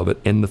bottom of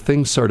it, and the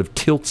thing sort of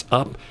tilts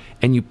up,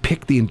 and you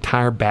pick the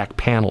entire back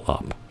panel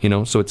up.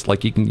 So it's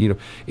like you can,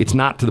 it's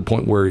not to the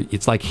point where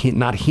it's like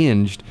not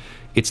hinged.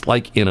 It's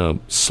like in a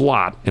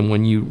slot, and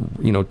when you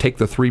take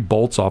the 3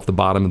 bolts off the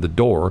bottom of the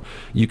door,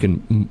 you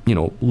can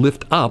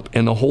lift up,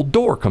 and the whole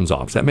door comes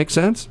off. Does that make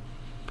sense?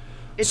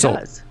 It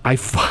does. I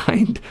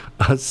find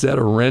a set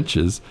of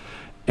wrenches,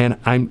 and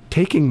I'm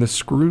taking the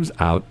screws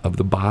out of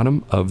the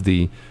bottom of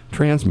the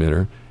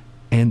transmitter,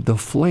 and the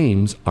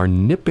flames are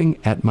nipping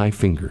at my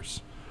fingers.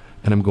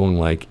 And I'm going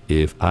like,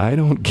 if I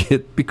don't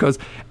get,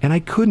 and I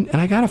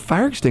got a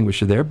fire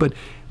extinguisher there, but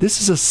this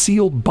is a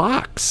sealed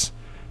box,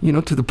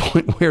 to the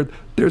point where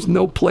there's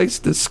no place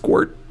to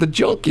squirt the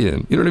junk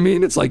in. You know what I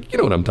mean? It's like, you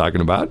know what I'm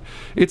talking about.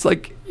 It's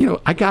like,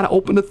 I got to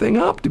open the thing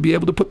up to be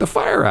able to put the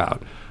fire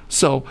out.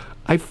 So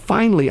I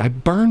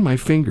burn my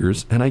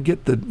fingers, and I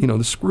get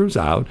the screws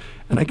out,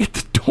 and I get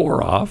the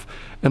door off,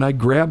 and I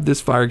grab this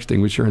fire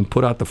extinguisher and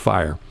put out the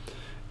fire.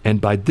 And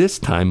by this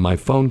time, my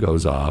phone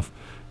goes off,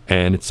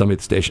 and it's somebody at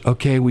the station.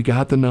 Okay, we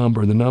got the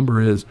number. The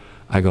number is,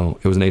 it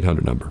was an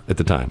 800 number at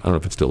the time. I don't know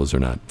if it still is or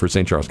not, for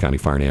St. Charles County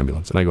Fire and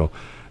Ambulance. And I go,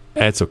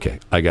 that's okay.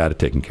 I got it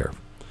taken care of.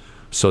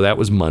 So that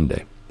was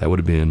Monday. That would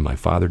have been, my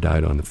father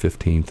died on the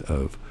 15th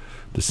of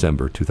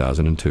December,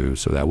 2002.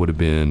 So that would have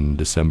been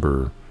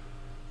December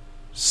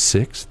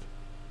 6th,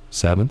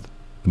 7th,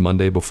 the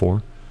Monday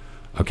before.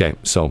 Okay,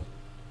 so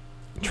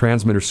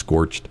transmitter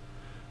scorched,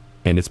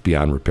 and it's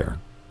beyond repair.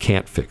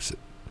 Can't fix it.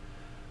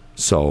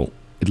 So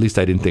at least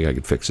I didn't think I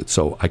could fix it.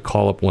 So I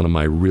call up one of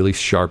my really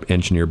sharp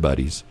engineer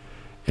buddies,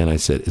 and I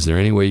said, is there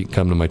any way you can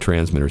come to my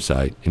transmitter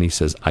site? And he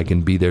says, I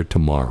can be there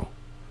tomorrow.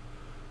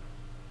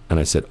 And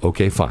I said,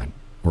 okay, fine.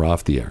 We're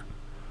off the air.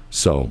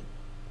 So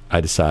I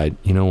decide,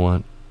 you know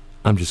what?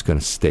 I'm just going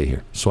to stay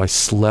here. So I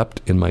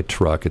slept in my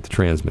truck at the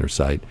transmitter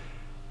site,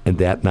 and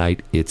that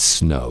night it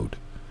snowed.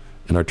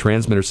 And our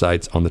transmitter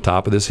site's on the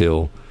top of this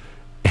hill,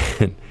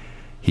 and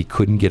he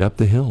couldn't get up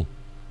the hill.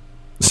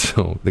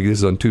 So this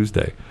is on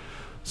Tuesday.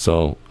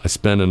 So I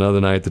spend another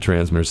night at the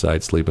transmitter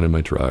site sleeping in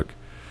my truck.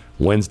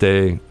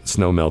 Wednesday,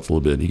 snow melts a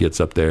little bit. He gets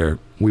up there.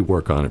 We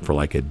work on it for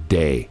like a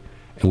day,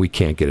 and we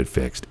can't get it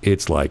fixed.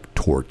 It's like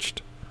torched.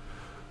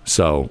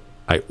 So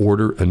I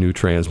order a new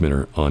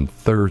transmitter on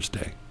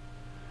Thursday,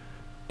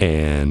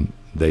 and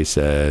they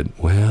said,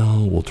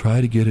 well, we'll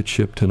try to get it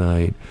shipped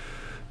tonight,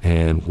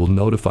 and we'll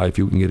notify if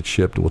you can get it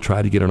shipped, and we'll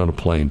try to get it on a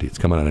plane. It's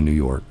coming out of New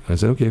York. I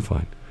said, okay,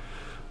 fine.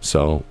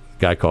 So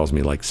guy calls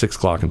me like 6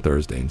 o'clock on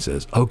Thursday and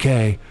says,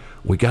 okay,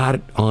 we got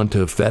it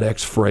onto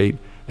FedEx Freight,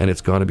 and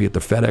it's going to be at the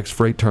FedEx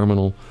Freight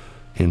terminal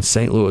in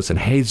St. Louis and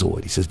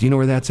Hazelwood. He says, do you know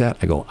where that's at?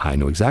 I go, I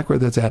know exactly where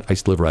that's at. I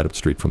used to live right up the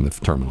street from the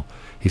terminal.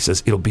 He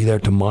says, it'll be there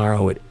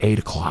tomorrow at 8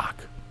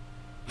 o'clock.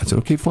 I said,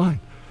 okay, fine.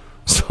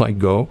 So I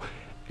go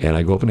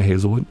up into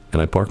Hazelwood,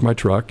 and I park my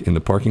truck in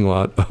the parking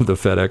lot of the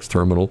FedEx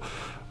terminal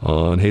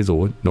on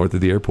Hazelwood, north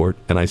of the airport,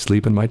 and I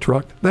sleep in my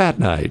truck that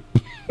night.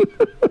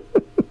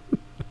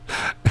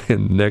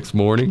 And next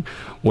morning,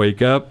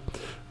 wake up,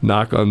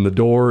 knock on the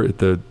door at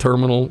the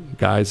terminal.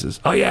 Guy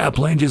says, oh yeah,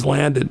 plane just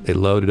landed. They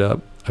load it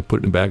up. I put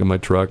it in the back of my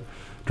truck,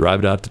 drive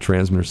it out to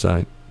transmitter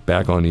site,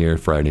 back on the air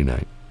Friday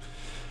night.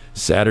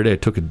 Saturday, I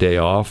took a day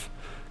off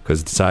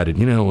because I decided,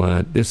 you know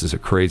what, this is a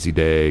crazy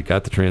day.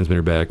 Got the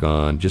transmitter back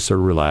on, just sort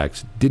of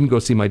relaxed. Didn't go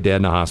see my dad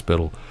in the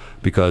hospital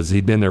because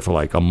he'd been there for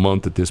like a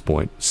month at this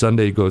point.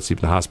 Sunday, go see him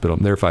in the hospital.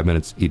 I'm there 5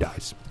 minutes, he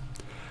dies.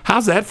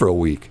 How's that for a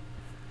week?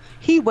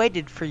 He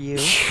waited for you.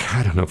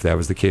 I don't know if that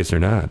was the case or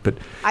not, but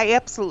I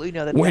absolutely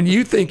know that. When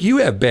you think you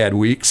have bad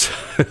weeks,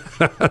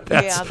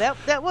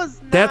 that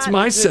was not that's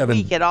my a good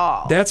week at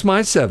all. That's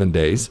my 7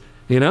 days,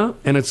 You know?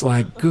 And it's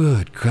like,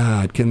 good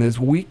God, can this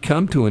week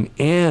come to an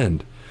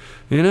end?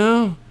 You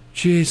know?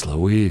 Jeez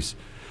Louise.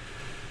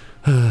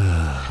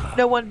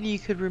 No wonder you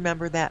could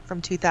remember that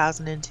from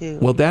 2002.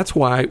 Well, that's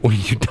why when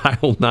you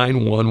dial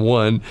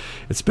 911,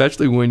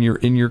 especially when you're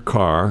in your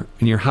car,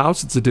 in your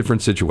house, it's a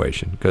different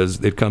situation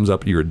because it comes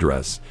up your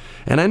address.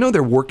 And I know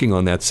they're working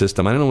on that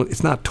system. I don't know,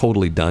 it's not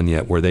totally done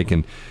yet where they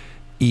can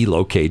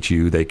e-locate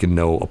you. They can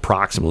know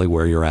approximately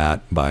where you're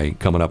at by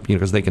coming up,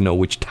 because they can know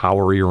which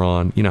tower you're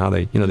on. You know how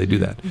they do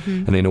that,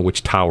 and they know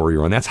which tower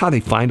you're on. That's how they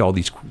find all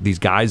these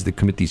guys that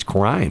commit these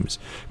crimes,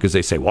 because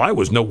they say, "Well, I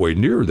was nowhere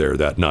near there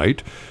that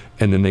night."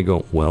 And then they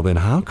go, well, then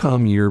how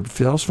come your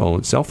cell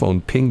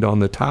phone pinged on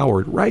the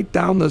tower right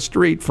down the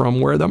street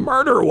from where the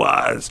murder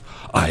was?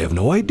 I have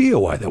no idea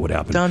why that would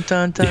happen. Dun,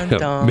 dun, dun,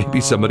 dun.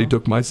 Maybe somebody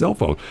took my cell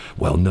phone.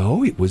 Well,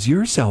 no, it was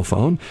your cell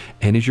phone.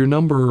 And is your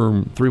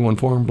number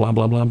 314 blah,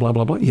 blah, blah, blah,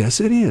 blah, blah? Yes,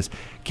 it is.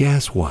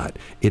 Guess what?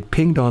 It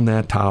pinged on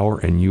that tower,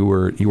 and you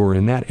were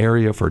in that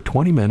area for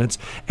 20 minutes,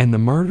 and the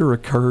murder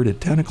occurred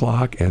at 10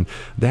 o'clock, and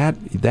that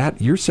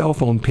your cell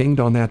phone pinged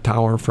on that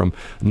tower from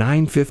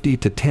 9:50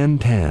 to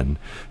 10:10.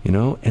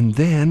 And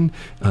then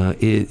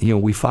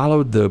we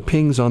followed the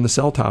pings on the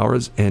cell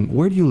towers. And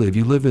where do you live?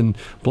 You live in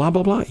blah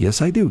blah blah. Yes,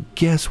 I do.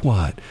 Guess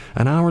what?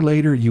 An hour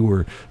later,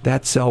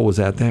 that cell was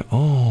at that.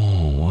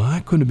 Oh,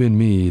 that couldn't have been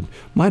me. It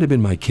might have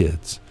been my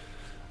kids.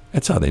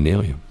 That's how they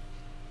nail you.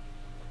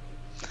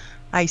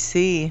 I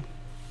see.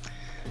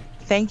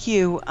 Thank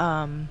you.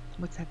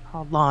 What's that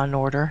called? Law and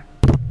Order.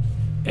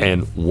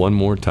 And one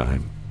more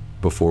time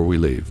before we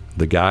leave,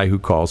 the guy who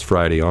calls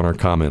Friday on our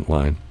comment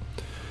line.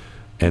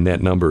 And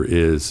that number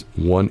is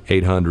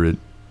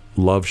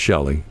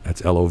 1-800-LOVE-SHELLEY.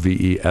 That's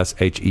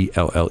LOVESHELLEY.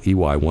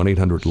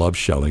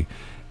 1-800-LOVE-SHELLEY.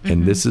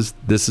 And this is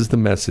the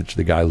message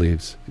the guy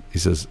leaves. He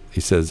says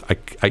I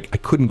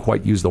couldn't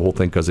quite use the whole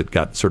thing because it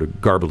got sort of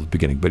garbled at the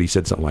beginning. But he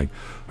said something like,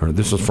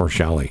 "This is for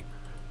Shelley."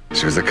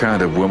 She was the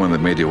kind of woman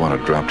that made you want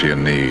to drop to your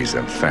knees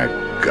and thank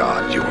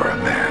God you were a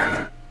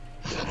man.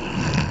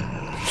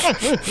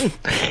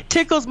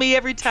 Tickles me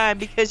every time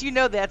because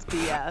that's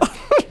BS.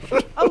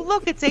 Oh,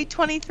 look, it's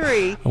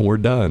 8:23. And we're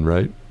done,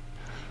 right?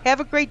 Have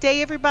a great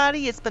day,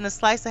 everybody. It's been a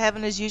slice of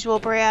heaven as usual,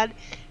 Brad.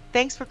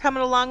 Thanks for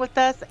coming along with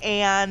us,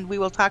 and we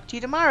will talk to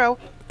you tomorrow.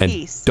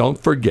 Peace. And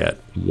don't forget,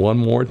 one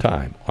more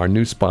time, our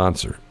new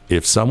sponsor.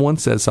 If someone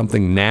says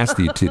something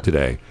nasty to you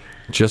today,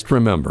 just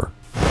remember.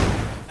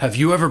 Have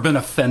you ever been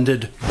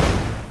offended?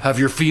 Have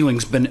your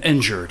feelings been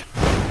injured?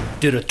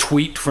 Did a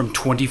tweet from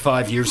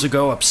 25 years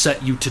ago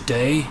upset you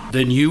today?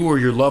 Then you or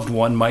your loved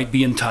one might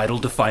be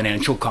entitled to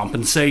financial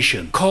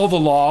compensation. Call the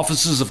law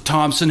offices of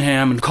Thompson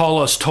Ham and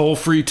call us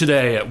toll-free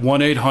today at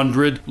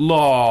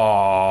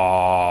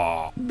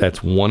 1-800-LAW. That's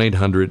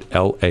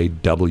 1-800-LAW.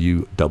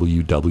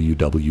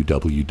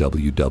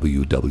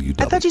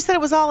 I thought you said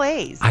it was all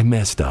A's. I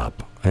messed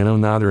up. I know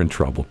now they're in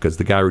trouble because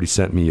the guy already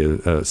sent me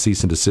a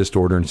cease and desist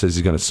order and says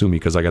he's going to sue me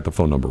because I got the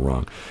phone number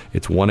wrong.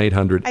 It's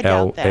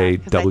 1-800-LAW.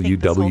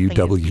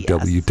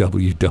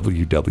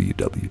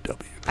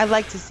 I'd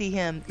like to see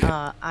him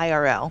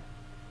IRL.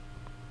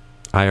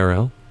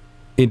 IRL?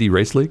 Indy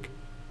Race League?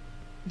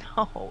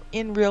 No,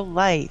 in real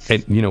life.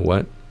 And you know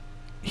what?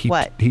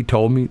 He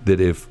told me that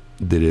if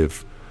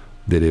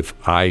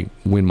I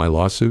win my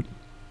lawsuit,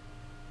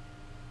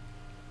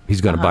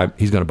 he's going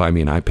to buy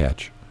me an eye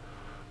patch.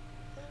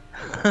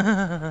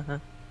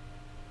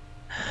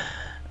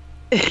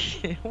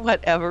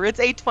 Whatever. It's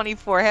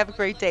 8:24. Have a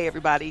great day,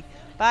 everybody.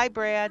 Bye,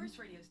 Brad.